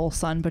asshole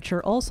son, but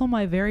you're also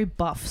my very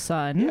buff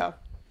son. Yeah.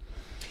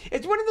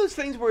 It's one of those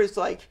things where it's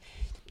like,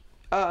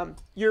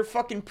 you're a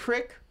fucking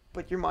prick,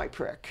 but you're my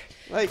prick.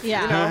 Like,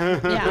 Yeah.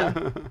 you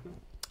know?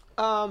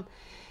 Yeah.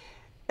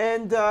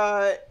 And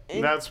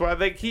That's why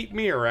they keep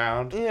me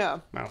around. yeah.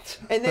 No.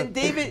 And then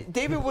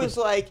David was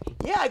like,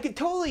 yeah, I could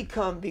totally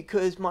come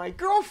because my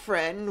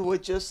girlfriend was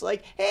just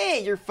like,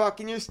 hey, you're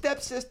fucking your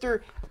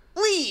stepsister,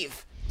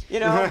 leave. You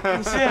know?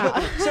 And so Yeah,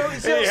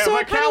 so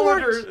my it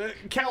kinda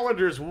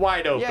calendar's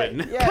wide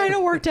open. yeah. Kind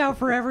of worked out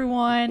for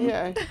everyone.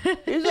 Yeah,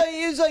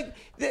 it was like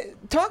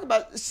talk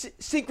about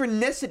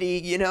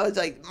synchronicity. You know, it's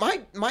like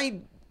my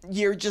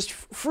year just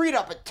freed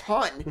up a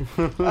ton.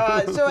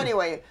 So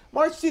anyway,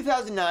 March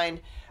 2009.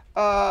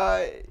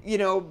 You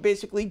know,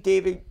 basically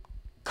David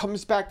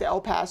comes back to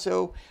El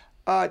Paso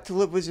to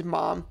live with his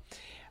mom.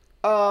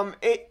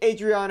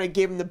 Adriana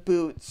gave him the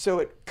boot, so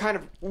it kind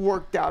of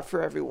worked out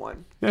for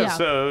everyone. Yeah, Yeah.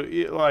 so,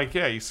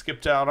 you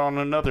skipped out on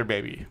another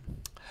baby.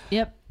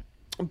 Yep.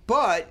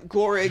 But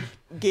Gloria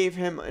gave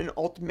him an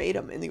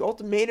ultimatum, and the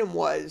ultimatum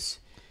was,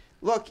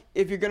 look,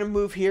 if you're going to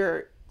move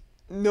here,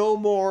 no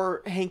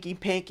more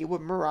hanky-panky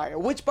with Mariah,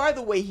 which, by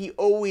the way, he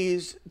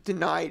always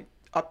denied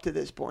up to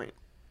this point.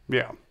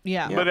 Yeah.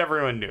 Yeah. But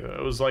everyone knew.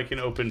 It was like an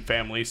open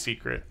family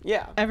secret.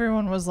 Yeah.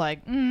 Everyone was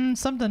like,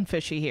 something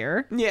fishy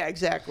here. Yeah,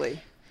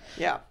 exactly.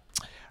 Yeah.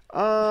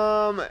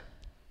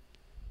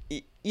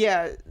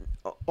 Yeah,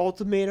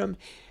 ultimatum.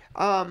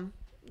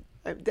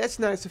 That's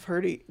nice of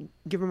her to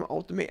give him an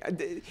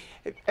ultimatum.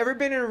 Ever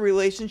been in a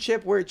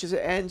relationship where it just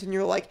ends and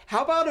you're like,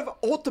 how about an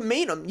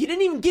ultimatum? You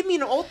didn't even give me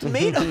an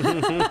ultimatum.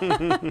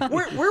 Where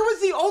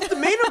was the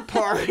ultimatum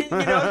part? You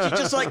know, she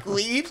just like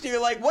leaves and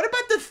you're like, what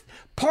about the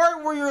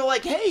part where you're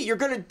like, hey,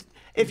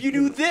 if you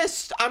do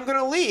this, I'm going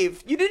to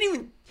leave. You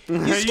didn't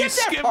even, you skipped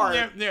that part.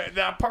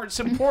 That part's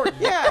important.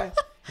 Yeah.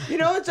 You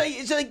know,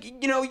 it's like,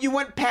 you know, you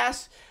went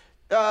past,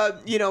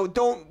 you know,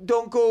 don't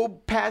go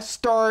past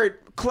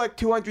start, collect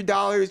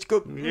 $200,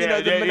 go, you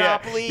know, the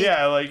Monopoly.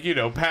 Yeah, like,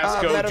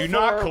 pass go, do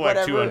not metaphor,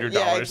 collect whatever. $200.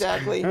 Yeah,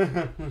 exactly.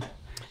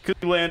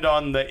 Could land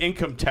on the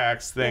income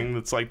tax thing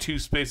that's like 2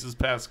 spaces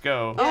past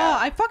go. Oh,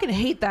 I fucking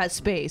hate that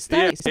space.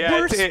 That is the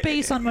worst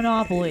space on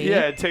Monopoly.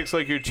 Yeah, it takes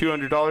like your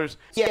 $200.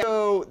 Yeah,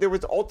 so there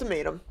was the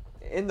ultimatum.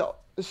 The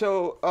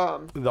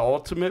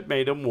ultimate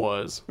matum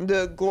was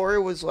the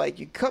Gloria was like,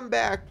 you come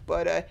back,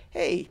 but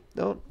hey,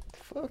 don't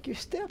fuck your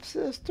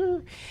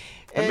stepsister.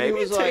 And maybe he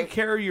was take like,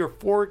 care of your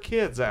 4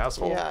 kids,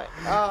 asshole. yeah,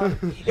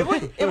 it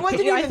wasn't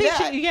even I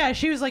think that.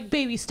 she was like,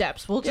 baby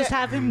steps. We'll just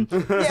have him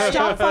Yeah,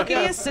 stop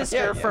fucking his sister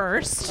yeah.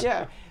 first.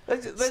 Yeah.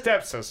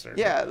 Stepsister.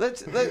 Yeah,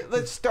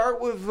 let's start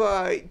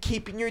with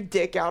keeping your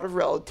dick out of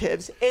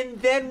relatives, and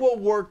then we'll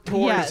work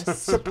towards Yes.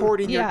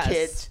 supporting your Yes.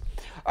 kids.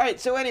 All right.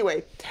 So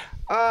anyway,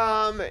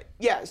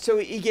 yeah. So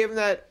he gave him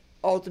that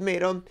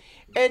ultimatum,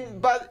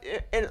 and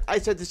I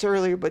said this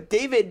earlier, but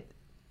David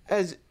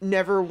has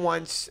never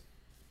once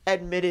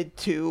admitted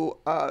to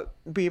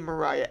being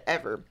Mariah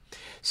ever.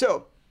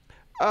 So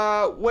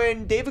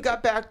when David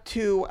got back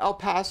to El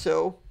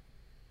Paso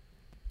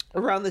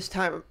around this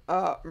time,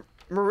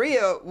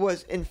 Maria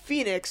was in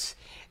Phoenix,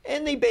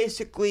 and they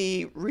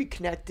basically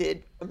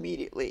reconnected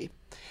immediately.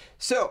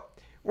 So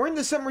we're in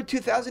the summer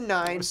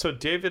 2009. So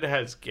David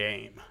has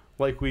game.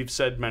 Like we've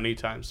said many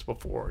times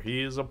before.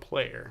 He is a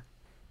player.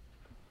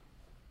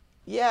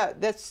 Yeah,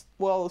 that's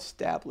well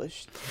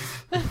established.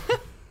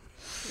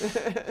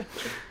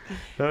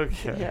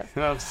 Okay. Yeah.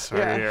 I'm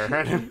sorry, Yeah.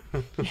 Aaron.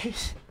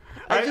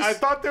 I I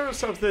thought there was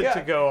something Yeah.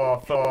 to go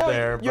off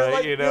there,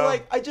 but you're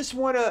like, I just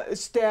want to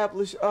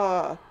establish,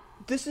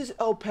 this is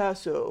El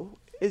Paso.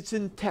 It's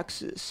in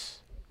Texas,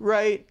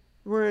 right?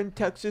 We're in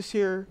Texas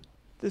here.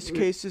 This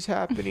case is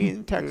happening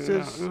in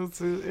Texas. Yeah,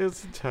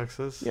 it's in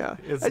Texas. Yeah.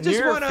 It's I just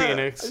near wanna,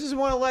 Phoenix. I just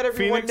want to let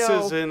everyone Phoenix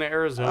know. is in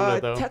Arizona,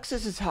 though.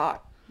 Texas is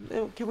hot.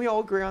 Can we all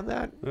agree on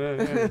that?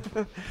 Yeah.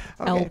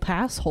 El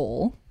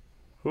Paso.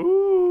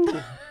 Ooh.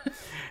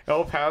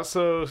 El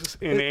Paso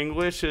in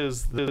English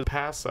is the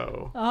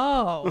Paso.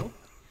 Oh.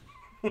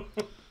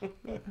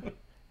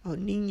 El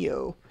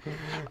Nino.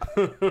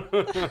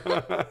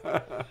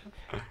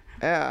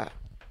 Yeah,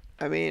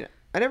 I mean,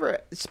 I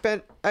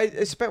spent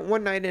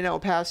one night in El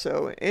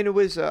Paso, and it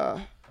was I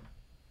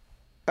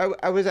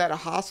was at a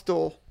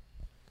hostel,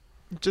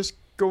 just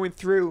going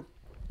through,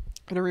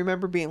 and I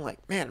remember being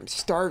like, man, I'm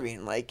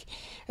starving, like,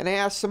 and I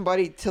asked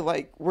somebody to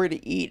like where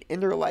to eat,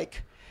 and they're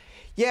like,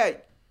 yeah.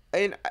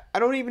 And I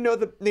don't even know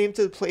the names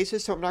of the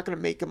places, so I'm not going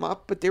to make them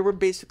up. But they were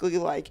basically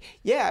like,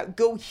 yeah,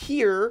 go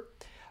here.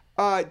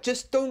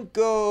 Just don't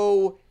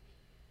go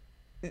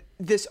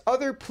this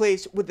other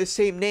place with the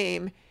same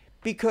name,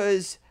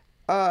 because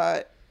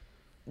that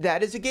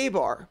is a gay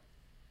bar.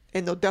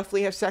 And they'll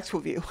definitely have sex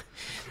with you.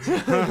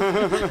 and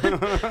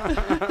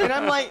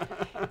I'm like,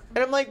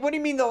 what do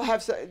you mean they'll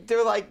have sex?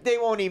 They're like, they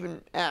won't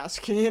even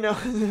ask, you know?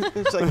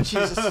 It's like,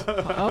 Jesus.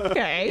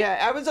 Okay.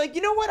 Yeah, I was like,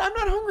 you know what? I'm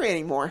not hungry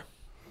anymore.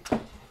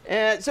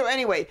 So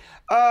anyway,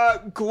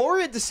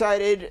 Gloria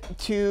decided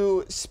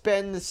to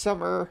spend the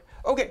summer.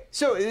 Okay,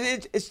 so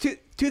it's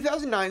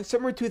 2009,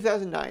 summer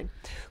 2009.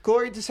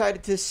 Gloria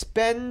decided to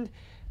spend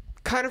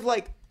kind of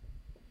like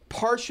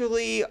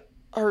partially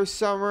her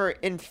summer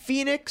in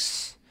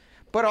Phoenix,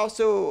 but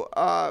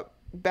also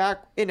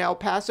back in El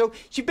Paso.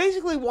 She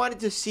basically wanted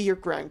to see her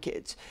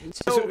grandkids.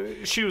 So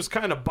she was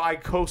kind of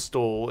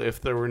bi-coastal if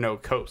there were no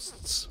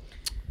coasts.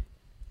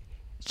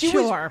 She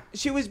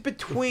was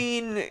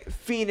between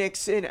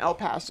Phoenix and El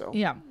Paso.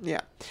 Yeah.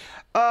 Yeah.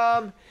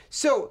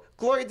 So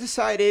Gloria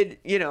decided,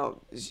 you know,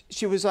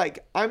 she was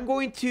like, I'm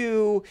going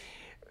to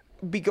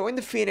be going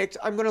to Phoenix.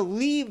 I'm going to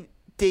leave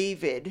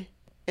David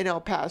in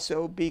El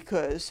Paso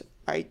because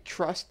I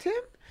trust him.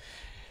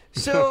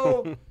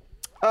 So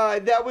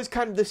that was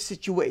kind of the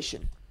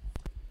situation.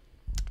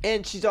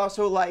 And she's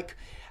also like,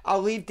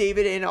 I'll leave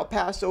David in El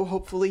Paso.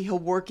 Hopefully he'll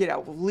work it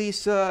out with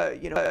Lisa.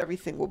 You know,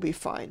 everything will be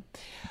fine.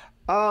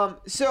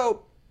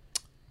 So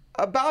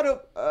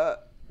about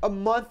a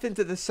month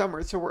into the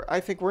summer, so I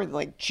think we're in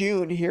like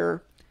June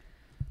here.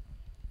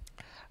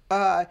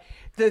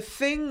 The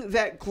thing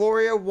that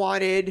Gloria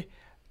wanted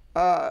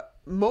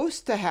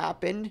most to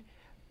happen,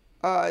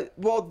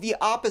 well, the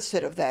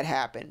opposite of that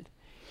happened.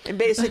 And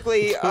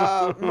basically,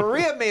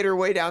 Maria made her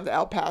way down to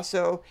El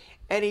Paso,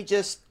 and he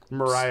just...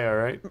 Mariah,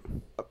 right?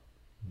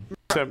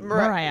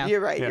 Mariah. You're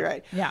right, Yeah. you're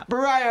right. Yeah.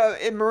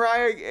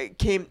 Mariah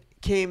came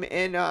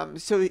and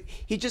so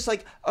he just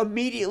like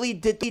immediately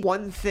did the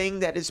one thing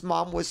that his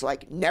mom was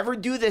like, never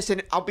do this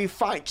and I'll be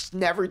fine, just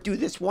never do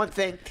this one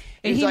thing.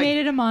 And He's he like, made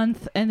it a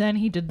month, and then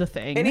he did the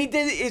thing. and he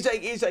did.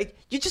 He's like,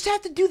 you just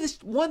have to do this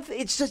one thing.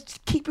 It's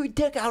just keep your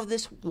dick out of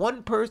this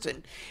one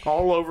person.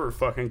 All over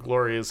fucking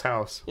Gloria's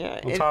house. Yeah,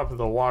 On and- top of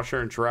the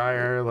washer and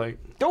dryer, like...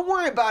 Don't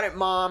worry about it,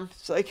 Mom.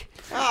 It's like,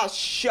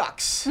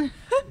 shucks.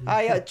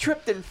 I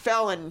tripped and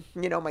fell, and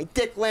you know my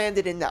dick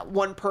landed in that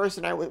one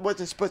person I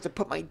wasn't supposed to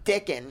put my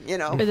dick in. You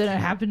know. And then it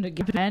happened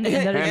again, and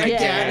then And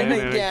again.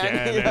 again.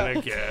 Yeah. and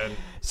again.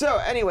 So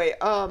anyway,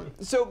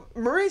 so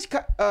Mariah.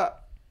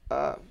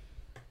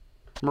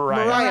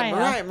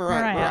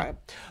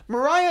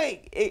 Mariah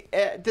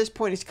at this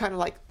point is kind of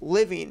like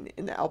living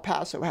in the El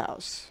Paso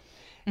house.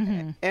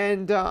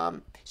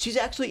 And she's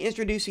actually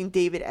introducing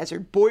David as her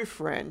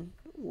boyfriend,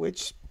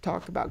 which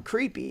talk about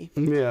creepy.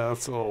 Yeah,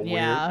 that's a little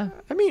Yeah.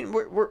 I mean,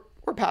 we're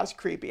past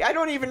creepy. I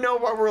don't even know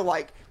what we're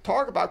like.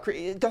 Talk about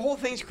creepy. The whole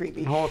thing's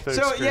creepy. The whole thing's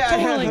so creepy. yeah,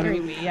 Totally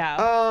creepy.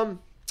 Yeah.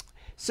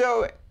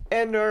 So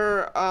and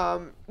her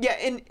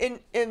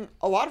and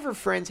a lot of her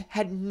friends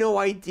had no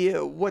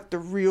idea what the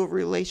real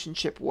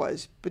relationship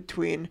was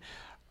between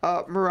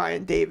Mariah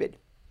and David.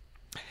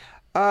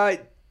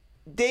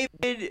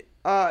 David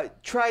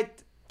tried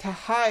to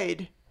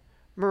hide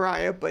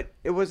Mariah, but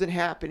it wasn't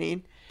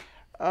happening.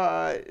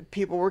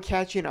 People were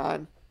catching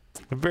on.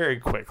 Very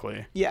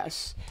quickly.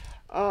 Yes.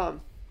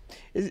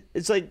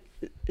 It's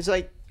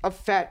like a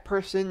fat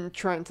person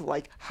trying to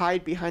like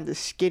hide behind a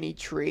skinny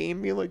tree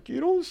and be like, you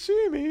don't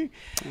see me.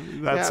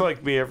 That's Yeah.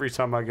 like me every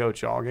time I go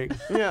jogging.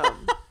 Yeah.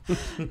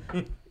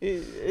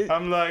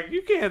 I'm like,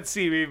 you can't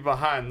see me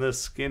behind this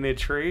skinny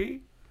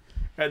tree.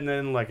 And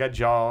then like I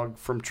jog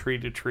from tree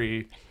to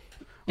tree.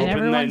 And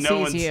everyone sees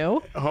one's,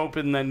 you.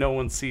 Hoping that no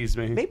one sees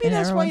me. Maybe And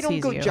that's why everyone you don't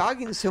sees go you.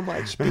 jogging so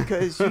much,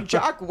 because you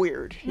jog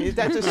weird.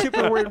 That's a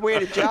super weird way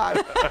to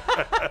jog.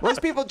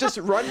 Most people just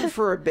run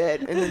for a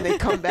bit and then they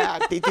come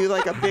back. They do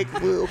like a big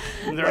loop.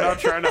 They're not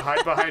trying to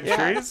hide behind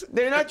Yeah. trees.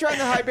 They're not trying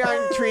to hide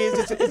behind trees.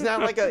 It's not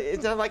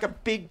like a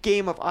big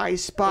game of I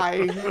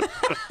Spy.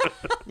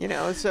 You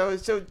know, so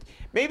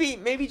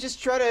maybe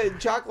just try to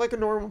jog like a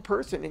normal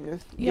person. And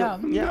Yeah.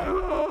 yeah.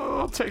 Oh,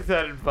 I'll take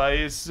that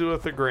advice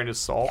with a grain of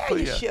salt. Yeah, but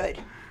you should.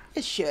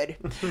 You should.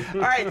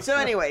 All right. So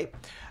anyway,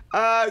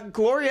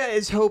 Gloria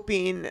is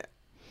hoping.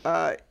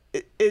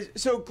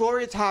 So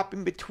Gloria's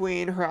hopping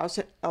between her house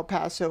in El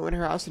Paso and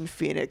her house in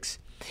Phoenix,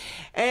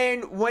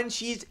 and when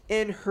she's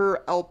in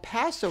her El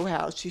Paso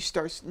house, she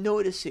starts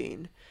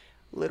noticing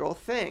little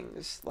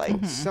things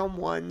like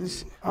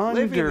someone's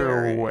living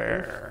area.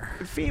 Underwear.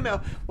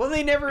 Female. Well,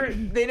 they never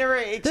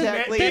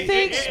exactly the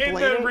thing- In explain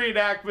the it.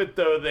 reenactment,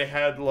 though, they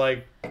had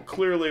like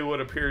clearly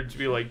what appeared to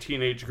be like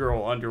teenage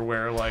girl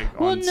underwear, like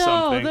Well, on no,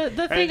 something.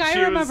 the thing and I she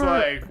remember- was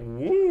like,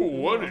 "Woo,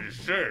 what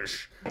is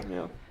this?"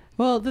 Yeah.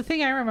 Well, the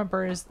thing I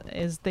remember is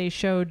they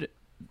showed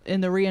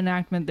in the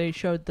reenactment they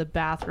showed the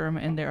bathroom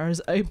and there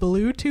was a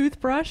blue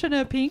toothbrush and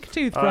a pink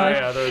toothbrush.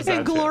 yeah, there was and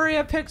that too.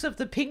 Gloria picks up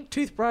the pink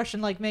toothbrush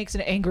and like makes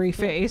an angry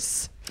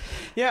face.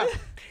 Yeah.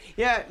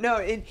 Yeah, no,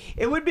 it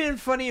would have been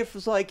funny if it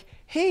was like,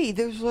 hey,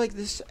 there's like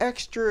this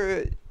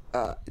extra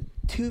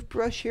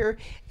toothbrush here,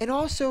 and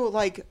also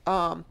like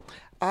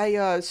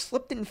I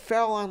slipped and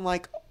fell on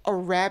like a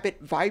rabbit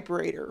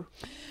vibrator.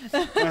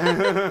 Who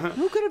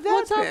could have that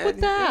What's up been?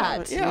 with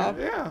that? Yeah.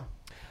 Yeah.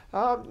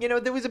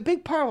 There was a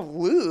big pile of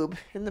lube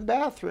in the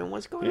bathroom.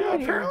 What's going Yeah, on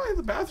here? apparently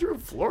the bathroom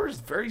floor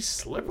is very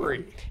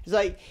slippery. It's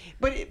like,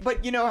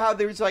 but you know how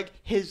there's like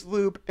his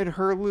lube and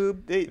her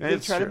lube. They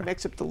That's try true. to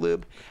mix up the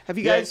lube. Have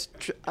you Yeah. guys?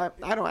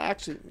 I don't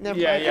actually. Never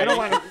Yeah, mind. yeah. I don't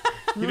want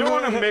to. You don't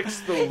want to mix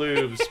the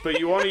lubes, but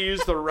you want to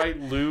use the right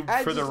lube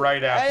for the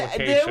right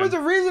application. There was a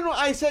reason why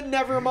I said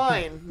never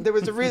mind. There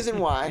was a reason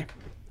why.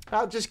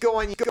 I'll just go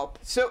on.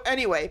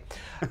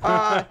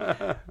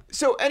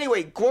 So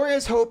anyway,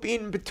 Gloria's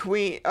hoping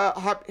between.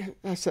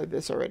 I said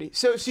this already.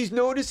 So she's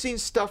noticing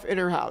stuff in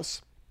her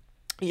house.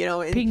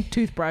 In Pink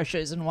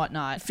toothbrushes and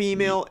whatnot.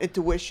 female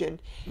intuition,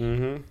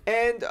 Mm-hmm.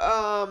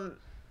 and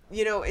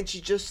and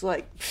she's just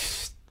like,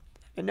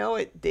 I know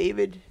it,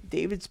 David.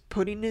 David's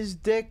putting his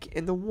dick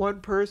in the one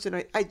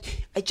person. I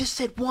just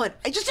said one.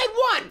 I just said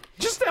one.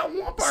 Just that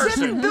one 7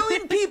 person.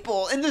 billion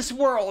people in this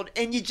world,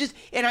 and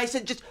I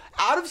said just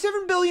out of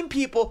 7 billion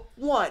people,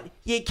 one.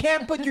 You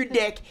can't put your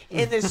dick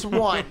in this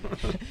one.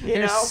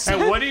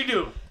 And what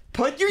do?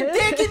 Put your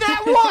dick in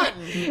that one.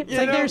 It's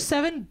like there's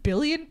 7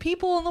 billion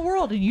people in the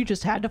world and you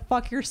just had to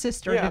fuck your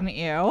sister, Yeah. didn't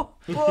you?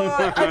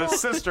 Well, I don't,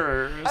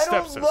 Sister, I don't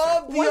stepsister.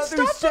 love the Well,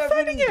 other stop 7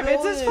 defending him.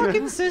 It's his billion.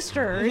 fucking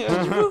sister.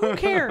 Who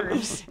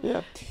cares?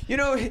 Yeah.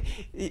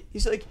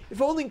 He's like,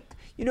 if only,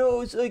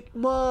 it's like,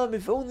 Mom,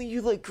 if only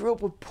you like grew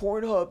up with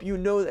Pornhub, you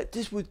know that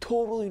this was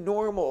totally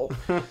normal.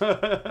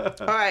 All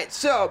right,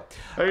 so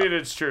I mean,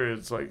 it's true.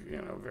 It's like,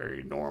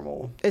 very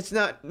normal. it's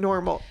not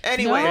normal.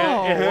 Anyway,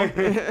 No.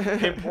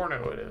 In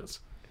porno, it is.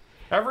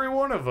 Every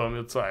one of them,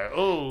 it's like,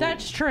 oh.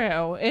 That's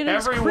true. It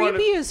is Every one-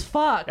 creepy as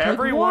fuck.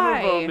 Every like, one why?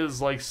 of them is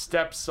like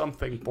step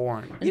something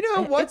porn. you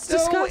know what, It's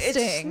though? It's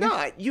disgusting.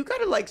 not. You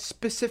gotta like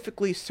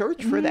specifically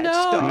search for that no,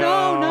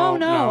 stuff.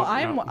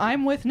 No.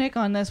 I'm with Nick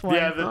on this one.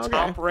 Yeah, the Okay.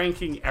 top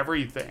ranking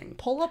everything.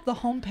 Pull up the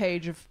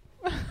homepage of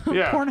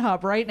Yeah.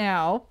 Pornhub right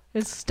now.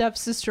 It's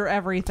stepsister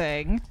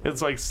everything.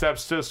 It's like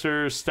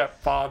stepsister,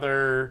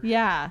 stepfather,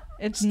 Yeah,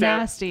 it's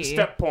nasty.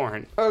 step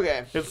porn.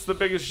 Okay. It's the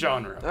biggest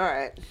genre. All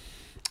right.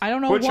 I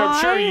don't know Which why.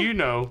 I'm sure you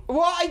know.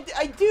 Well, I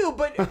do,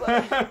 but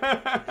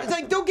it's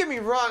like, don't get me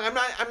wrong. I'm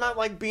not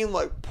like being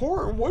like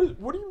porn. What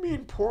do you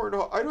mean porn?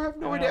 I don't have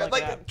no I idea. like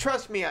Like, that.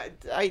 trust me,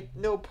 I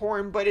know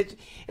porn, but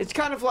it's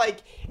kind of like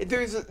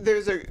there's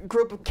a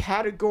group of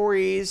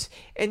categories,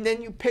 and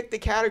then you pick the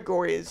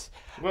categories.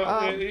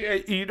 Well,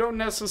 you don't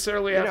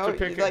necessarily have to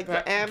pick like a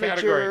the amateur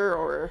category.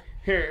 or.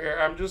 Here,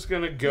 I'm just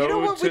gonna go. You know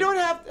what? To, We don't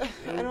have.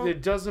 I don't.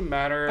 It doesn't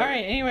matter. All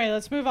right, anyway,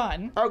 let's move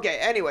on. Okay.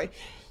 Anyway,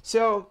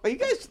 so are you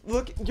guys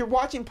you're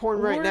watching porn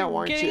right We're now,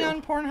 aren't getting you?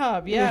 on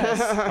Pornhub, yes.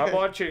 I'm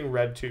watching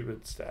RedTube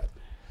instead.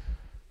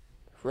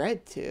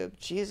 RedTube,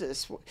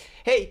 Jesus.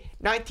 Hey,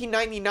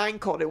 1999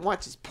 called and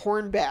wants his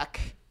porn back.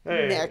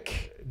 Hey,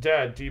 Nick.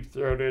 Dad, deep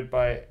throated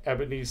by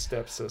Ebony's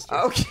stepsister.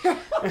 Okay.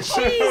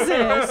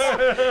 Jesus.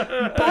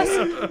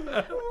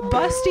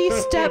 Busty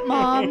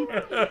stepmom.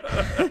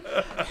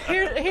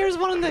 Here's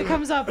one that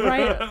comes up,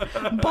 right?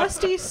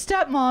 Busty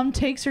stepmom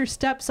takes her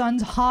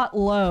stepson's hot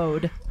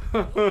load.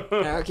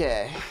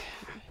 Okay.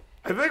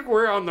 I think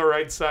we're on the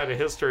right side of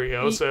history,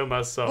 also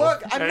myself.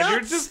 Look, I'm and not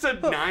you're just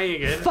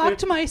denying it.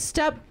 Fucked my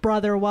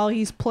stepbrother while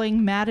he's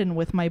playing Madden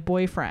with my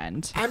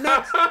boyfriend. I'm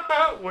not.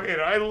 Wait,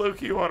 I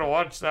low-key want to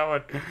watch that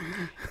one.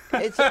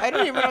 I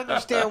don't even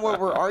understand what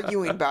we're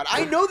arguing about.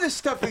 I know this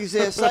stuff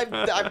exists.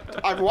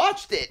 I've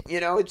watched it.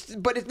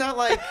 But it's not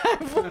like.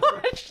 I've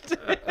watched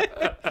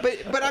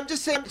it. But I'm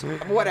just saying.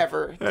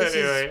 Whatever.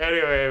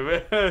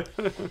 Anyway.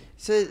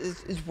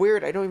 It's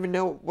weird. I don't even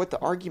know what the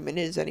argument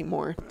is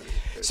anymore.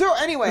 So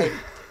anyway.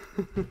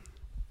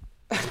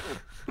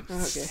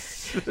 Okay.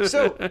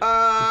 So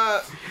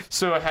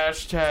So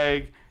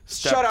hashtag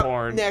step shut up,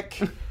 porn.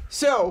 Nick.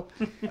 So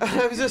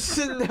I was just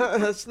no,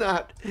 that's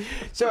not.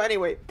 So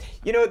anyway,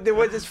 there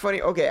was this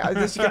funny. Okay,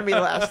 this is gonna be the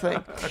last thing.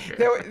 Okay.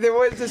 There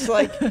was this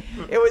like,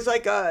 it was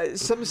like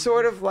some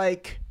sort of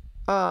like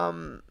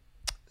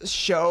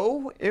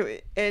show,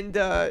 and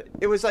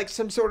it was like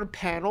some sort of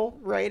panel,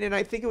 right? And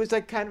I think it was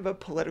like kind of a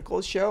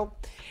political show,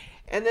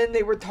 and then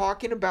they were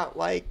talking about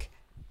like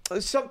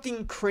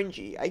something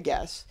cringy, I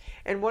guess.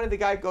 And one of the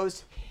guy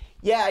goes,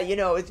 "Yeah,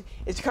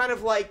 it's kind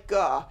of like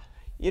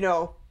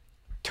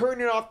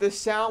turning off the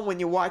sound when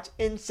you watch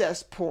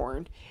incest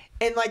porn."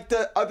 And like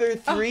the other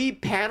three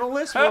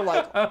panelists were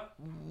like,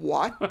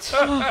 "What?"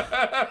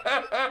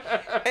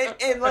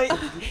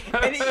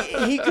 and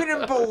he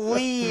couldn't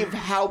believe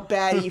how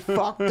bad he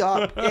fucked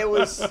up. It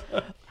was.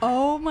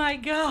 Oh my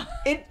god.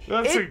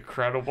 That's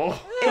incredible.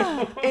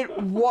 It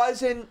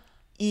wasn't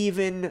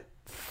even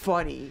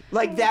funny.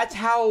 Like that's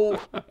how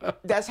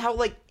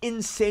like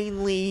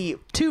insanely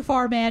Too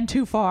far, man.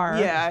 Too far.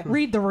 Yeah.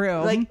 Read the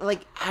room.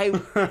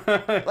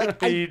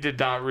 He did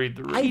not read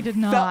the room. He did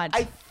not.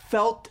 I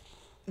felt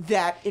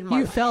that in my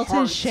You felt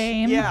heart. his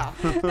shame? Yeah.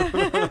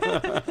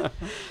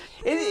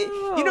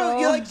 You know,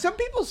 like some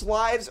people's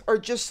lives are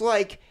just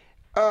like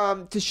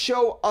to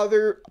show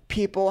other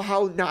people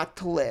how not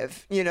to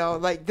live. You know,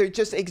 like they're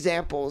just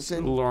examples.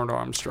 And Lord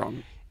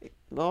Armstrong.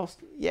 well,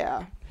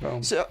 yeah.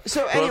 Well, So let's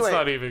anyway,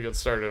 not even get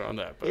started on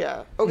that. But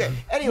yeah. Okay.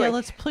 Anyway, yeah,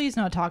 let's please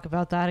not talk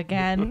about that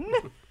again.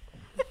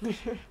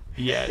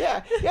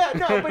 yeah.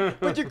 no,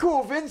 but you're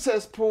cool with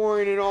incest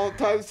porn and all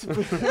types of.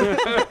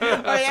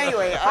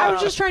 Anyway, I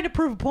was just trying to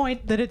prove a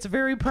point that it's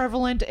very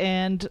prevalent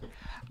and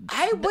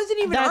I wasn't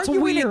even That's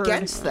arguing weird.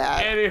 against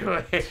that.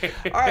 Anyway.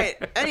 All right.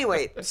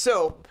 Anyway,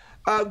 so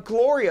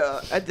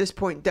Gloria at this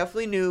point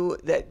definitely knew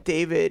that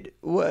David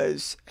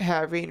was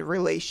having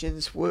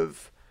relations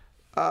with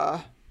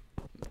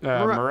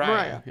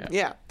Mariah.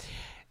 Yeah.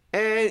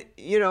 And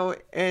you know,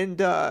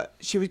 and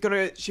she was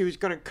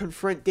gonna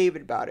confront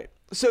David about it.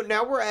 So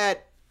now we're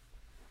at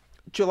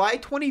July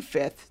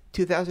 25th,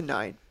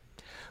 2009.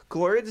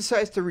 Gloria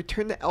decides to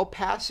return to El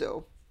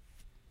Paso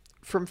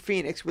from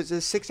Phoenix, which is a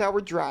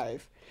 6-hour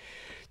drive,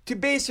 to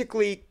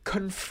basically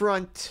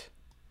confront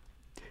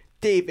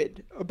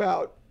David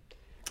about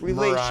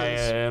relations.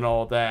 Mariah and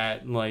all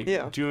that, and like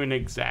Yeah. doing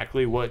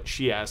exactly what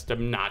she asked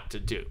him not to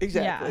do.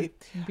 Exactly.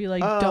 yeah, be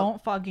like,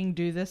 don't fucking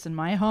do this in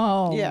my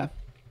home. Yeah.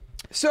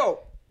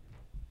 So,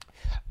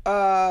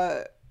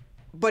 but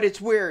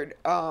it's weird.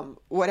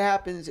 What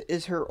happens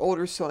is her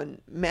older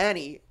son,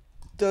 Manny,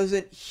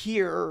 doesn't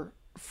hear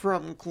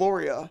from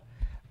Gloria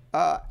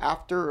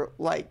after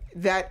like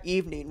that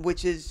evening,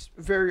 which is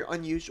very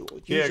unusual.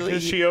 Yeah,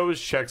 because she always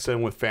checks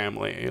in with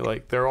family.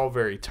 Like they're all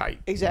very tight.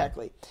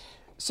 Exactly.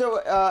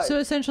 So, So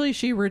essentially,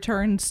 she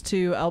returns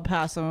to El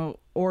Paso,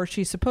 or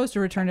she's supposed to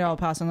return to El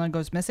Paso and then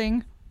goes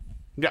missing.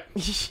 Yeah.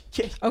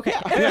 Okay.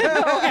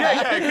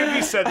 Yeah, it could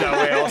be said that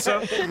way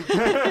also.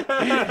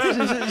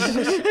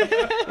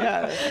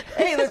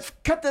 Hey, let's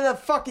cut to the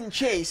fucking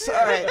chase. All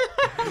right.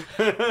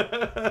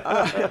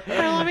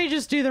 Well, let me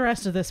just do the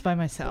rest of this by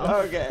myself.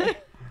 Okay.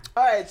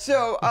 All right.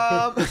 So,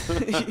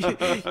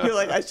 you're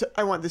like,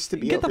 I want this to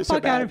be Get over the so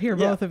fuck out bad. of here,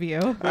 Yeah. both of you.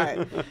 All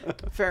right.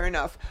 Fair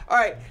enough. All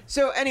right.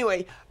 So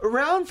anyway,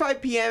 around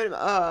 5 p.m.,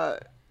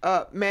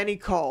 Manny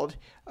called,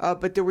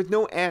 but there was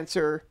no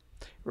answer.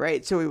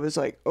 Right. So he was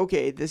like,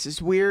 okay, this is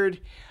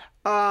weird.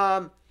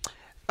 Then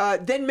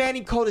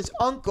Manny called his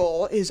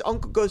uncle. His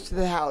uncle goes to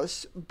the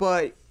house,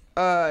 but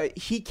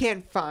he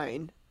can't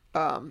find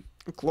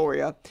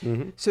Gloria.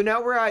 Mm-hmm. So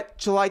now we're at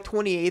July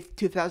 28th,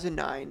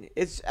 2009.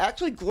 It's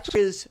actually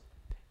Gloria's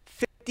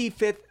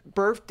 55th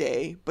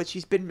birthday, but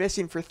she's been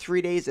missing for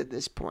 3 days at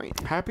this point.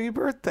 Happy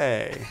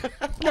birthday.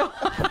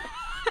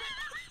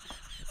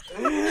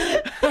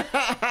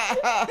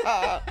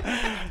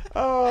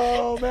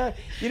 Oh man,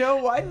 you know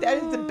what? That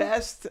is the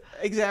best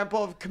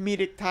example of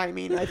comedic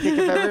timing I think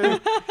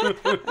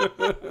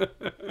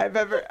I've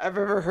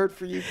ever heard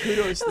for you.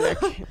 Kudos, Nick.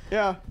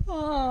 Yeah,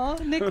 Oh,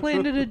 Nick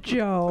landed a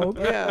joke.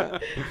 yeah,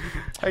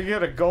 I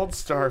get a gold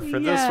star for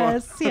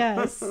Yes,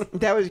 yes.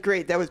 that was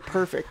great. That was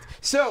perfect.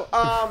 So,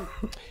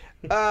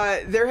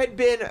 there had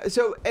been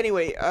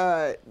anyway,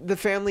 the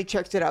family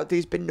checks it out.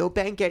 There's been no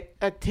bank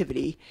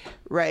activity,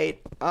 right?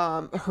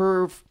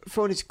 Her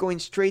phone is going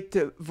straight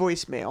to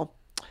voicemail.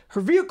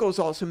 Her vehicle is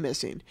also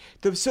missing.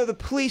 So the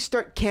police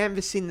start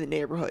canvassing the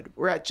neighborhood.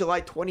 We're at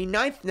July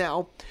 29th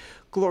now.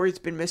 Gloria's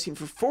been missing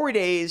for 4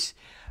 days.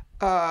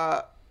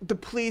 The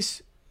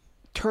police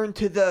turn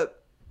to the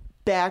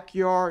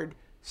backyard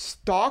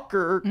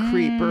stalker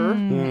creeper, this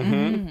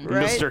one.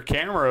 right? Mr.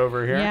 Camera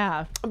over here.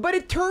 Yeah. But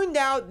it turned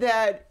out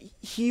that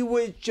he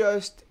was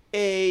just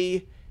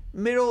a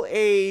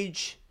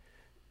middle-aged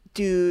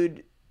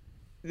dude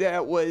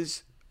that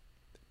was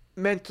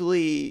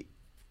mentally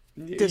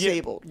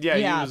disabled. Yeah,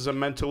 Yeah. he was a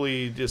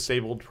mentally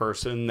disabled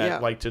person that Yeah.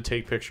 liked to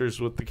take pictures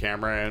with the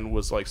camera and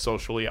was like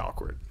socially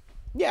awkward.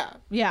 Yeah,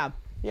 Yeah.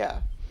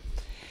 yeah,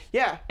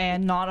 yeah.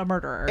 And not a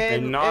murderer.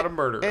 And not a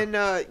murderer. And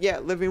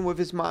living with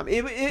his mom.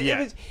 It Yeah.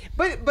 was,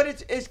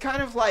 but it's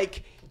kind of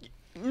like,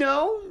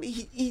 no,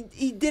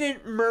 he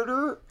didn't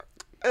murder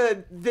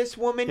this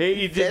woman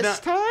He did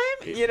this not-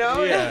 time. You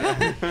know,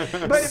 Yeah.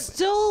 but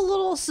Still a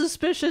little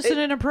suspicious and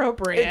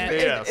inappropriate.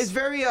 Yes. it's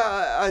very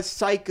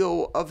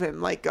psycho of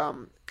him, like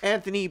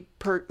Anthony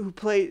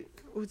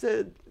who's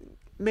the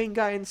main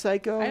guy in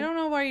Psycho. I don't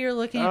know why you're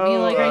looking at me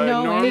like I Oh,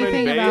 know Norman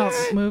anything about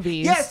Bates?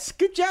 movies. Yes,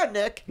 good job,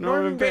 Nick.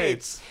 Norman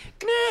Bates.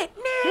 Sorry.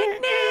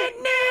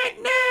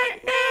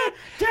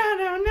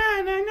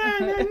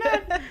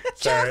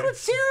 Chocolate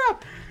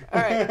syrup.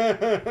 All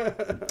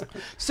right.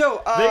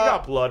 So They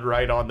got blood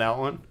right on that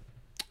one.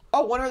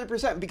 Oh,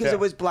 100%, because Yeah. it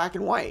was black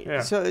and white.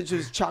 Yeah. So it's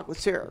just chocolate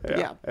syrup.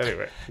 Yeah.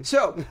 Anyway.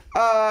 So,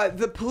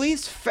 the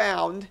police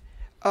found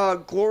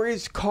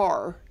Gloria's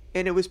car,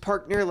 and it was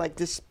parked near like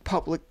this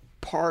public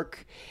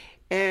park.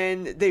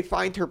 And they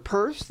find her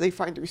purse, they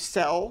find her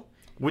cell.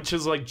 Which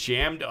is like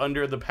jammed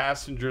under the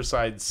passenger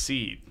side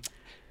seat.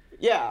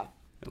 Yeah.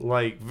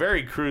 Like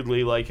very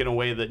crudely, like in a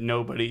way that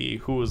nobody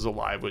who was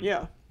alive would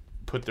Yeah.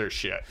 put their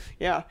shit.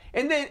 Yeah.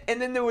 And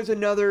then there was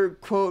another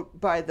quote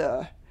by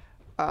the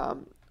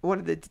one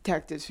of the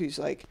detectives who's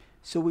like,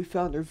 so we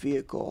found her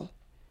vehicle,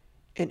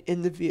 and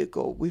in the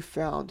vehicle we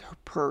found her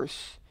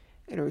purse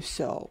and her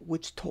cell,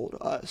 which told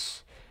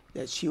us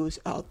that she was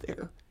out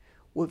there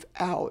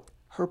without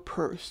her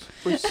purse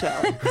or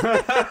cell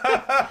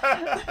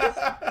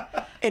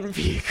and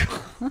vehicle.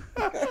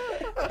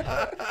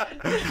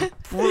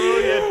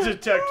 Brilliant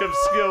detective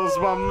skills,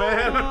 my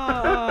man.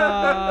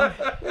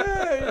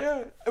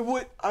 Yeah.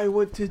 I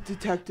went to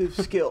detective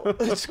school.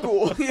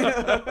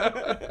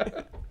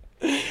 Yeah.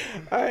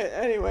 All right.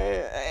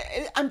 Anyway,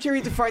 I'm sure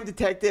he's a fine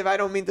detective. I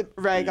don't mean to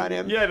rag on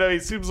him. Yeah, no, he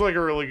seems like a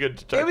really good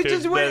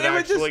detective that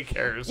actually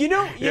cares. You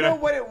know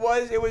what it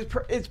was?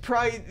 It's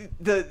probably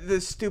the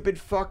stupid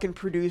fucking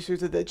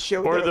producers of that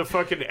show. Or They're the like,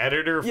 fucking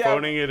editor Yeah.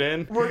 phoning it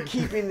in. we're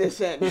keeping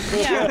this in.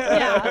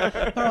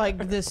 Yeah. They're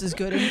like, this is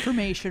good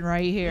information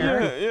right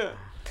here. Yeah.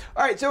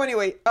 All right. So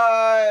anyway,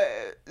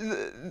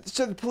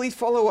 so the police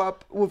follow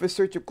up with a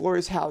search of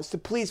Gloria's house. The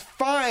police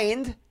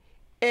find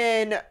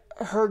in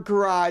her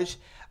garage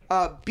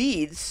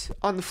beads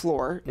on the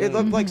floor. It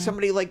looked like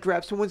somebody like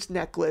grabbed someone's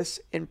necklace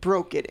and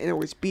broke it, and there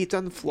was beads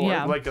on the floor.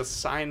 Yeah. Like a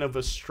sign of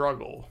a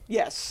struggle.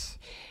 Yes.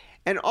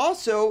 And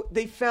also,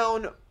 they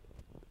found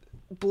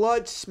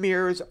blood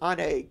smears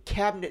on a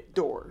cabinet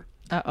door.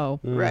 Uh-oh.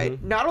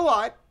 Right? Not a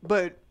lot,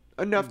 but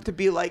enough to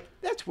be like,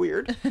 that's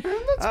weird.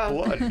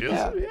 Blood.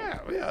 yeah. Yeah,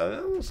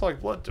 that looks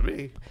like blood to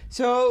me.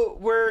 So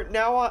we're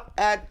now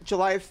at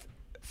July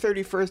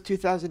 31st,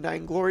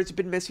 2009. Gloria's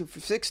been missing for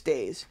 6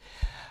 days.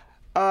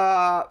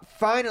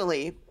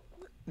 Finally,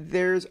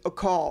 there's a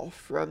call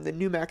from the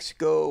New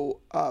Mexico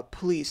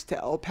police to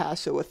El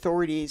Paso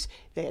authorities.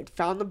 They had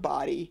found the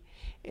body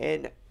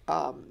in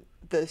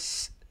the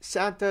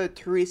Santa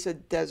Teresa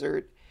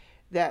Desert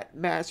that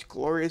matched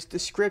Gloria's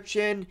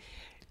description.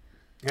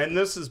 And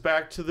this is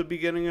back to the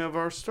beginning of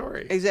our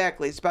story.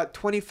 Exactly. It's about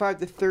 25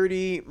 to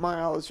 30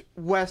 miles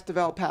west of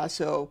El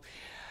Paso.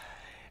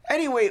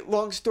 Anyway,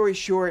 long story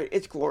short,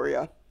 it's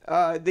Gloria.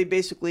 They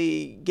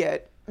basically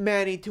get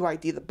Manny to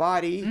ID the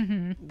body.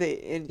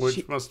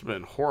 Which must have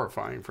been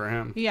horrifying for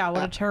him. Yeah,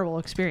 what a terrible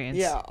experience.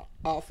 Yeah,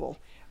 awful.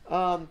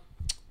 And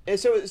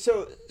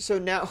so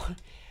now,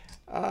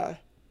 I'm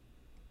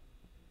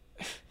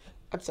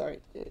sorry.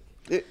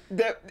 It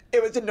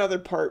was another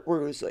part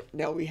where it was like,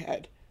 now we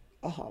had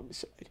a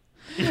homicide.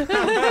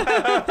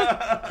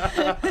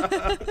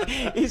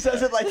 He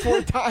says it like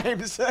 4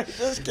 times. I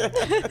just can't.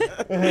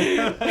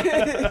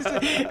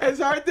 It's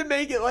hard to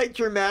make it like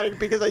dramatic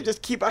because I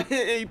just keep on.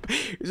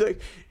 He's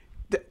like,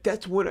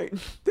 that's what I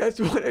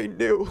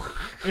knew.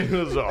 It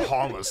was a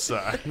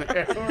homicide.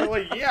 And we're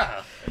like,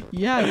 yeah.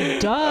 Yeah,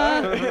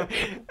 duh.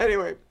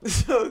 Anyway,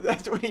 so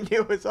that's what he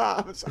knew was a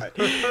homicide.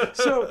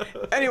 So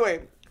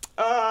anyway,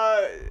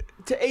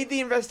 to aid the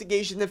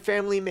investigation, the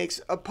family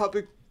makes a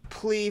public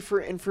plea for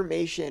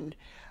information.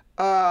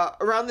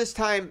 Around this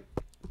time,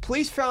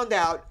 police found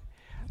out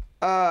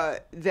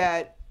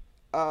that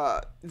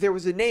there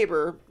was a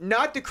neighbor,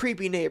 not the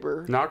creepy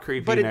neighbor, Not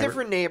creepy but neighbor. a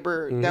different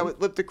neighbor that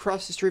lived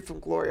across the street from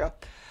Gloria.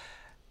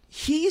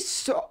 He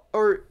saw,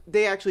 or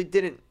they actually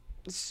didn't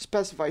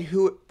specify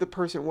who the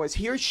person was.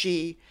 He or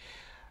she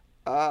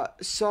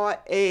saw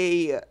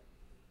a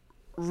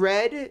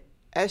red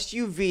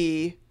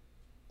SUV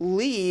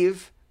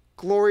leave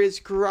Gloria's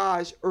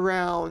garage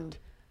around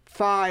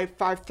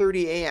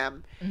 5:30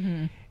 a.m.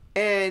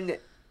 And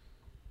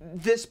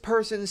this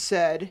person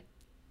said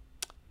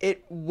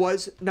it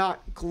was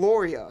not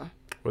Gloria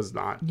Was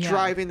not. Yeah.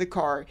 driving the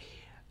car.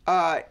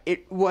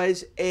 It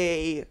was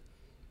a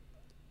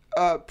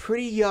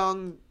pretty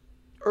young,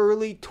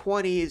 early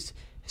 20s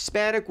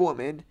Hispanic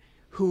woman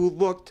who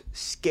looked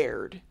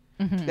scared.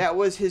 That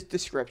was his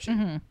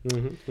description.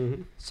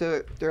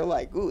 So they're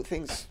like, ooh,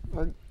 things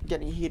are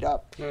getting heat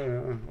up. A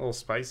little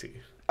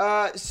spicy.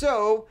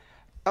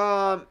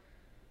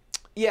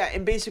 Yeah,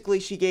 and basically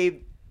she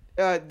gave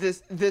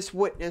this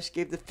witness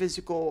gave the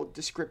physical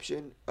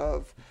description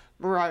of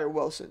Mariah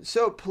Wilson.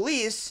 So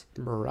police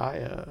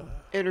Mariah.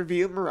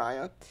 interviewed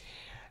Mariah,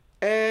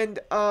 and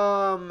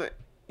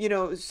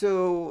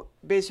so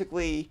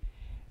basically,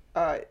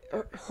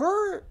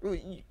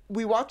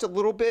 we watched a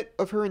little bit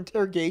of her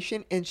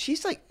interrogation, and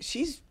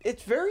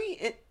it's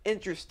very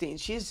interesting.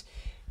 She's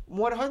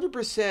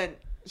 100%.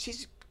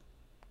 She's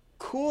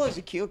cool as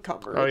a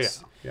cucumber. Oh, yeah.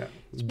 It's- Yeah.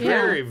 It's Yeah.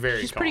 very, very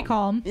She's calm. pretty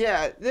calm.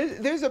 Yeah,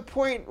 there's a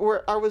point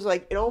where I was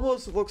like, it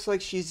almost looks like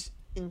she's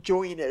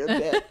enjoying it a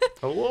bit.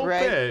 A little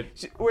Right?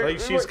 bit. Like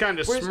she's kind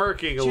of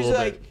smirking a she's little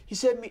like,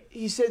 bit.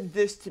 he said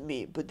this to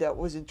me, but that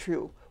wasn't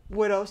true.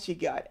 what else you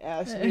got?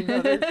 Ask me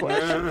another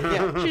question.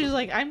 Yeah. She's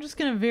like, I'm just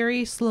gonna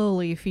very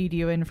slowly feed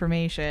you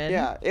information.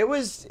 Yeah, it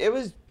was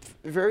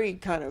very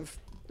kind of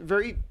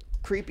very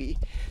creepy.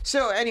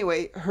 So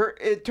anyway,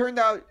 it turned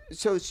out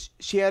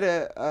she had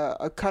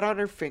a cut on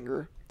her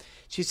finger.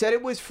 She said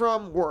it was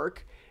from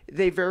work.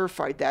 They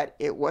verified that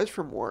it was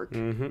from work.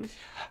 Mm-hmm.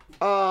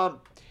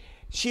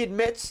 She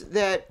admits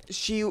that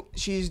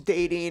she's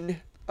dating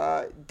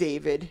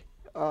David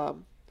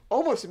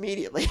almost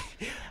immediately.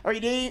 Are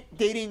you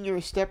dating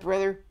your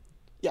stepbrother?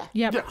 Yeah.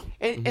 Yep. Yeah.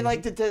 And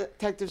like the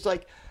detective's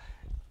like,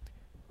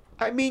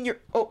 I mean,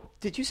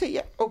 did you say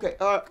yeah? Okay.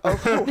 All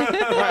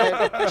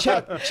right.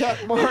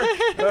 Check mark.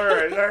 All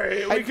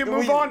right. We can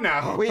move on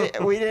now. We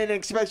didn't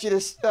expect you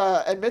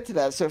to admit to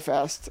that so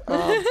fast.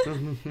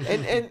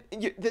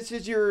 This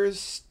is your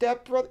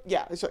stepbrother?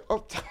 Yeah. It's like,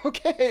 oh,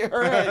 okay.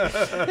 All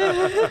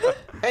right.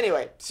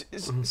 Anyway,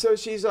 so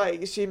she's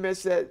like, she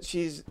admits that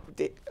she's,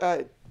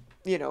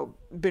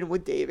 been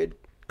with David.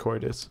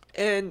 Coitus.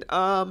 And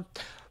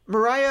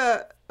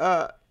Mariah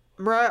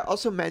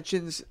also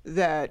mentions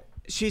that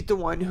she's the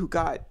one who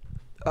got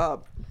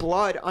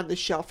blood on the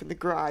shelf in the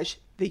garage.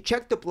 They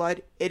checked the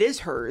blood. It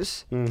is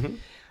hers.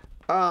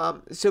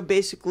 Mm-hmm. So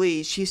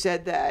basically, she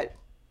said that,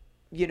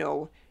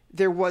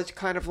 there was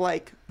kind of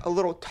like a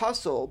little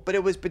tussle, but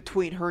it was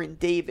between her and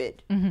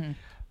David. Mm-hmm.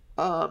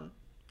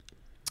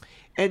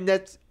 And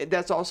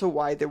that's also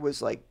why there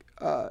was like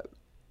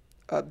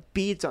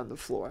beads on the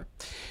floor.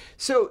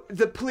 So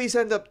the police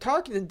end up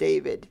talking to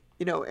David,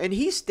 and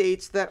he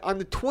states that on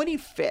the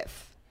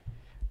 25th,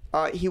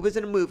 he was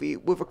in a movie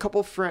with a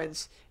couple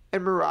friends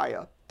and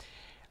Mariah.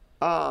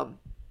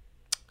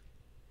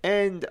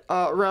 And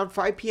around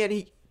 5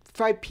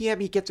 p.m.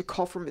 he gets a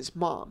call from his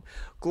mom.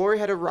 Gloria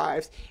had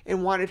arrived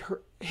and wanted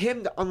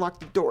him to unlock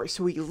the door.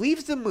 So he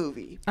leaves the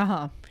movie.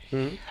 Uh-huh.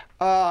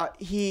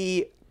 Mm-hmm.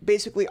 He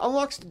basically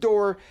unlocks the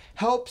door,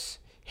 helps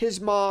his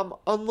mom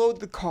unload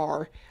the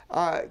car,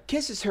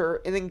 kisses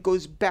her, and then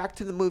goes back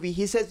to the movie.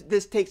 He says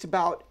this takes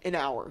about an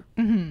hour.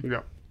 Mm-hmm.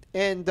 Yeah.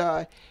 And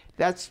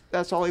that's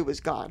all he was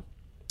gone,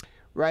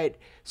 right?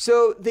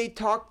 So they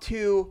talked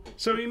to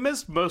So he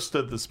missed most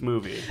of this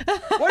movie.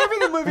 whatever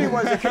the movie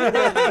was. It could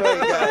have been really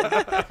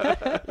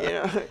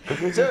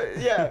good, So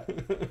yeah,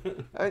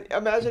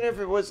 imagine if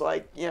it was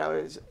like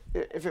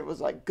if it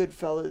was like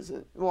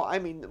Goodfellas. Well, I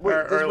mean,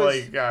 Or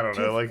like, I don't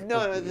know, like...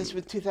 no, this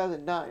was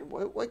 2009.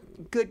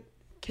 What good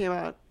came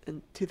out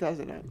in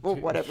 2009? Well,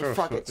 whatever.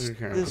 Fuck it.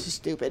 Okay. This is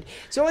stupid.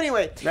 So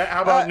anyway,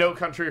 How about No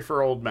Country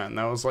for Old Men?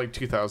 That was like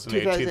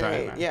 2008,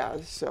 2009. Yeah.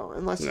 So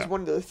unless Yeah. it's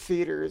one of the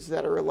theaters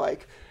that are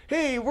like,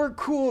 hey, we're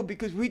cool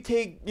because we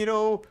take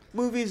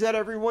movies that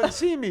everyone's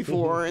seen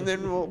before, and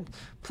then we'll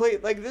play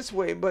it like this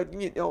way. But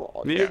they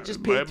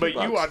just paid but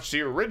 $2. you watched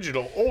the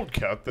original old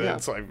cut Yeah.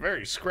 that's like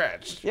very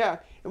scratched. Yeah,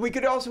 and we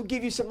could also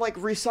give you some like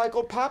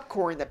recycled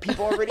popcorn that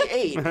people already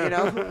ate.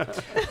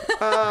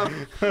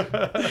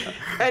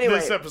 Anyway,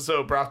 This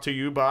episode brought to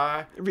you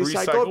by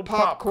recycled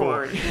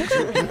popcorn.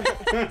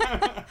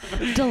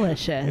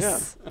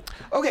 Delicious. Yeah.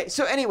 Okay,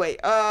 so anyway,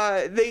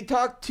 they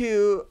talked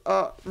to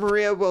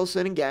Maria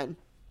Wilson again.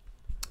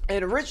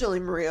 And originally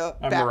Mariah.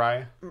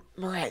 Mariah.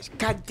 Mariah.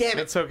 God damn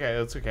it. It's okay.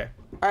 It's okay.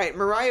 All right,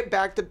 Mariah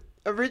backed up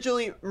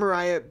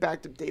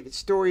David's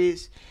story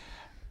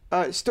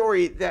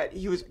that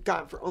he was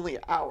gone for only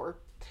an hour.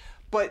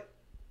 But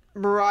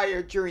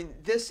Mariah, during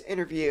this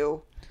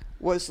interview,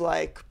 was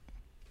like,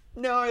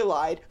 no, I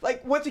lied.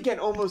 Like, once again,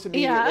 almost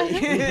immediately.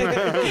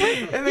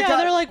 And the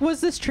guy- they're like,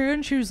 was this true?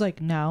 And she was like,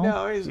 no.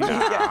 No, he's like,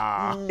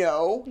 yeah,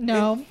 no.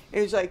 No.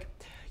 And he's like,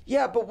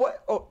 yeah, but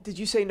what? Oh, did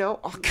you say no?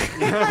 Oh.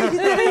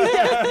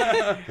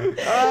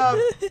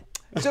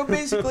 So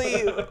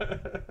basically,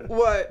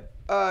 what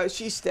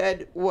she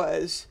said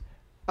was,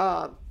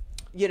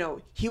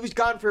 he was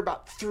gone for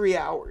about 3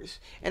 hours.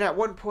 And at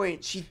one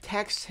point, she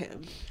texts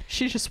him.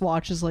 She just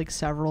watches like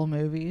several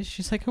movies.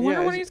 She's like, I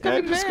wonder when he's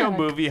coming Just back. go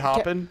movie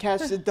hopping.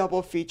 Cast a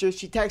double feature.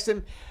 She texts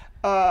him,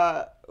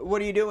 what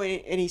are you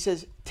doing? And he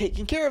says,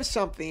 taking care of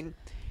something.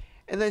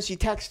 And then she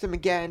texts him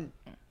again.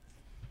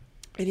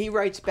 And he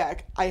writes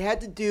back, I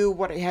had to do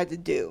what I had to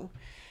do.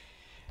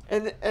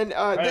 And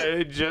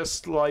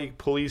Just like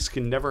police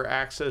can never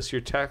access your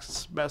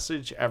text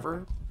message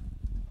ever.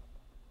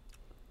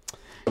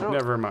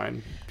 Never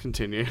mind.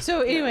 Continue.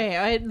 So anyway,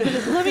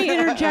 let me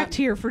interject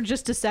here for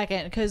just a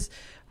second, because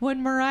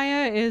when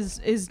Mariah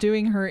is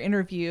doing her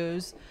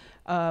interviews,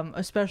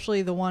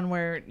 especially the one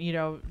where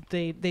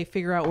they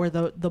figure out where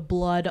the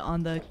blood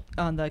on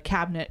the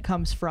cabinet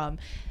comes from,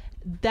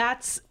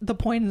 that's the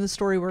point in the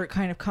story where it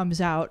kind of comes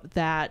out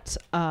that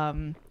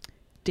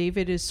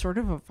David is sort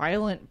of a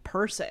violent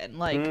person.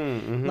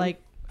 Like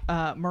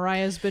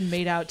Mariah's been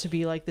made out to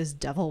be like this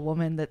devil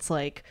woman that's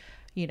like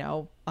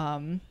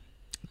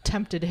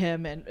tempted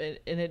him, and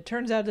it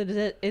turns out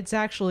that it's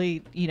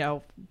actually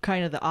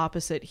kind of the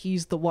opposite.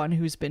 He's the one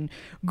who's been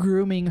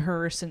grooming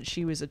her since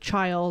she was a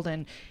child,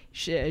 and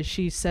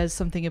she says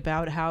something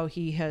about how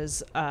he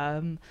has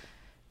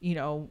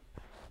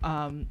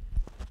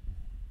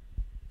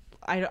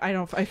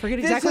I forget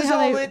This exactly is how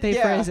all they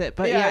yeah. phrase it,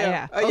 but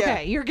yeah. Yeah.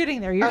 Okay, you're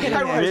getting there. You're I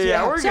getting was, there.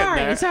 yeah. we're getting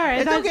there. Sorry.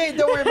 It's okay.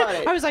 Don't worry about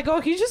it. I was like,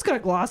 oh, he's just gonna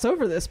gloss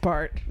over this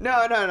part. No.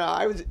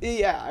 I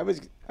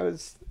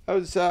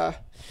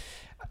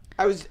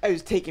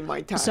was taking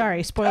my time.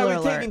 Sorry, spoiler I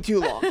was alert. taking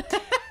too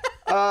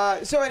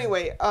long. So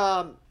anyway,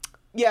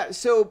 yeah.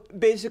 So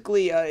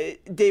basically,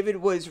 David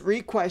was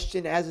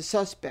re-questioned as a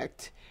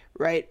suspect,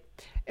 right?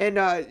 And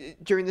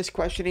during this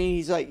questioning,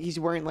 he's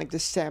wearing like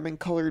this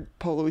salmon-colored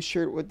polo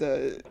shirt with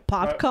the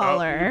Pop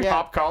collar. yeah.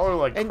 Pop collar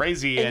like And-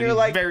 crazy and and, you're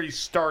like- very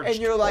starched and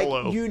you're like,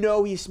 polo. you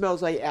know, he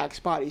smells like Axe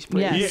body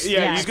spray. Yes. Yeah,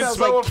 Yeah. you It can smells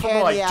smell like it from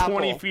candy like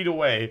 20 apple. feet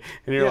away,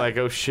 and you're Yeah. like,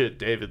 oh shit,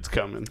 David's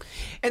coming.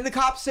 And the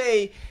cops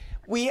say,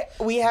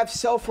 we have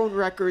cell phone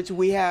records.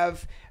 We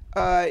have,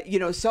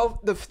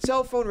 the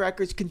cell phone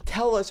records can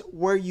tell us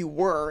where you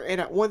were.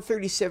 And at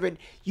 1:37,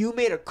 you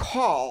made a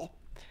call.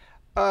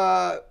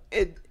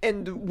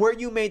 And where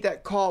you made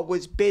that call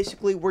was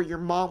basically where your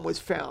mom was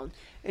found.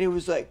 And it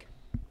was like,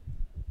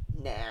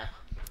 nah.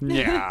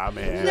 Yeah,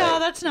 man. No,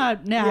 that's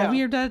not. No,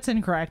 Yeah. that's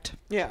incorrect.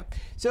 Yeah.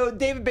 So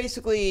David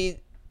basically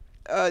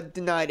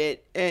denied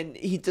it, and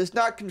he does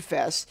not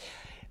confess.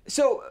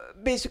 So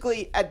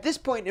basically, at this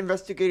point,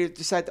 investigators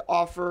decide to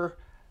offer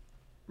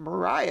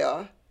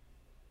Mariah,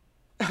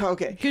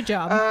 okay, Good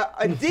job.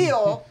 a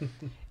deal,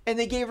 and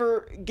they gave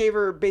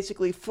her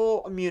basically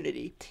full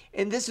immunity.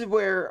 And this is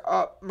where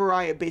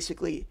Mariah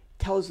basically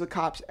tells the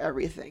cops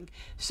everything.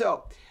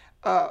 So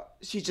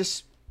she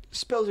just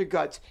spills her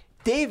guts.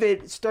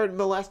 David started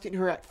molesting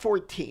her at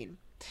 14.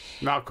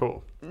 Not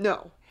cool.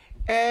 No.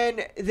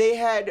 And they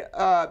had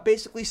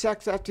basically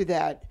sex after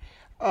that.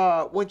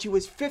 When she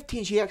was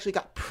 15, she actually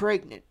got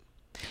pregnant.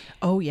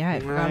 Oh yeah, I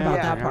forgot about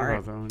Yeah. that I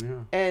part. forgot about that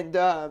one,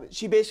 And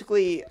she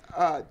basically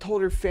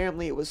told her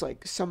family it was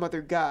like some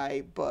other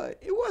guy, but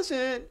it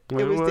wasn't. yeah.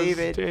 It was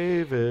David.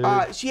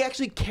 David. She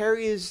actually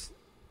carries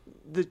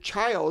the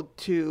child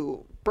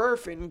to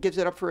birth and gives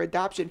it up for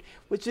adoption,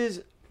 which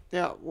is,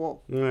 yeah,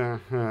 well, yeah.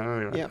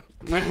 Anyway. yeah.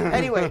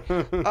 Anyway,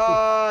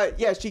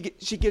 yeah, she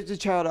gives the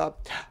child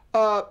up.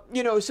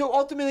 So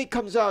ultimately it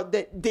comes out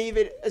that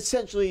David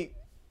essentially,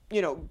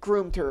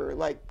 groomed her,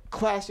 like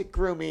classic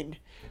grooming,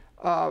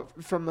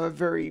 from a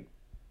very,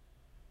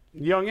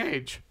 Young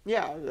age.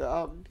 yeah,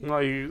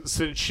 Like,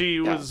 since she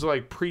was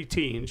like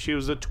preteen, she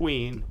was a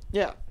tween.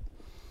 yeah.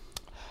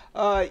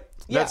 Yeah.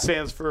 That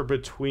stands for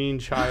between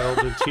child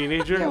and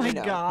teenager. Yeah, Oh we my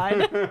know.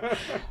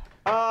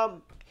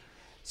 god.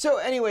 So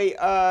anyway,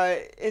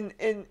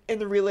 in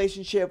the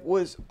relationship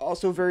was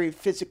also very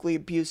physically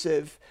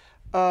abusive.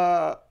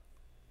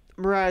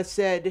 Mariah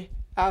said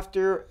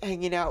after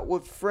hanging out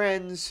with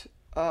friends,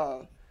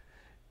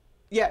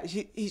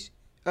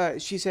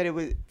 she said it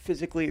was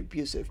physically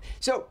abusive.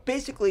 So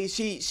basically,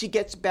 she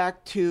gets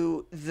back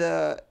to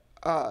the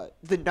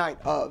night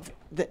of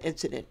the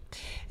incident.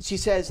 She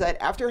says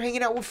that after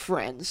hanging out with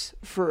friends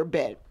for a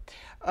bit,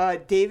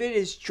 David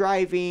is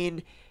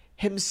driving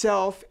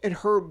himself and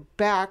her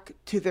back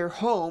to their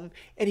home,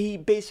 and he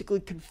basically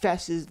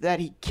confesses that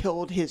he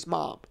killed his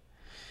mom.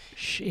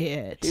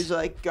 Shit. He's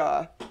like,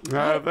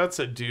 That's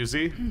a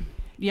doozy.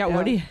 Yeah.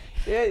 What do you?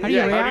 yeah, How do you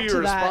How do react you to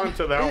respond that?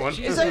 to that one?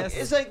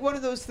 It's like one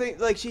of those things.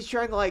 Like she's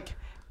trying to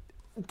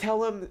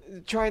tell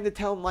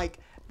him like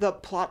the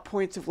plot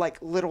points of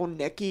like Little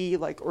Nicky,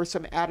 like, or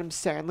some Adam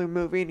Sandler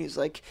movie, and he's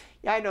like,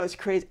 yeah, I know, it's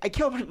crazy. I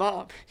killed my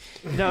mom.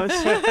 No,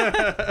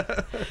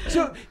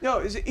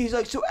 he's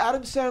like, so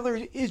Adam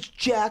Sandler is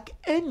Jack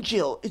and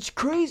Jill. It's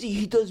crazy.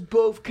 He does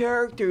both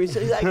characters.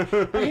 He's like,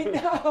 I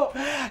know,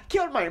 I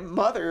killed my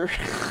mother.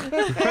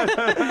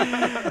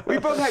 We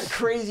both had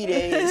crazy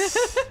days.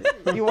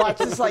 You watch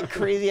this like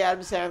crazy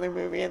Adam Sandler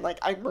movie, and like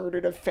I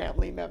murdered a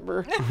family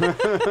member.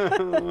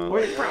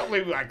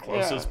 Probably my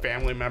closest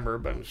family member,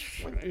 but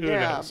who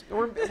Yeah,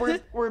 knows?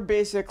 we're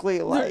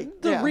basically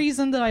like The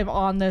reason that I'm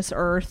on this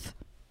earth.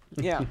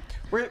 Yeah,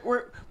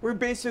 we're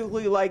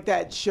basically like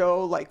that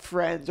show, like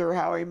Friends or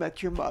How I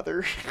Met Your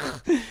Mother.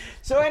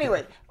 So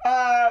anyway,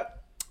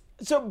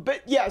 so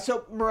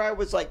Mariah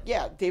was like,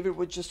 yeah, David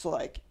was just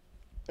like,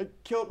 I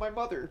killed my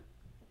mother,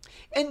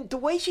 and the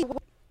way she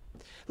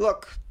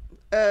look,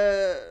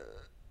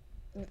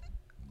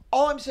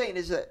 all I'm saying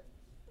is that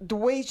the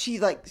way she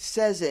like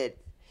says it,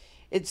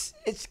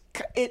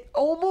 it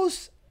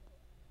almost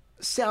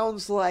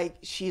sounds like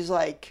she's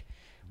like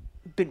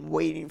been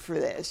waiting for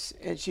this,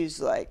 and she's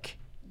like,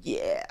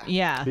 yeah,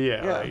 Yeah.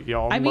 Yeah, Yeah. like,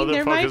 y'all I mean,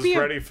 there might motherfuckers be a-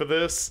 ready for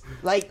this?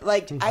 like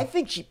I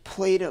think she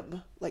played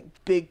him like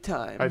big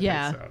time. I think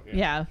Yeah. so,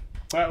 Yeah.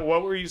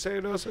 What were you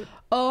saying, Osa?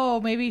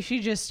 Oh, maybe she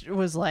just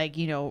was like,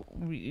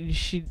 I'm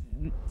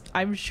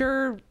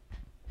sure,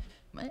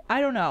 I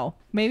don't know.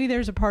 Maybe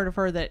there's a part of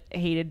her that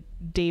hated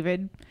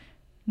David.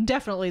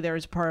 Definitely there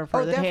was a part of her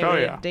Oh, that definitely.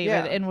 hated Oh, yeah.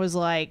 David Yeah. and was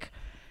like,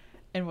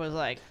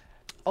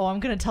 oh, I'm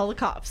going to tell the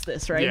cops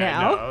this right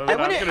now. No, I'm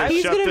gonna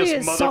He's shut gonna be this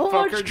in so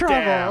much motherfucker trouble.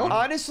 down.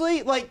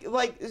 Honestly, like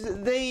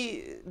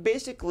they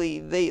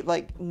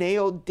like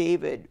nailed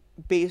David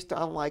based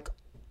on like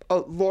a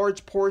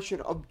large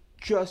portion of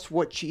just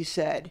what she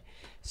said.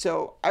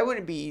 So I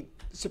wouldn't be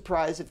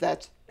surprised if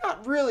that's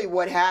not really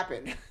what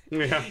happened.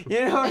 Yeah.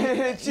 You know,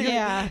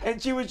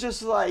 and she was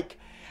just like,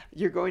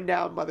 "You're going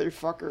down,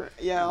 motherfucker."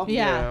 You know?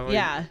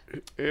 Yeah.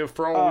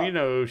 For all we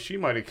know, she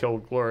might have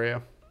killed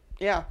Gloria.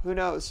 Yeah, who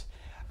knows?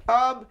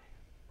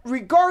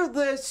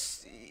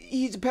 Regardless,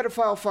 he's a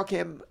pedophile. Fuck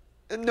him.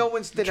 No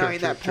one's denying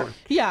that point.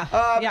 Yeah.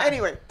 Yeah.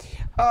 Anyway,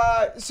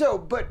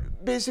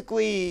 but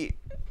basically,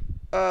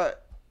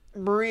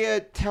 Maria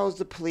tells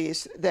the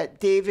police that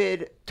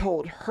David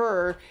told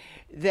her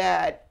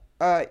that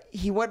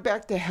he went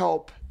back to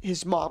help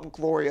his mom,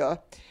 Gloria.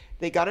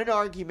 They got an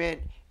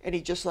argument, and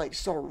he just like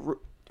saw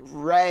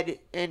red,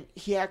 and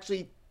he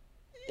actually,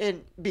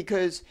 and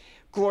because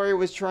Gloria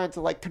was trying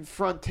to like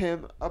confront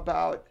him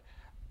about,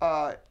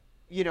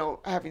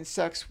 having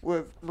sex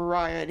with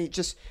Mariah, and he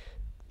just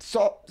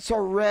saw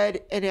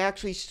red and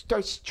actually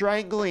starts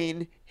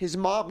strangling his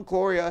mom,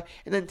 Gloria,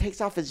 and then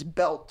takes off his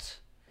belt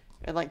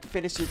and like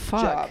finishes the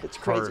job. It's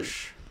crazy.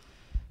 Harsh.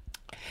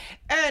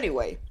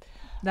 Anyway,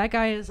 That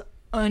guy is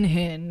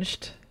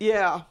unhinged.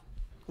 yeah,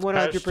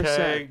 100%.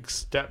 Hashtag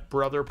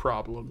stepbrother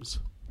problems.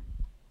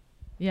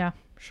 Yeah,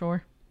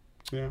 sure.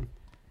 Yeah.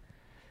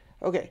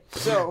 Okay,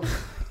 so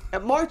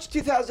in March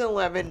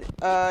 2011,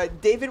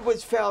 David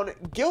was found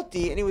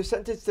guilty and he was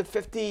sentenced to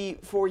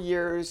 54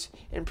 years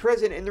in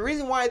prison. And the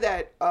reason why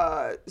that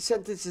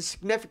sentence is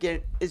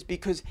significant is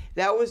because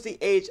that was the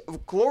age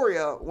of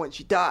Gloria when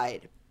she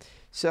died.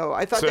 So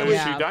I thought So that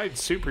was she died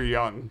super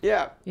young.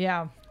 yeah,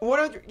 Yeah.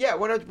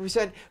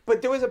 100%.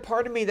 But there was a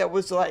part of me that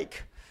was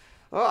like,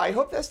 oh, I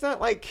hope that's not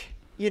like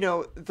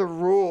the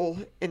rule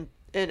in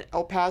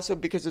El Paso,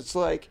 because it's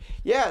like,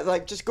 yeah,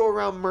 like just go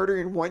around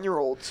murdering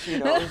 1-year-olds,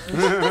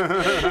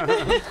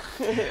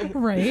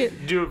 Right.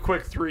 Do a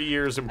quick 3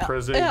 years in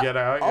prison, get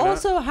out.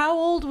 Also, how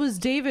old was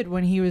David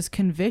when he was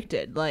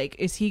convicted? Like,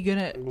 is he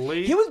gonna?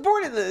 Late, He was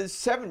born in the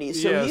 70s,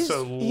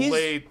 so he's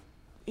late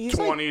he's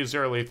 20s,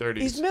 early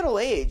 30s. He's middle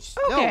aged.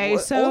 Okay,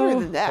 so- older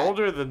than that.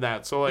 Older than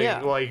that, so like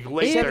Yeah. like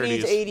late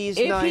 70s, 30s. 80s,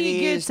 If 90s. he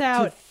gets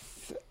out-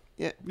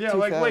 Yeah,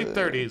 like late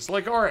 30s,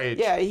 like our age.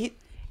 Yeah,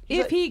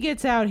 If he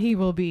gets out, he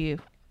will be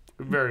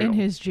Very in old.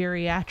 his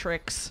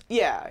geriatrics.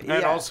 yeah,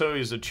 And also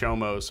he's a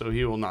chomo, so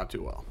he will not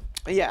do well.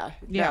 yeah,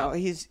 Yeah. no,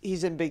 he's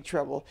in big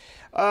trouble.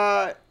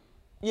 So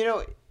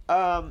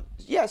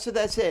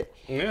that's it.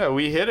 Yeah,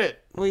 we hit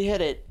it. We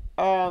hit it.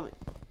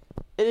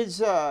 It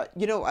is,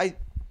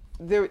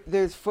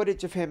 there's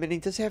footage of him, and he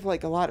does have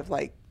like a lot of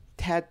like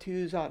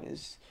tattoos on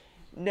his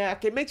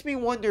neck. It makes me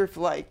wonder if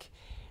like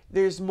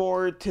there's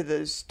more to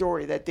the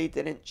story that they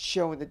didn't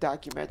show in the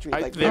documentary.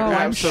 Like There I'm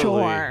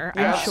absolutely- sure.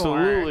 I'm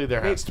Absolutely, there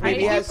has to be.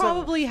 Maybe He he has some-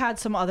 probably had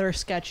some other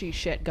sketchy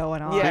shit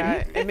going on.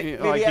 yeah, and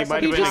Like he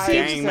might have been a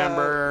gang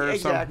member or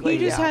exactly.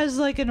 He just yeah. has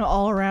like an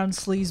all-around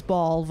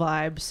sleazeball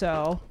vibe.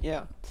 So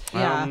Yeah.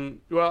 yeah,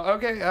 Well,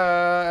 okay.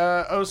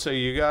 Osa,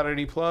 you got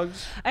any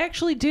plugs? I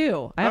actually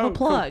do. I have Oh, a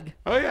plug.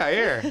 Cool. Oh yeah,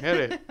 here,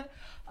 hit it.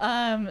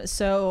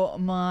 So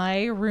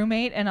my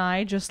roommate and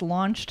I just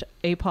launched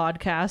a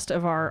podcast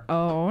of our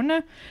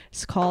own.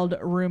 It's called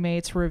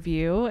Roommates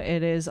Review.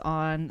 It is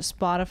on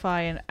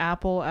Spotify and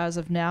Apple as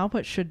of now,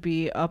 but should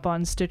be up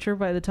on Stitcher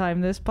by the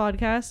time this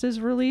podcast is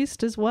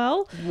released as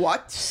well.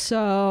 What?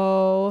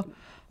 So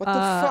What the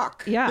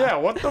fuck? yeah, Yeah,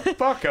 what the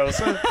fuck,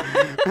 Osa?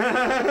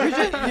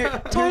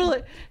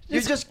 totally.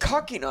 You're just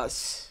cucking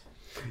us.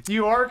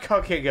 You are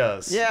cucking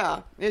us.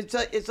 Yeah,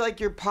 it's like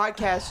your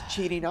podcast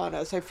cheating on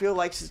us. I feel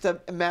like it's a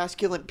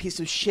masculine piece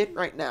of shit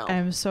right now.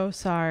 I'm so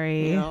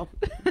sorry. You know,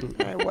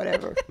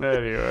 whatever.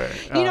 Anyway,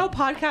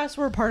 Podcasts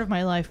were a part of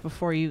my life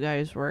before you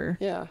guys were.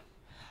 Yeah,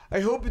 I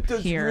hope it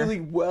does Here.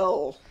 really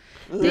well.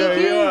 Thank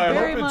you I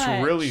very hope much.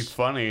 it's really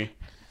funny.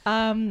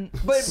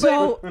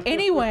 So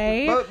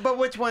anyway, But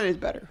which one is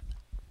better?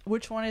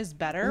 which one is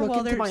better? Look well,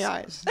 into there's my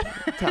eyes.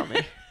 Tell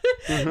me.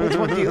 Which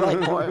one do you like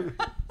more?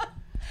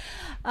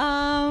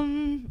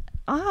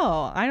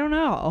 I don't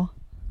know.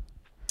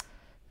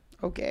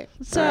 Okay.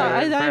 So All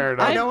right, fair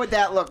enough. I know what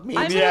that look means.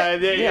 I'm Yeah,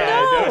 gonna-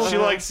 no, No. she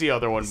likes the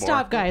other one more.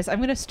 Stop, guys. I'm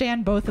going to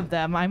stand both of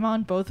them. I'm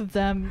on both of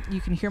them.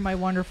 You can hear my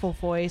wonderful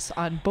voice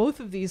on both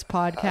of these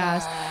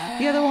podcasts.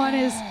 The other one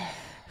is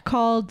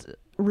called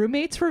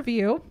Roommates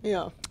Review.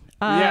 Yeah.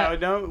 Yeah,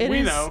 no, It we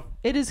is- know.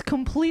 It is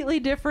completely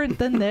different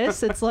than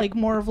this. It's like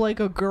more of like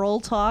a girl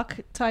talk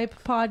type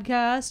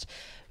podcast.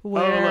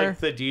 Where Oh, like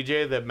the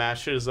DJ that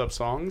mashes up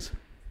songs?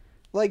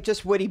 Like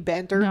just witty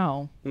banter.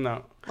 no.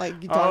 No.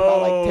 Like you talk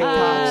about like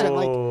TikToks and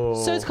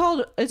like So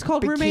it's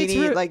called Roommates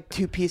bikini, Re- like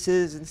two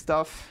pieces and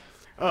stuff.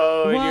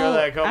 Oh, and you're Well,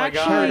 like, oh my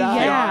actually, god,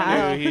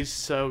 yeah. Keanu, he's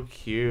so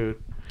cute.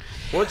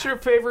 What's your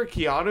favorite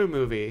Keanu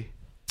movie?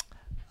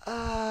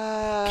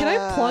 Can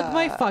I plug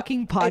my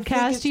fucking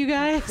podcast, it's you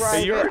guys?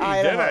 Private You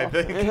already did, I Idaho.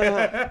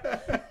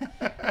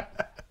 think.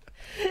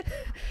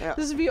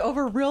 This would be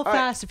over real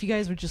fast if you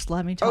guys would just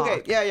let me talk.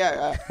 Okay,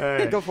 yeah.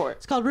 Hey. Go for it.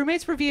 It's called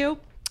Roommates Review.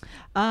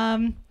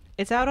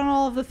 It's out on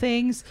all of the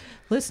things.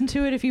 Listen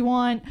to it if you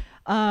want.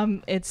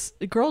 It's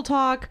girl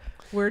talk,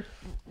 We're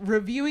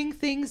reviewing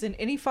things in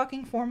any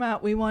fucking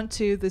format we want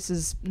to. This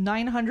is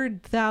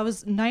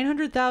 900,000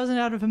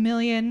 out of a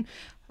million,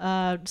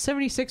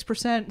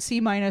 76% C-,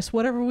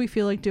 whatever we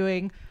feel like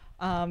doing.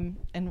 And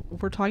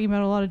we're talking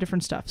about a lot of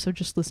different stuff. So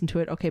just listen to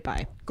it. Okay,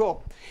 bye.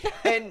 Cool.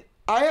 And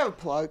I have a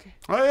plug.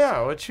 Oh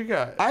yeah, what you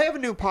got? I have a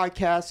new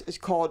podcast. It's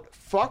called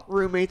Fuck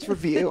Roommates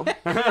Review.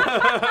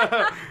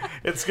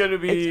 It's gonna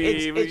be.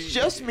 It's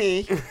just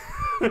me.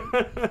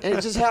 And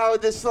it's just how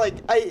this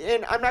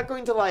and I'm not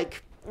going to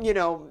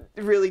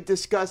really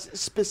discuss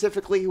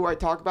specifically who I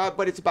talk about,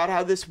 but it's about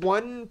how this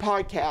one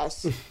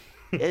podcast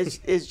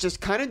is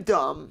just kind of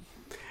dumb.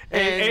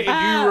 And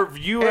you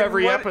review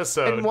every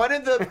episode. And one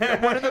of the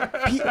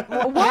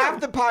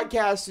half the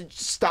podcast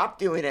stopped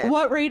doing it.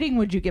 What rating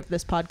would you give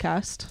this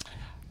podcast?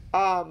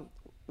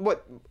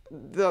 What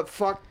the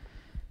fuck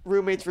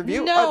Roommates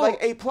Review? No.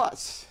 Like A+.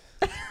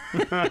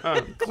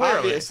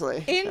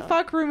 Obviously. In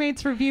Fuck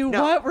Roommates Review,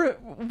 what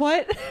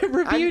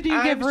review do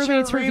you give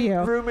Roommates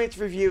Review? Roommates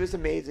Review is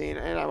amazing,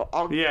 and I'm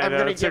no, going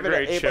to it's a give it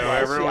great an A+. show.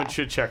 Everyone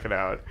should check it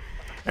out.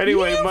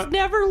 Anyway, You've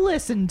never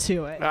listened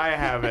to it. I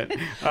haven't.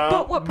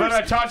 But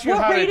I taught you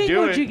how to do it. What rating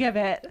would you give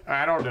it?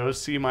 I don't know,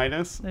 C-.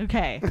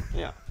 Okay.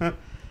 Yeah.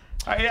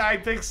 I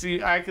think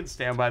C. I could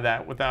stand by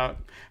that without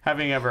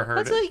having ever heard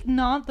That's it. like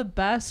not the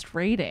best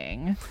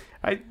rating.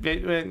 I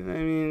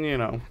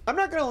mean, I'm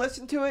not going to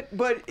listen to it,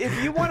 but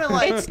if you want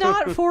to It's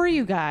not for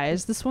you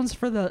guys. This one's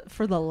for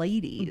the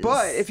ladies.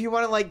 But if you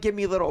want to give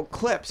me little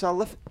clips,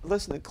 I'll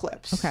listen to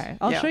clips. Okay,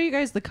 I'll show you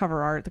guys the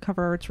cover art. The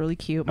cover art's really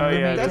cute. My Oh, yeah,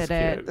 roommate that's did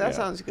it. cute. That Yeah.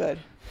 sounds good.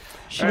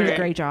 She did a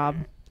great job.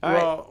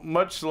 Well,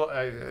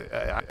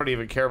 I don't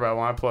even care about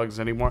my plugs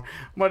anymore.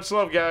 Much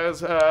love, guys.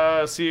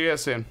 See you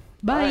guys soon.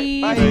 Bye.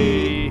 Bye.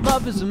 Bye.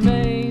 Love is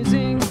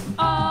amazing.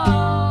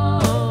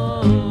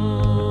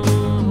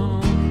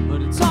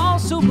 But it's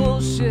also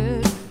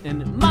bullshit.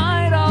 And it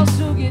might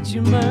also get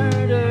you murdered.